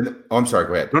 I'm sorry,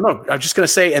 go ahead. No, I'm just going to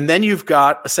say, and then you've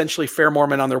got essentially Fair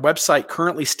Mormon on their website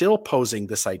currently still posing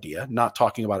this idea, not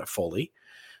talking about it fully.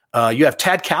 You have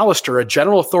Tad Callister, a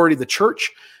general authority of the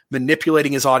church,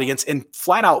 manipulating his audience and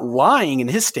flat out lying in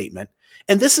his statement.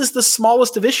 And this is the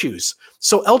smallest of issues.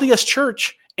 So LDS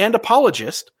Church and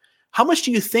apologist, how much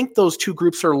do you think those two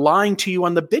groups are lying to you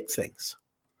on the big things?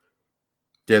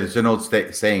 Yeah, there's an old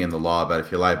saying in the law about if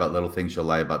you lie about little things, you'll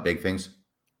lie about big things.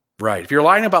 Right. If you're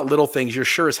lying about little things, you're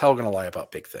sure as hell going to lie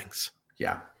about big things.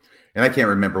 Yeah. And I can't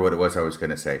remember what it was I was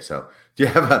going to say. So do you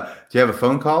have a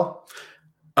phone call?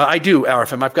 I do,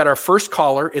 Arifim. I've got our first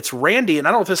caller. It's Randy. And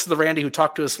I don't know if this is the Randy who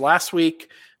talked to us last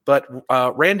week, but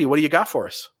Randy, what do you got for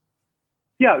us?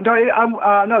 Yeah,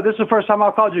 no, this is the first time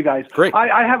I've called you guys. Great.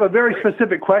 I have a very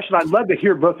specific question. I'd love to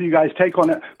hear both of you guys take on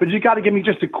it, but you got to give me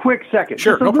just a quick second.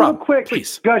 Sure, just no problem. Quick,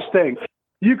 please. Gush thing.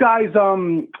 You guys,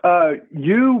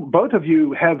 both of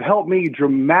you have helped me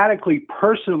dramatically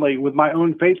personally with my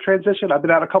own faith transition. I've been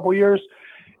out a couple years,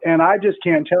 and I just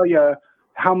can't tell you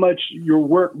how much your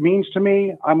work means to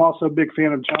me. I'm also a big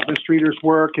fan of Jonathan Streeter's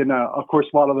work and, of course,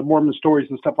 a lot of the Mormon stories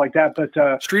and stuff like that. But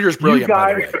Streeter's brilliant,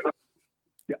 by the way.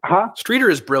 Huh? Streeter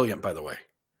is brilliant, by the way.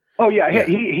 Oh yeah,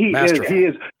 he is. He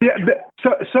is. Yeah,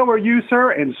 so are you,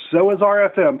 sir, and so is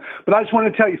RFM. But I just want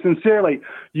to tell you sincerely,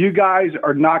 you guys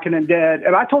are knocking it dead.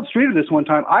 And I told Streeter this one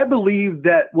time. I believe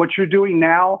that what you're doing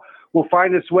now will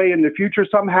find its way in the future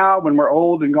somehow when we're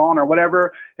old and gone or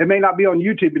whatever. It may not be on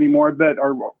YouTube anymore,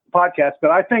 or podcast.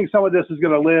 But I think some of this is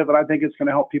going to live, and I think it's going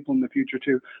to help people in the future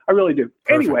too. I really do.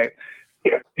 Perfect. Anyway.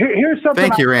 Here's something.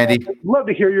 Thank you, Randy. I'd love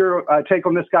to hear your take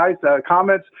on this, guys.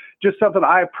 Comments. Just something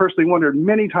I've personally wondered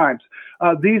many times.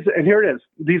 And here it is.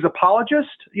 These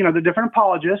apologists, the different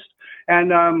apologists,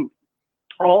 and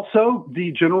also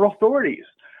the general authorities.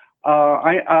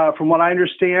 From what I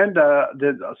understand,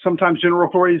 that sometimes general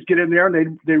authorities get in there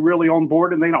and they really on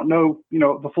board and they don't know,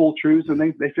 the full truths and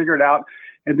they figure it out,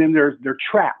 and then they're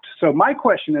trapped. So my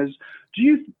question is,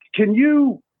 do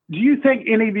you think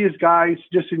any of these guys,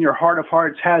 just in your heart of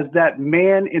hearts, has that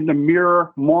man in the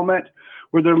mirror moment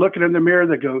where they're looking in the mirror,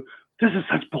 they go, "This is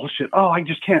such bullshit. Oh, I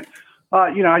just can't.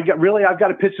 I've got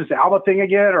to pitch this Alma thing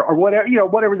again, or whatever,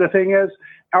 whatever the thing is."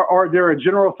 Or they're a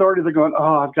general authority. They're going,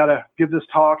 "Oh, I've got to give this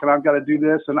talk and I've got to do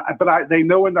this," but they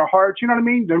know in their hearts, you know what I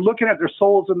mean? They're looking at their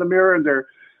souls in the mirror and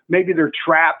maybe they're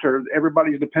trapped, or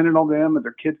everybody's dependent on them, and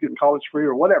their kids getting college free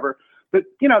or whatever. But,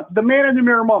 the man in the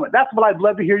mirror moment, that's what I'd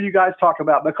love to hear you guys talk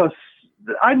about, because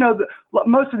I know that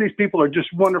most of these people are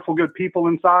just wonderful, good people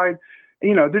inside.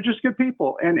 They're just good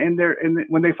people. And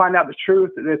when they find out the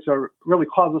truth, really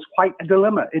causes quite a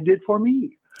dilemma. It did for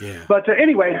me. Yeah. But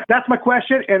anyway, that's my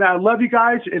question. And I love you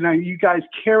guys. And you guys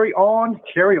carry on.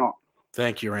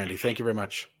 Thank you, Randy. Thank you very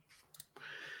much.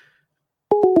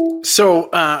 So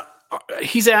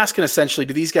he's asking essentially,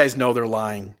 do these guys know they're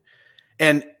lying?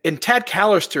 And in Tad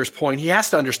Callister's point, he has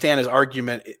to understand his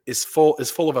argument is full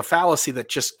of a fallacy that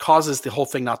just causes the whole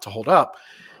thing not to hold up.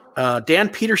 Dan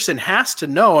Peterson has to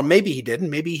know, and maybe he didn't,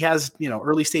 maybe he has,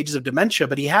 early stages of dementia,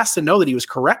 but he has to know that he was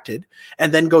corrected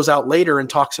and then goes out later and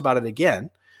talks about it again.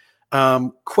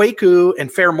 Kwaku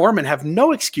and Fair Mormon have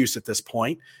no excuse at this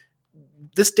point.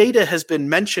 This data has been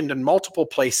mentioned in multiple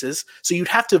places, so you'd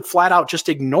have to flat out just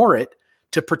ignore it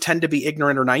to pretend to be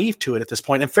ignorant or naive to it at this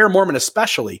point. And Fair Mormon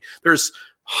especially, there's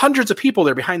hundreds of people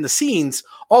there behind the scenes.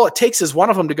 All it takes is one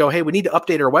of them to go, hey, we need to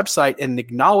update our website and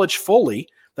acknowledge fully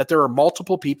that there are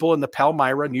multiple people in the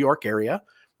Palmyra, New York area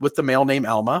with the male name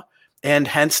Alma, and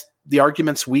hence the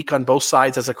argument's weak on both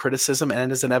sides as a criticism and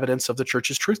as an evidence of the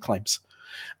church's truth claims.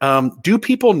 Do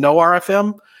people know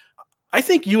RFM? I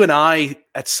think you and I,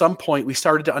 at some point, we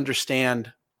started to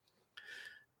understand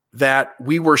that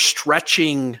we were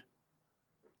stretching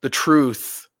the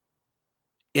truth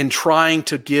in trying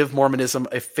to give Mormonism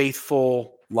a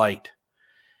faithful light.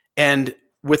 And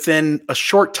within a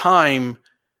short time,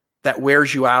 that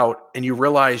wears you out and you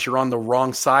realize you're on the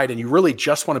wrong side and you really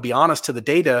just want to be honest to the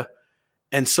data.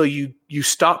 And so you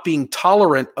stop being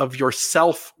tolerant of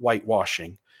yourself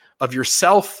whitewashing, of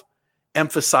yourself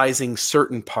emphasizing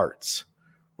certain parts,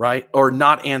 right? Or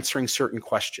not answering certain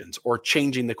questions or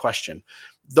changing the question.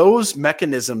 Those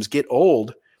mechanisms get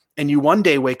old, and you one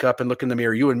day wake up and look in the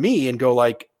mirror, you and me, and go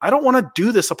like, I don't want to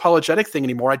do this apologetic thing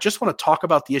anymore. I just want to talk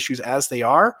about the issues as they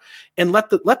are and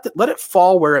let it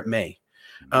fall where it may.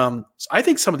 So I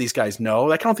think some of these guys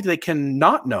know. I don't think they can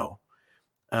not know.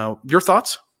 Your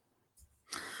thoughts?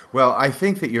 Well, I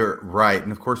think that you're right.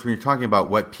 And of course, when you're talking about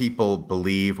what people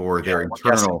believe or their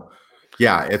internal,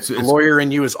 it's the lawyer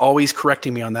in you is always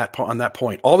correcting me on that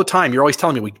point all the time. You're always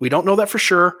telling me we don't know that for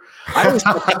sure. I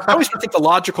always take the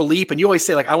logical leap, and you always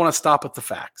say like, I want to stop at the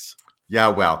facts. Yeah,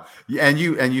 well, and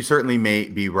you certainly may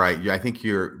be right. I think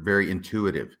you're very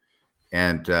intuitive,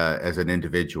 and as an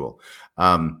individual.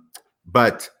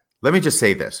 But let me just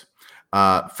say this.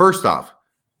 First off,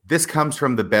 this comes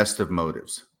from the best of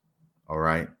motives. All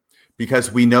right.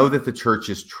 Because we know that the church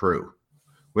is true,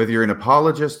 whether you're an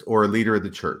apologist or a leader of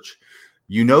the church,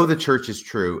 you know, the church is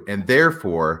true. And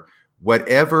therefore,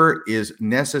 whatever is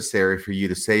necessary for you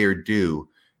to say or do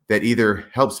that either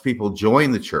helps people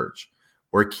join the church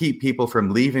or keep people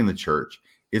from leaving the church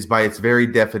is by its very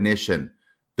definition,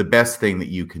 the best thing that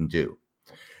you can do.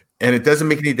 And it doesn't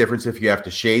make any difference if you have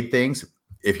to shade things,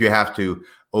 if you have to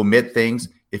omit things,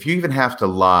 if you even have to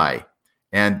lie.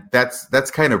 And that's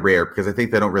kind of rare because I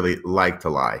think they don't really like to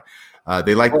lie.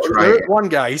 They like to try. One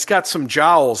guy, he's got some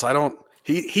jowls.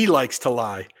 He likes to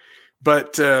lie,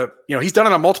 but he's done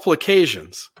it on multiple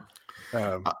occasions.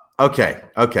 Okay.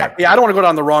 Yeah, I don't want to go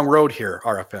down the wrong road here,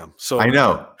 RFM. So I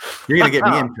know you're going to get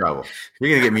me in trouble. You're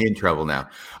going to get me in trouble now.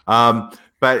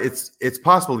 But it's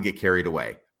possible to get carried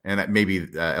away, and maybe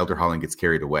Elder Holland gets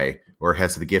carried away or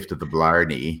has the gift of the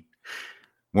blarney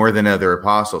more than other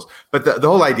apostles. But the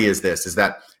whole idea is this, is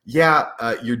that,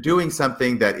 you're doing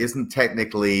something that isn't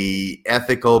technically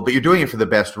ethical, but you're doing it for the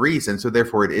best reason. So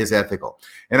therefore it is ethical.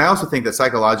 And I also think that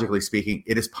psychologically speaking,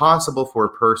 it is possible for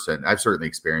a person, I've certainly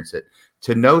experienced it,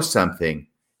 to know something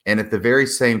and at the very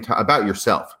same time about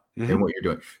yourself and what you're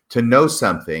doing, to know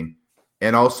something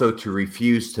and also to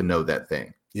refuse to know that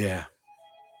thing. Yeah.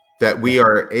 That we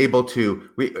are able to,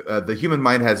 the human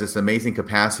mind has this amazing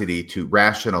capacity to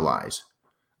rationalize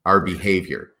our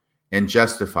behavior and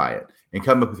justify it and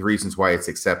come up with reasons why it's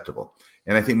acceptable.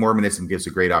 And I think Mormonism gives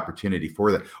a great opportunity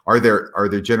for that. Are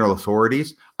there general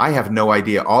authorities? I have no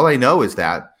idea. All I know is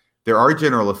that there are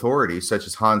general authorities such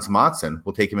as Hans Mattson,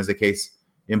 we'll take him as a case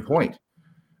in point,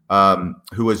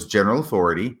 who was general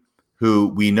authority, who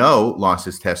we know lost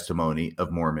his testimony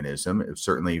of Mormonism. It was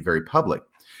certainly very public.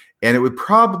 And it would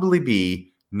probably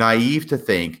be naive to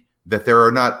think that there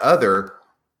are not other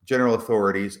general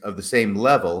authorities of the same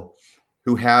level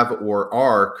who have or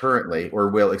are currently or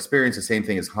will experience the same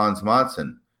thing as Hans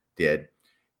Mattson did.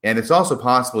 And it's also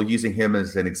possible, using him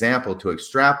as an example, to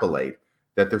extrapolate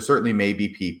that there certainly may be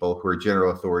people who are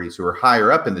general authorities who are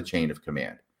higher up in the chain of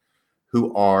command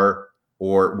who are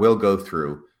or will go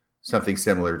through something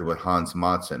similar to what Hans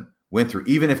Mattson went through,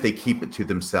 even if they keep it to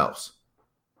themselves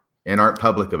and aren't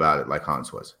public about it like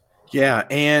Hans was. Yeah,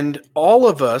 and all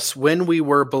of us, when we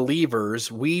were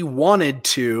believers, we wanted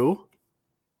to...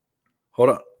 Hold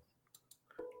on.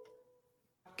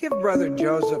 Give Brother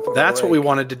Joseph a That's break. what we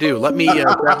wanted to do. Let me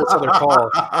grab this other call.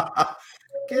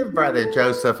 Give Brother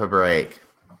Joseph a break.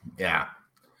 Yeah.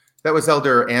 That was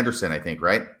Elder Anderson, I think,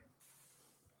 right?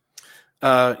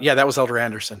 Yeah, that was Elder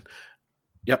Anderson.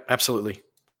 Yep, absolutely.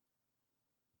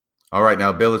 All right,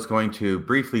 now Bill is going to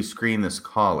briefly screen this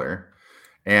caller.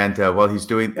 And while he's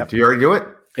doing, do you already do it?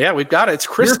 Yeah, we've got it. It's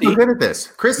Christy. You're so good at this.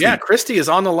 Christy. Yeah, Christy is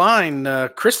on the line.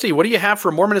 Christy, what do you have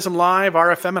for Mormonism Live,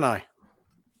 RFM and I?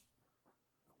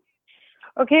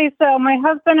 Okay, so my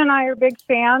husband and I are big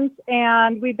fans,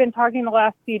 and we've been talking the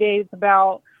last few days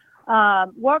about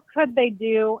what could they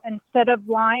do instead of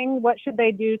lying? What should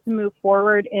they do to move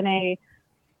forward in a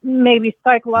maybe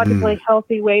psychologically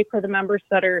healthy way for the members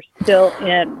that are still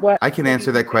in? I can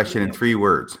answer that question in 3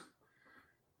 words.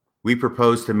 We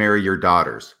propose to marry your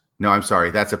daughters. No, I'm sorry.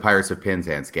 That's a Pirates of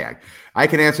Penzance gag. I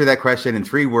can answer that question in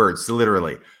 3 words,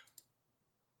 literally.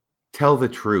 Tell the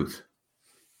truth.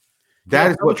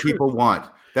 That is what people want.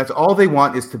 That's all they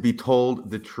want, is to be told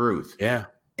the truth. Yeah.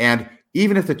 And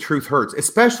even if the truth hurts,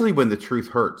 especially when the truth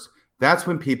hurts, that's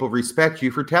when people respect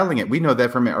you for telling it. We know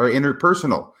that from our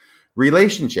interpersonal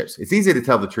relationships. It's easy to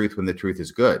tell the truth when the truth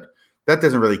is good. That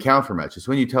doesn't really count for much. It's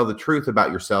when you tell the truth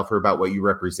about yourself or about what you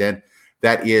represent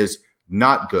that is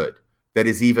not good, that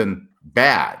is even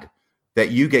bad,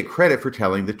 that you get credit for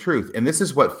telling the truth. And this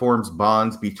is what forms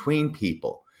bonds between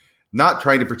people, not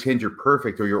trying to pretend you're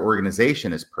perfect or your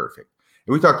organization is perfect.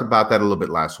 And we talked about that a little bit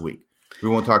last week. We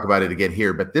won't talk about it again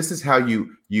here, but this is how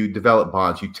you develop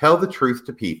bonds. You tell the truth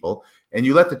to people and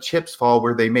you let the chips fall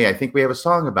where they may. I think we have a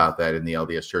song about that in the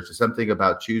LDS Church. It's something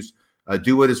about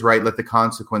do what is right, let the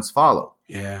consequence follow.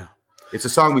 Yeah. It's a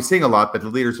song we sing a lot, but the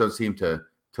leaders don't seem to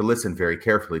listen very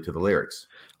carefully to the lyrics.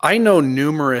 I know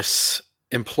numerous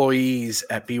employees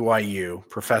at BYU,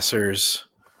 professors,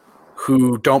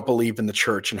 who don't believe in the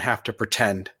church and have to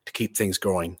pretend to keep things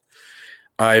going.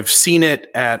 I've seen it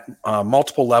at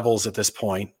multiple levels at this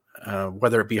point,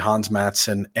 whether it be Hans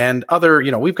Mattson and other,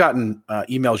 we've gotten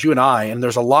emails, you and I, and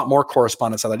there's a lot more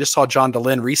correspondence. I just saw John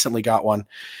DeLynn recently got one.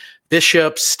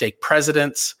 Bishops, stake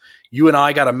presidents. You and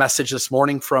I got a message this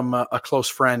morning from a close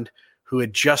friend who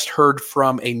had just heard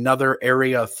from another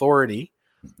area authority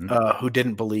who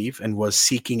didn't believe and was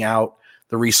seeking out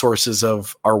the resources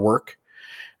of our work,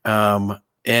 and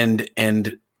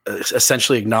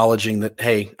essentially acknowledging that,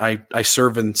 hey, I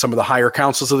serve in some of the higher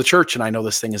councils of the church, and I know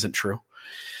this thing isn't true.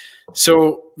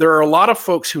 So there are a lot of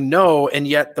folks who know, and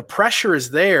yet the pressure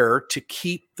is there to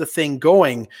keep the thing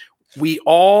going.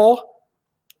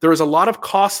 There is a lot of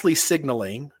costly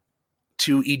signaling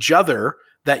to each other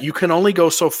that you can only go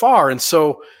so far. And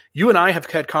so you and I have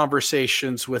had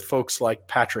conversations with folks like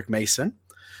Patrick Mason.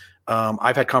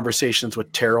 I've had conversations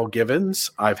with Terrell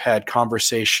Givens. I've had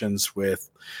conversations with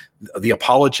the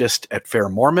apologist at Fair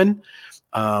Mormon.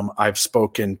 I've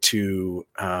spoken to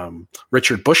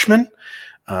Richard Bushman.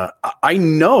 I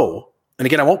know, and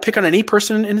again, I won't pick on any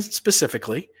person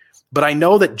specifically, but I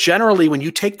know that generally when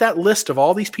you take that list of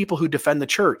all these people who defend the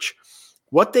church,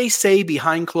 what they say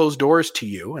behind closed doors to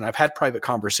you, and I've had private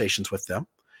conversations with them,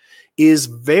 is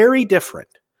very different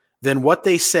than what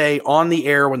they say on the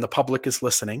air when the public is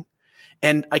listening.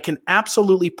 And I can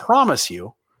absolutely promise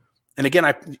you, and again,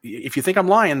 if you think I'm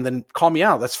lying, then call me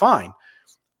out. That's fine.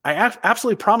 I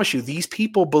absolutely promise you, these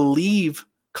people believe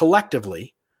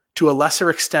collectively to a lesser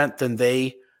extent than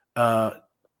they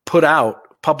put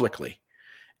out publicly.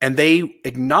 And they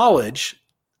acknowledge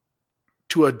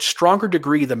to a stronger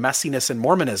degree the messiness in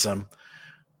Mormonism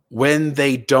when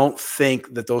they don't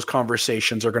think that those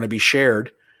conversations are going to be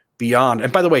shared beyond.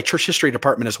 And by the way, church history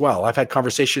department as well. I've had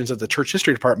conversations at the church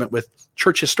history department with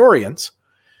church historians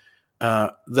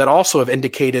that also have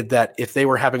indicated that if they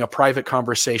were having a private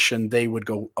conversation, they would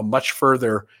go much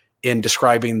further in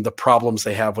describing the problems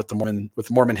they have with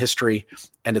Mormon history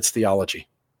and its theology.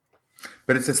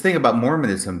 But it's this thing about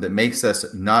Mormonism that makes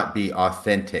us not be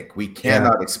authentic. We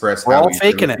cannot express. We're all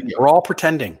faking it. We're all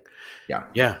pretending. Yeah.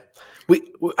 Yeah.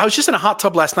 I was just in a hot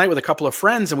tub last night with a couple of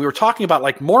friends, and we were talking about,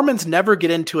 like, Mormons never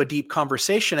get into a deep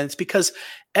conversation. And it's because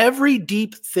every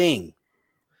deep thing,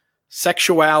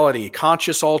 sexuality,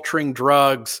 conscious altering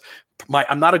drugs,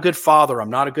 I'm not a good father, I'm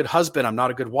not a good husband, I'm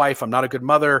not a good wife, I'm not a good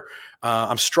mother,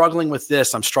 I'm struggling with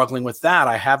this, I'm struggling with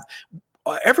that.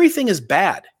 Everything is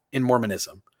bad in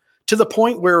Mormonism, to the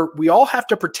point where we all have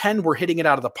to pretend we're hitting it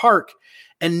out of the park,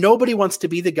 and nobody wants to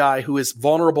be the guy who is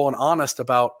vulnerable and honest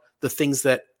about the things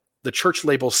that the church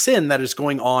labels sin that is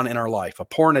going on in our life. A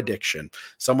porn addiction,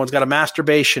 someone's got a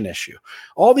masturbation issue,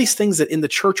 all these things that in the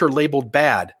church are labeled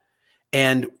bad.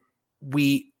 And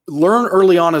we learn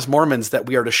early on as Mormons that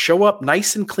we are to show up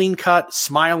nice and clean cut,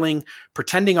 smiling,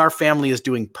 pretending our family is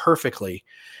doing perfectly.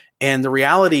 And the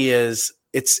reality is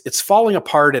it's falling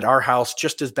apart at our house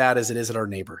just as bad as it is at our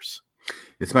neighbors.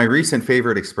 It's my recent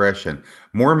favorite expression.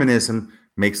 Mormonism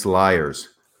makes liars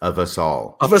of us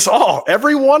all. Of us all.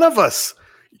 Every one of us.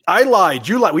 I lied.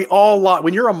 You lied. We all lie.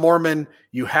 When you're a Mormon,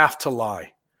 you have to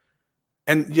lie.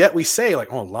 And yet we say,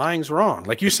 like, oh, lying's wrong.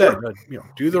 Like you said,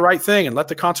 do the right thing and let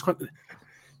the consequence.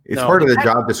 It's part of the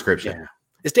job description. Yeah.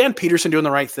 Is Dan Peterson doing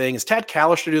the right thing? Is Tad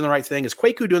Callister doing the right thing? Is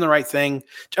Kwaku doing the right thing? Is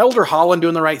Elder Holland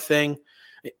doing the right thing?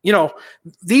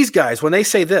 These guys, when they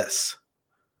say this.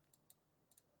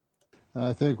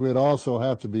 I think we'd also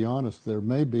have to be honest. There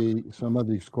may be some of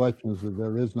these questions that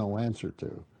there is no answer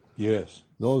to. Yes,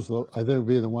 those I think would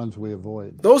be the ones we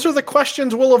avoid. Those are the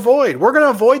questions we'll avoid. We're going to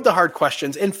avoid the hard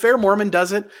questions. And Fair Mormon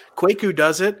does it. Kwaku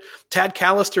does it. Tad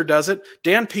Callister does it.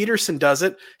 Dan Peterson does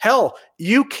it. Hell,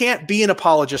 you can't be an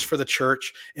apologist for the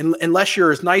church unless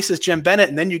you're as nice as Jim Bennett,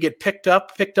 and then you get picked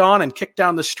on, and kicked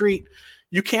down the street.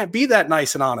 You can't be that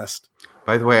nice and honest.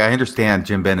 By the way, I understand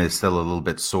Jim Bennett is still a little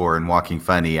bit sore and walking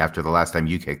funny after the last time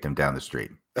you kicked him down the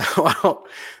street. Well,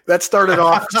 that started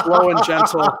off slow and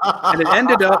gentle, and it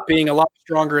ended up being a lot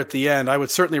stronger at the end. I would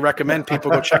certainly recommend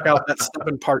people go check out that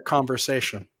 7-part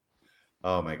conversation.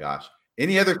 Oh my gosh.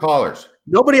 Any other callers?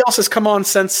 Nobody else has come on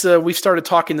since we started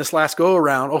talking this last go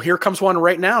around. Oh, here comes one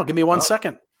right now. Give me 1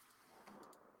 second.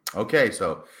 Okay.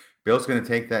 So Bill's going to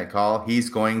take that call. He's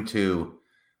going to,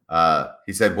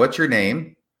 he said, "What's your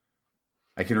name?"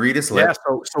 I can read his lips.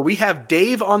 Yeah, so we have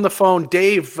Dave on the phone.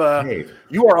 Dave,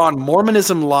 you are on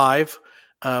Mormonism Live.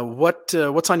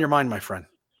 What's on your mind, my friend?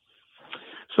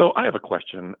 So I have a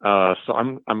question. So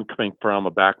I'm coming from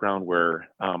a background where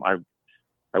I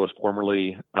was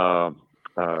formerly a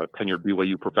tenured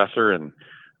BYU professor, and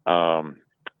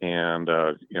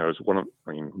is one of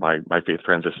my faith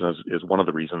transition is one of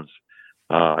the reasons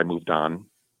I moved on.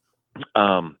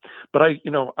 But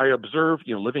I observe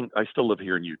I still live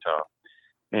here in Utah.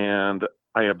 And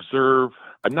I observe,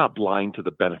 I'm not blind to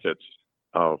the benefits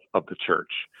of the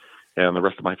church, and the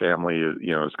rest of my family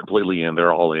is completely in.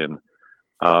 They're all in.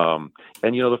 And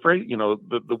the phrase,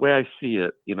 the way I see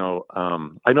it,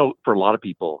 I know for a lot of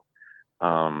people,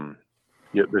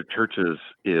 the church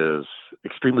is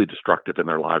extremely destructive in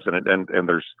their lives, and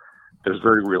there's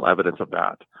very real evidence of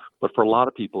that. But for a lot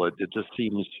of people, it just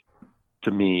seems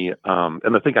to me,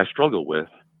 and the thing I struggle with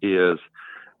is,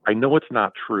 I know it's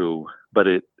not true, but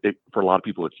it for a lot of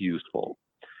people it's useful,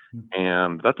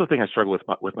 and that's the thing I struggle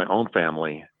with my own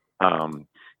family.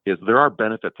 Is there are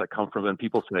benefits that come from it, and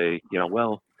people say,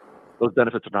 well, those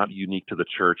benefits are not unique to the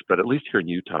church, but at least here in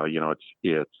Utah,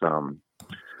 it's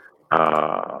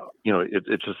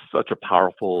just such a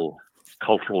powerful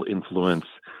cultural influence,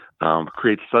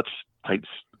 creates such tight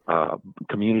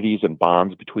communities and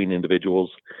bonds between individuals,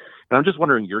 and I'm just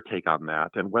wondering your take on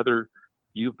that, and whether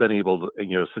you've been able to,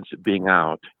 since being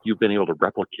out, you've been able to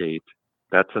replicate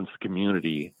that sense of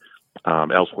community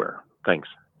elsewhere. Thanks.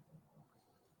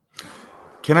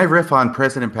 Can I riff on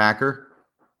President Packer?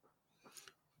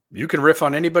 You can riff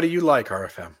on anybody you like,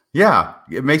 RFM. Yeah,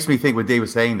 it makes me think when Dave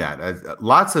was saying that.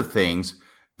 Lots of things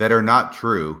that are not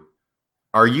true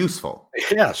are useful.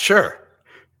 Yeah, sure.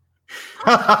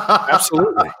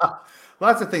 Absolutely.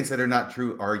 Lots of things that are not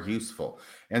true are useful.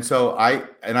 And so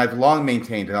I've long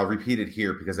maintained, and I'll repeat it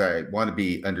here because I want to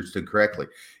be understood correctly,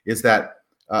 is that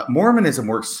Mormonism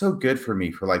worked so good for me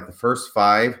for like the first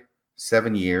 5-7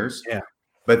 years. Yeah.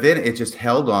 But then it just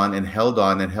held on and held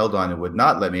on and held on and would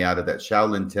not let me out of that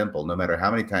Shaolin temple, no matter how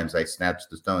many times I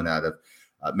snatched the stone out of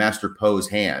Master Po's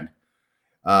hand.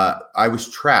 I was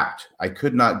trapped. I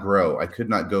could not grow. I could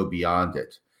not go beyond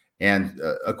it. And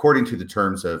according to the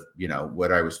terms of,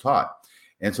 what I was taught.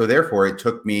 And so therefore it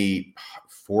took me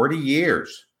 40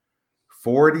 years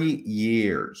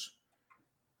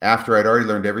after I'd already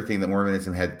learned everything that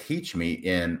Mormonism had to teach me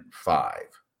in 5,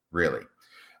 really.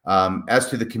 As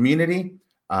to the community,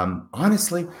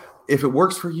 honestly, if it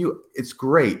works for you, it's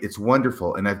great. It's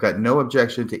wonderful. And I've got no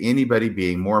objection to anybody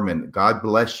being Mormon. God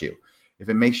bless you. If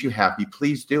it makes you happy,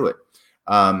 please do it.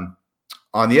 On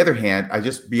the other hand, I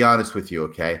just be honest with you,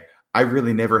 okay? I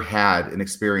really never had an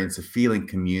experience of feeling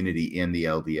community in the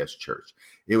LDS church.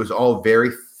 It was all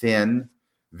very thin,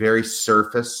 very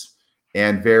surface,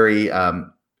 and very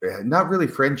not really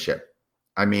friendship.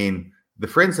 I mean, the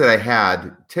friends that I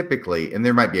had typically, and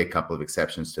there might be a couple of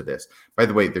exceptions to this. By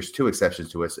the way, there's 2 exceptions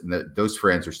to us, and those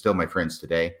friends are still my friends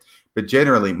today. But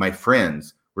generally, my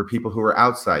friends were people who were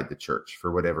outside the church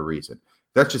for whatever reason.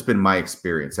 That's just been my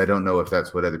experience. I don't know if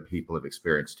that's what other people have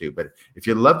experienced too. But if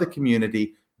you love the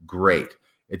community, great.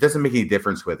 It doesn't make any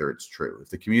difference whether it's true. If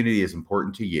the community is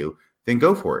important to you, then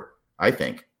go for it, I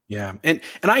think. Yeah. And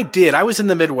I was in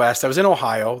the Midwest. I was in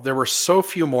Ohio. There were so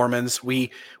few Mormons.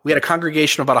 We had a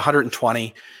congregation of about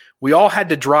 120. We all had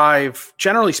to drive,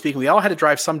 generally speaking, we all had to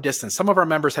drive some distance. Some of our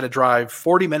members had to drive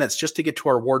 40 minutes just to get to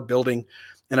our ward building,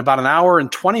 and about an hour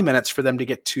and 20 minutes for them to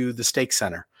get to the stake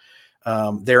center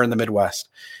there in the Midwest.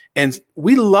 And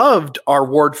we loved our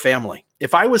ward family.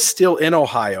 If I was still in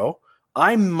Ohio,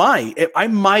 I might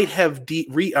have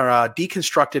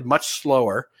deconstructed much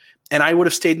slower, and I would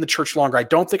have stayed in the church longer. I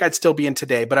don't think I'd still be in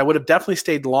today, but I would have definitely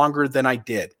stayed longer than I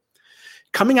did.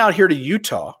 Coming out here to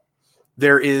Utah,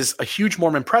 there is a huge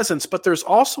Mormon presence, but there's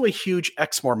also a huge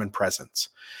ex-Mormon presence.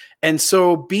 And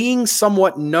so being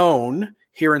somewhat known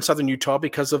here in Southern Utah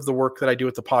because of the work that I do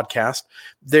with the podcast.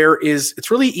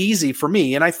 It's really easy for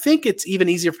me, and I think it's even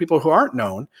easier for people who aren't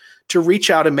known to reach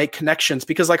out and make connections,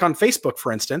 because like on Facebook,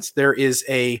 for instance, there is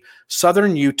a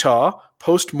Southern Utah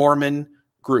post-Mormon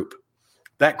group.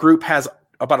 That group has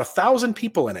about 1,000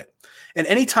 people in it. And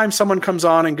anytime someone comes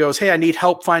on and goes, hey, I need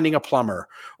help finding a plumber,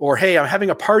 or hey, I'm having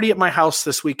a party at my house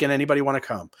this weekend, anybody want to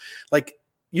come? Like,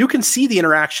 you can see the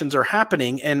interactions are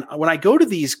happening. And when I go to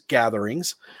these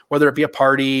gatherings, whether it be a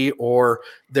party or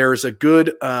there's a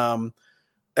good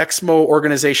Exmo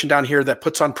organization down here that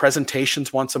puts on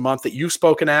presentations once a month that you've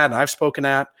spoken at and I've spoken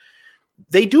at,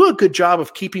 they do a good job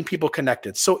of keeping people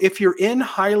connected. So if you're in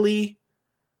highly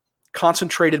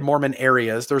concentrated Mormon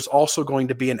areas, there's also going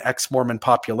to be an ex-Mormon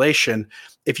population.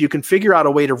 If you can figure out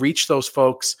a way to reach those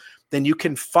folks, then you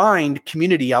can find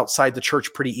community outside the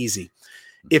church pretty easy.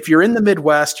 If you're in the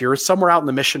Midwest, you're somewhere out in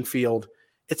the mission field,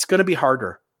 it's going to be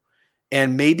harder.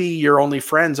 And maybe your only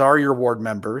friends are your ward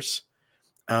members.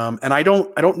 And I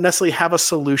don't necessarily have a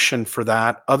solution for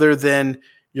that, other than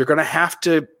you're going to have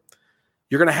to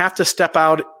step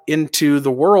out into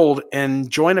the world and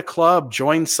join a club,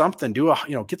 join something,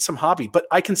 get some hobby. But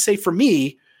I can say for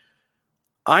me,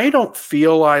 I don't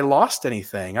feel I lost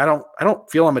anything. I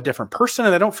don't feel I'm a different person,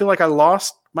 and I don't feel like I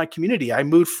lost my community. I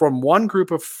moved from one group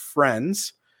of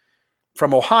friends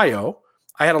from Ohio.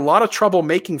 I had a lot of trouble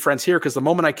making friends here because the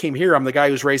moment I came here, I'm the guy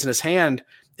who's raising his hand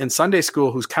in Sunday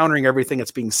school, who's countering everything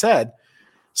that's being said.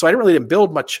 So I didn't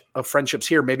build much of friendships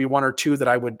here, maybe one or two that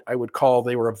I would call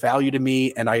they were of value to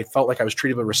me, and I felt like I was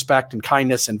treated with respect and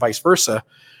kindness and vice versa.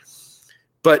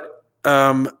 But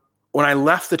when I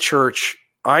left the church,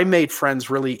 I made friends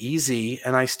really easy,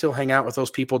 and I still hang out with those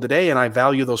people today, and I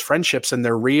value those friendships, and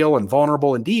they're real and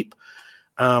vulnerable and deep.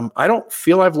 I don't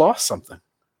feel I've lost something.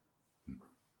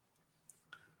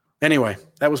 Anyway,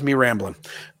 that was me rambling.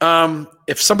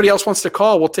 If somebody else wants to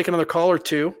call, we'll take another call or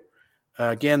two.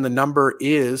 Again, the number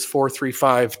is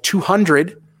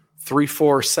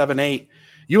 435-200-3478.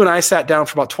 You and I sat down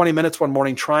for about 20 minutes one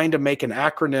morning trying to make an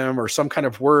acronym or some kind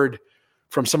of word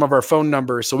from some of our phone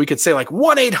numbers so we could say like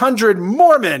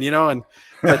 1-800-MORMON,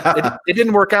 but it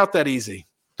didn't work out that easy.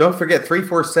 Don't forget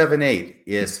 3478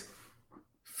 is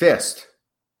FIST.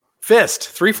 FIST,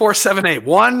 3478.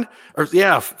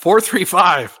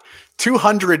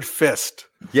 435-200-FIST.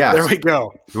 Yeah. There we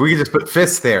go. We can just put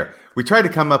FIST there. We tried to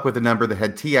come up with a number that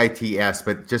had TITS,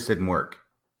 but it just didn't work.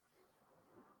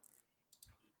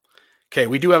 Okay,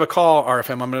 we do have a call,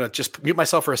 RFM. I'm going to just mute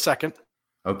myself for a second.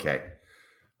 Okay.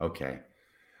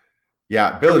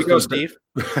 Yeah, Bill. Here we go, Steve.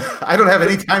 I don't have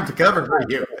any time to cover for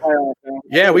you.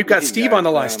 Yeah, we've got Steve on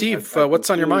the line. Steve, what's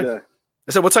on your mind? I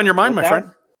said, what's on your mind, my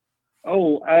friend?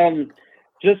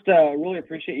 Just really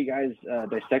appreciate you guys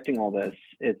dissecting all this.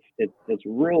 It's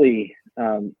really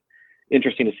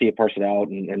interesting to see it parse it out,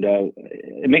 and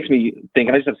it makes me think.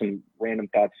 I just have some random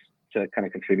thoughts to kind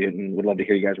of contribute, and would love to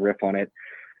hear you guys riff on it.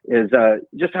 Is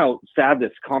just how sad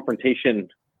this confrontation,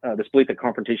 this belief that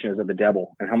confrontation is of the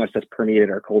devil, and how much that's permeated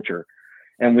our culture,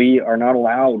 and we are not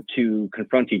allowed to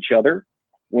confront each other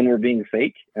when we're being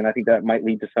fake. And I think that might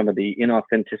lead to some of the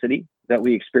inauthenticity that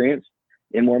we experience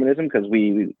in Mormonism, because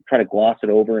we try to gloss it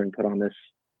over and put on this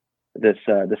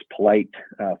polite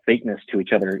fakeness to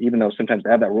each other, even though sometimes to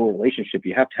have that real relationship,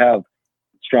 you have to have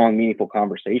strong, meaningful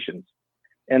conversations.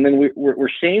 And then we're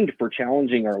shamed for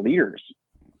challenging our leaders.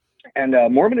 And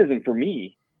Mormonism for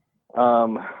me,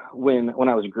 when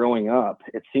I was growing up,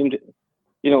 it seemed, it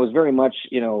was very much,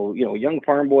 a young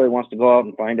farm boy wants to go out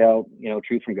and find out,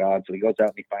 truth from God. So he goes out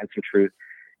and he finds some truth.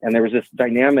 And there was this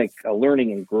dynamic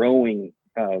learning and growing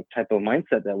type of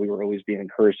mindset that we were always being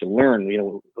encouraged to learn.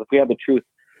 If we have the truth,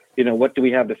 what do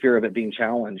we have to fear of it being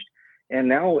challenged? And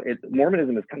now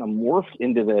Mormonism has kind of morphed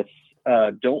into this,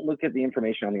 don't look at the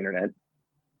information on the internet,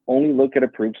 only look at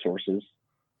approved sources,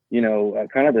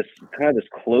 kind of this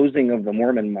closing of the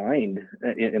Mormon mind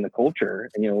in the culture.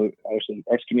 And, obviously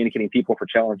excommunicating people for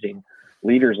challenging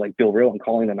leaders like Bill Reel and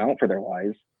calling them out for their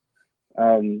lies.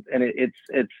 And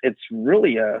it's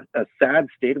really a sad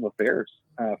state of affairs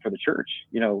for the church.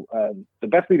 The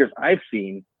best leaders I've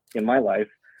seen in my life,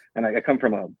 and I come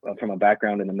from a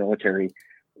background in the military,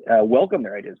 welcome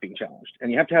their ideas being challenged.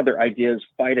 And you have to have their ideas,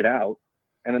 fight it out,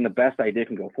 and then the best idea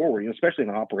can go forward, especially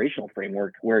in an operational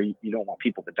framework where you don't want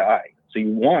people to die. So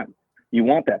you want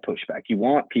that pushback. You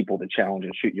want people to challenge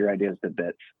and shoot your ideas to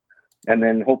bits. And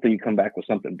then hopefully you come back with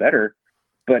something better.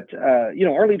 But,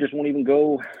 our leaders won't even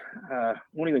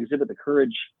exhibit the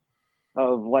courage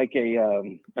of like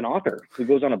an author who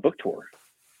goes on a book tour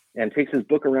and takes his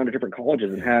book around to different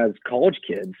colleges and has college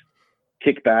kids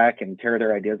kick back and tear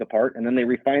their ideas apart. And then they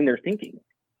refine their thinking.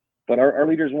 But our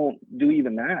leaders won't do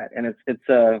even that, and it's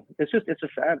a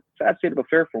sad state of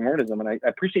affair for Mormonism. And I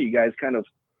appreciate you guys kind of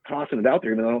tossing it out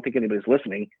there, even though I don't think anybody's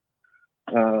listening.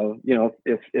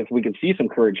 If we could see some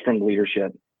courage from the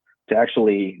leadership to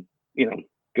actually,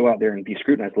 go out there and be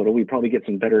scrutinized a little, we'd probably get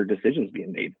some better decisions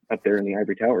being made up there in the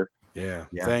ivory tower. Yeah.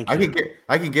 Thank you.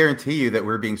 I can guarantee you that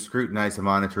we're being scrutinized and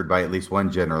monitored by at least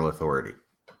one general authority,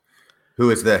 who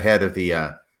is the head of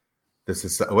the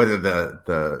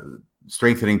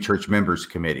Strengthening Church Members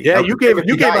Committee. Yeah, you gave out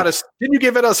didn't you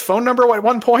give it us phone number at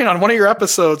one point on one of your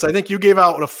episodes? I think you gave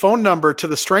out a phone number to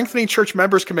the Strengthening Church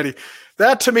Members Committee.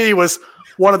 That to me was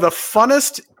one of the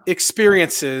funnest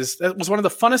experiences. That was one of the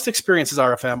funnest experiences,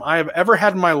 RFM, I have ever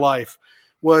had in my life.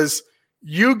 Was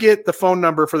you get the phone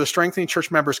number for the Strengthening Church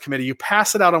Members Committee, you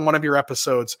pass it out on one of your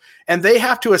episodes, and they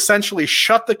have to essentially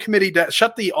shut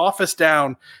the office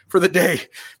down for the day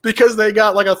because they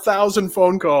got like 1,000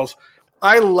 phone calls.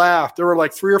 I laughed. There were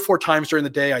like 3 or 4 times during the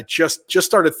day I just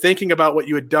started thinking about what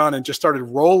you had done and just started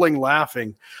rolling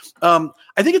laughing. I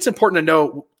think it's important to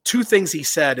know 2 things he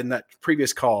said in that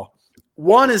previous call.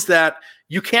 One is that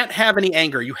you can't have any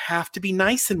anger. You have to be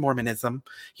nice in Mormonism.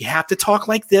 You have to talk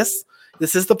like this.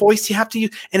 This is the voice you have to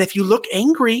use. And if you look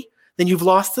angry, then you've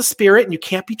lost the spirit and you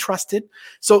can't be trusted.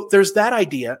 So there's that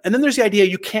idea. And then there's the idea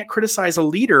you can't criticize a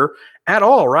leader at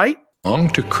all, right? Wrong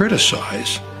to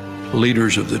criticize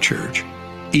leaders of the church,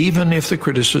 even if the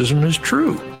criticism is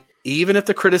true. Even if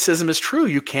the criticism is true,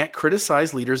 you can't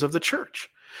criticize leaders of the church.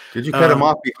 Did you cut him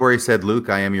off before he said, "Luke,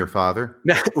 I am your father"?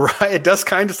 Right. It does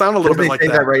kind of sound a little bit like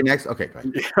that. That right next. Okay. Go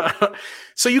ahead. Yeah.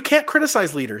 So you can't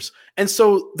criticize leaders. And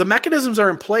so the mechanisms are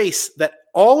in place that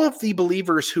all of the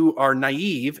believers who are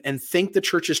naive and think the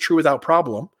church is true without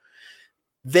problem,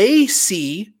 they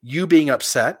see you being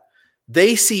upset.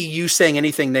 They see you saying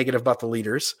anything negative about the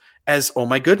leaders as, oh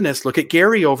my goodness, look at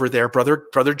Gary over there,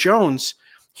 brother Jones.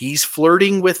 He's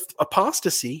flirting with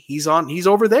apostasy. He's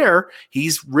over there.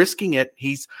 He's risking it.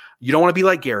 You don't want to be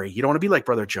like Gary. You don't want to be like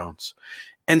Brother Jones.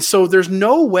 And so there's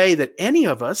no way that any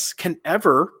of us can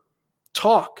ever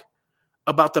talk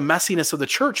about the messiness of the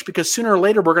church, because sooner or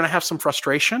later we're going to have some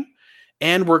frustration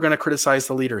and we're going to criticize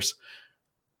the leaders.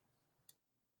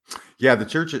 Yeah, the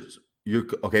church is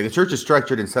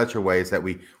structured in such a way that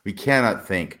we cannot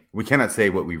say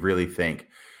what we really think.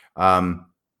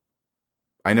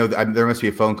 I know that there must be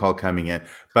a phone call coming in,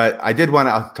 but I did want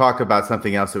to talk about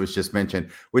something else that was just mentioned,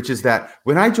 which is that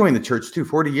when I joined the church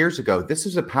 40 years ago, this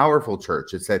is a powerful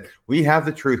church. It said, we have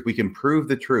the truth. We can prove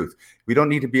the truth. We don't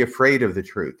need to be afraid of the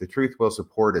truth. The truth will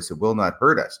support us. It will not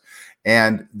hurt us.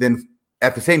 And then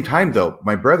at the same time, though,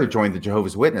 my brother joined the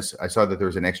Jehovah's Witness. I saw that there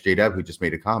was an XJW who just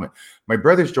made a comment. My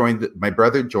brother joined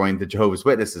the Jehovah's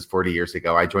Witnesses 40 years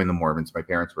ago. I joined the Mormons. My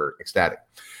parents were ecstatic.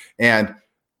 And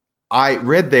I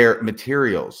read their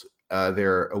materials,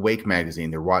 their Awake magazine,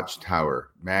 their Watchtower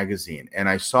magazine, and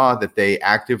I saw that they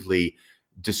actively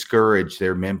discourage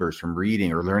their members from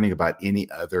reading or learning about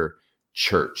any other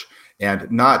church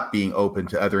and not being open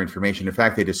to other information. In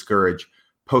fact, they discourage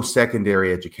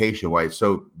post-secondary education, why it's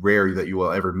so rare that you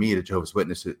will ever meet a Jehovah's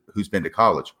Witness who's been to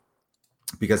college,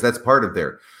 because that's part of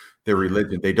their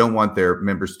religion. They don't want their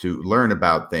members to learn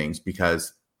about things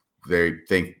because they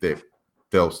think that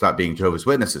they'll stop being Jehovah's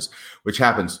Witnesses, which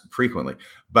happens frequently.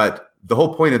 But the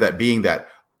whole point of that being that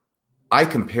I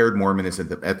compared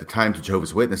Mormonism at the time to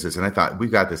Jehovah's Witnesses, and I thought, we've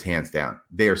got this hands down.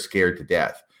 They are scared to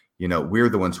death. We're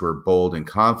the ones who are bold and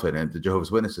confident. The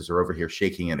Jehovah's Witnesses are over here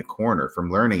shaking in a corner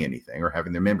from learning anything or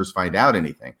having their members find out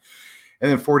anything. And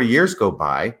then 40 years go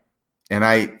by, and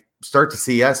I start to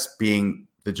see us being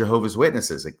the Jehovah's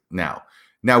Witnesses now.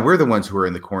 Now we're the ones who are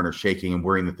in the corner shaking and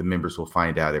worrying that the members will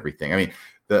find out everything. I mean,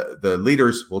 the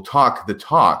leaders will talk the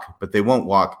talk, but they won't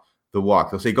walk the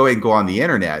walk. They'll say, go ahead and go on the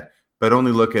internet, but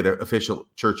only look at official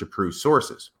church-approved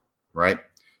sources, right?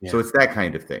 Yeah. So it's that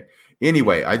kind of thing.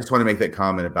 Anyway, I just want to make that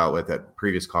comment about what that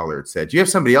previous caller had said. Do you have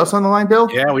somebody else on the line, Bill?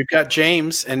 Yeah, we've got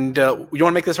James. And you want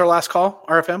to make this our last call,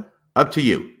 RFM? Up to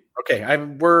you. Okay,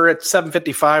 we're at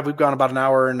 7:55. We've gone about an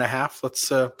hour and a half.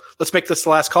 Let's make this the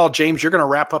last call. James, you're going to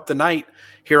wrap up the night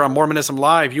here on Mormonism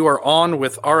Live. You are on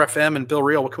with RFM and Bill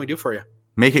Reel. What can we do for you?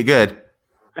 Make it good.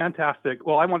 Fantastic.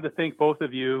 Well, I wanted to thank both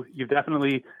of you. You've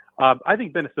definitely, I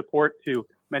think, been a support to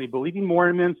many believing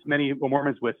Mormons, many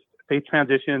Mormons with faith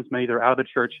transitions, many that are out of the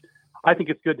church. I think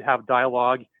it's good to have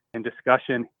dialogue and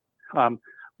discussion.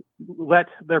 Let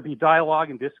there be dialogue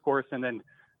and discourse, and then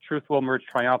truth will emerge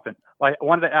triumphant. I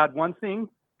wanted to add one thing,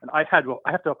 and I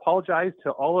have to apologize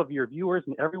to all of your viewers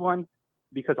and everyone,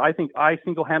 because I think I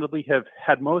single-handedly have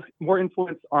had more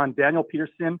influence on Daniel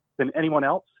Peterson than anyone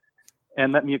else.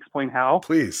 And let me explain how.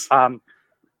 Please.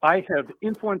 I have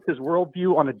influenced his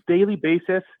worldview on a daily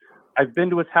basis I've been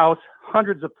to his house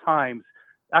hundreds of times,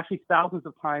 actually thousands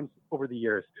of times over the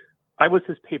years. I was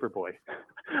his paper boy.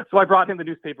 So I brought him the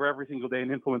newspaper every single day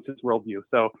and influenced his worldview.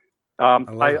 So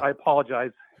I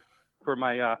apologize for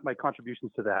my my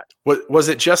contributions to that. Was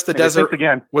it just the Deseret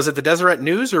again? Was it the Deseret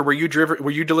News, or were you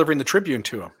delivering the Tribune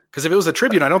to him? Because if it was the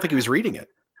Tribune, I don't think he was reading it.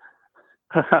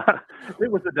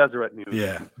 It was the Deseret News.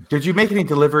 Yeah. Did you make any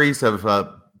deliveries of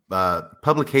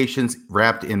publications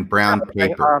wrapped in brown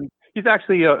paper? He's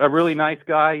actually a really nice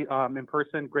guy in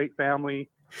person, great family.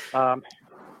 Believe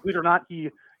it or not, he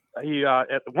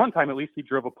at one time at least he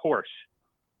drove a Porsche.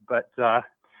 But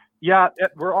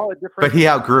we're all at different. But he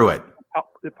outgrew it.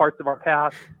 Parts of our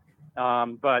past.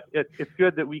 But it's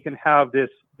good that we can have this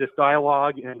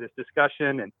dialogue and this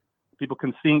discussion, and people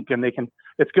can think, and they can.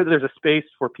 It's good that there's a space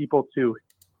for people to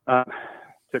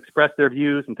express their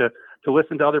views and to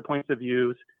listen to other points of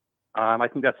views. I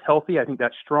think that's healthy. I think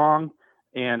that's strong.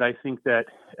 And I think that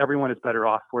everyone is better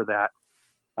off for that.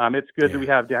 It's good that we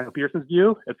have Daniel Peterson's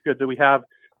view. It's good that we have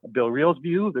Bill Reel's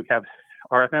view, that we have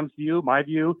RFM's view, my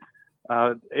view.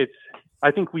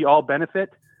 I think we all benefit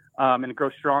and grow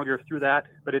stronger through that.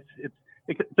 But it's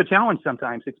a challenge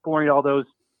sometimes. Exploring all those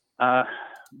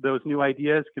new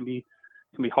ideas can be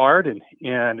hard,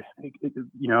 and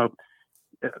you know,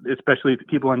 especially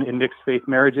people in mixed faith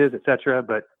marriages, etc.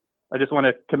 But I just want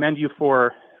to commend you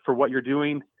for what you're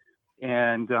doing,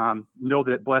 and know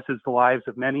that it blesses the lives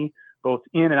of many, both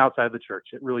in and outside of the church.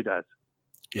 It really does.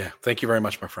 Yeah. Thank you very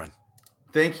much, my friend.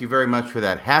 Thank you very much for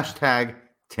that. Hashtag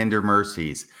Tender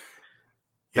Mercies.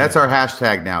 That's our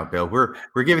hashtag now, Bill.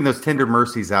 We're giving those tender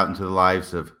mercies out into the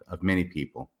lives of many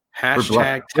people.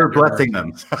 Hashtag we're blessing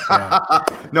them. Yeah.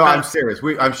 No, I'm serious.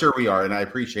 I'm sure we are, and I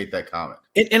appreciate that comment.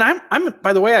 And I'm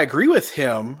by the way, I agree with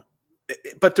him,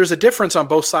 but there's a difference on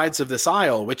both sides of this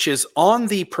aisle, which is on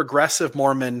the progressive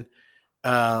Mormon.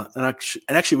 And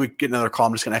actually, we get another call.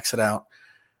 I'm just going to exit out.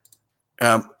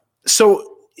 So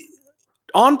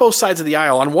on both sides of the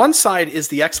aisle, on one side is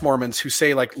the ex-Mormons who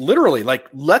say, like, literally, like,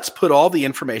 let's put all the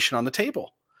information on the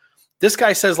table. This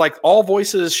guy says, like, all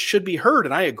voices should be heard.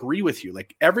 And I agree with you.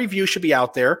 Like, every view should be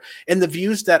out there. And the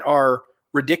views that are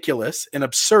ridiculous and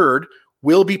absurd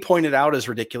will be pointed out as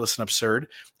ridiculous and absurd.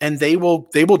 And they will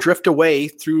drift away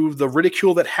through the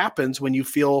ridicule that happens when you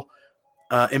feel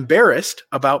embarrassed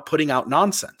about putting out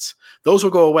nonsense. Those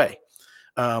will go away.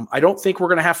 I don't think we're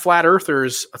going to have flat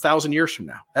earthers 1,000 years from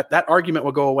now. That argument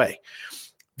will go away.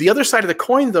 The other side of the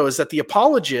coin, though, is that the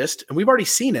apologist, and we've already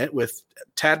seen it with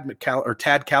Tad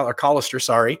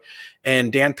Callister,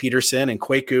 and Dan Peterson and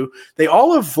Kwaku, they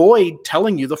all avoid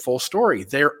telling you the full story.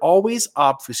 They're always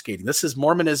obfuscating. This is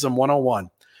Mormonism 101.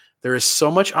 There is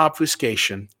so much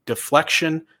obfuscation,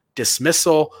 deflection,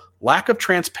 dismissal, lack of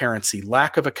transparency,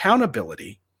 lack of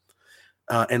accountability,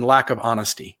 and lack of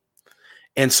honesty.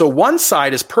 And so one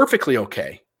side is perfectly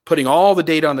okay putting all the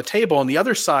data on the table, and the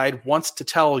other side wants to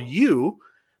tell you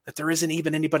that there isn't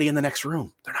even anybody in the next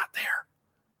room. They're not there.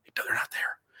 They're not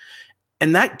there.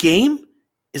 And that game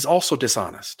is also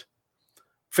dishonest.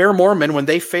 Fair Mormon, when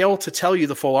they fail to tell you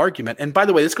the full argument, and by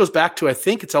the way, this goes back to, I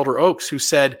think it's Elder Oaks, who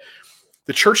said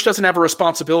the church doesn't have a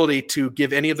responsibility to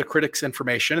give any of the critics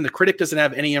information, and the critic doesn't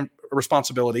have any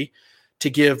responsibility to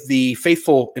give the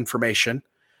faithful information.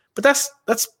 But that's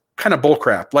kind of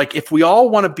bullcrap. Like, if we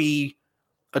all want to be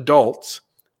adults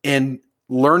and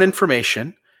learn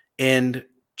information and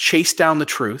chase down the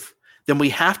truth, then we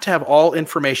have to have all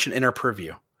information in our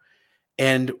purview.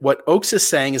 And what Oaks is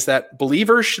saying is that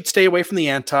believers should stay away from the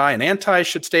anti, and anti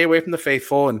should stay away from the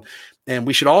faithful, and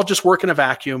we should all just work in a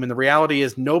vacuum. And the reality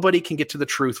is nobody can get to the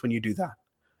truth when you do that.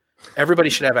 Everybody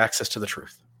should have access to the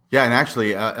truth. Yeah, and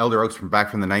actually, Elder Oaks from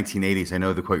the 1980s, I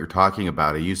know the quote you're talking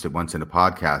about. I used it once in a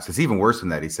podcast. It's even worse than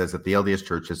that. He says that the LDS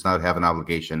Church does not have an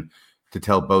obligation to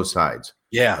tell both sides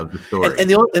of the story.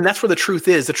 And that's where the truth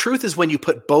is. The truth is when you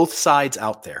put both sides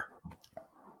out there.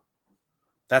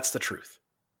 That's the truth.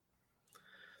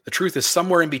 The truth is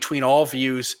somewhere in between all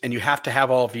views, and you have to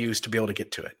have all views to be able to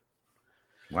get to it.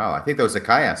 Wow, I think that was a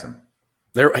chiasm.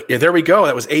 There we go.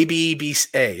 That was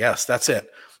ABBA. Yes, that's it.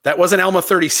 That wasn't Alma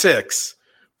 36,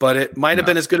 but it might have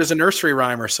been as good as a nursery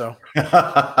rhyme or so.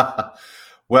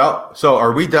 Well, so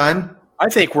are we done? I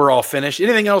think we're all finished.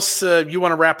 Anything else you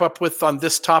want to wrap up with on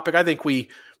this topic? I think we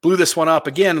blew this one up.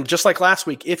 Again, just like last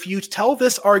week, if you tell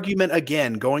this argument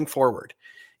again going forward,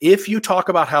 if you talk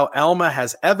about how Alma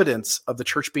has evidence of the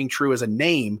church being true as a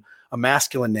name, a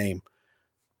masculine name,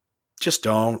 just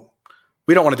don't.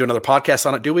 We don't want to do another podcast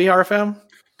on it, do we, RFM?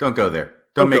 Don't go there.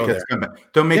 Don't make us come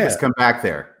back. Don't make us come back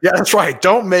there. Yeah, that's right.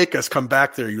 Don't make us come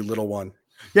back there, you little one.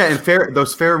 Yeah, and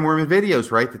those Fair Mormon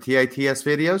videos, right? The TITS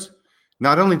videos.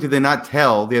 Not only do they not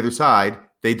tell the other side,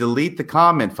 They delete the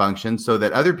comment function so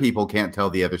that other people can't tell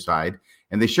the other side.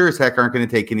 And they sure as heck aren't going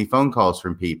to take any phone calls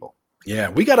from people. Yeah,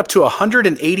 we got up to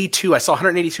 182. I saw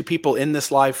 182 people in this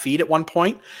live feed at one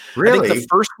point. Really? I think the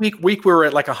first week we were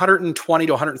at like 120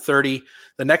 to 130.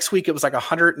 The next week it was like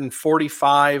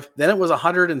 145. Then it was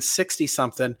 160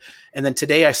 something. And then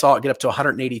today I saw it get up to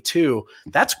 182.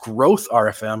 That's growth,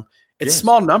 RFM. It's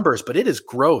small numbers, but it is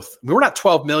growth. We're not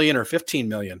 12 million or 15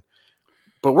 million,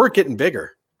 but we're getting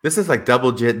bigger. This is like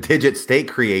double-digit state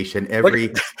creation every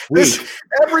week.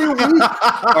 Every week,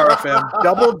 RFM,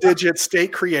 double-digit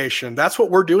state creation. That's what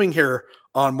we're doing here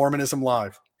on Mormonism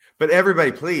Live. But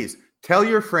everybody, please tell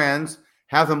your friends,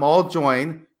 have them all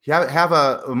join, have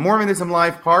a Mormonism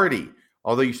Live party,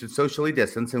 although you should socially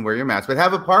distance and wear your mask. But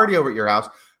have a party over at your house.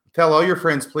 Tell all your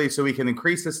friends, please, so we can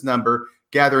increase this number,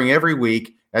 gathering every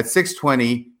week at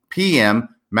 6:20 p.m.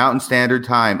 Mountain Standard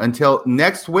Time. Until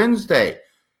next Wednesday.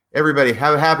 Everybody,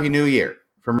 have a happy new year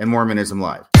from Mormonism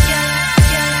Live.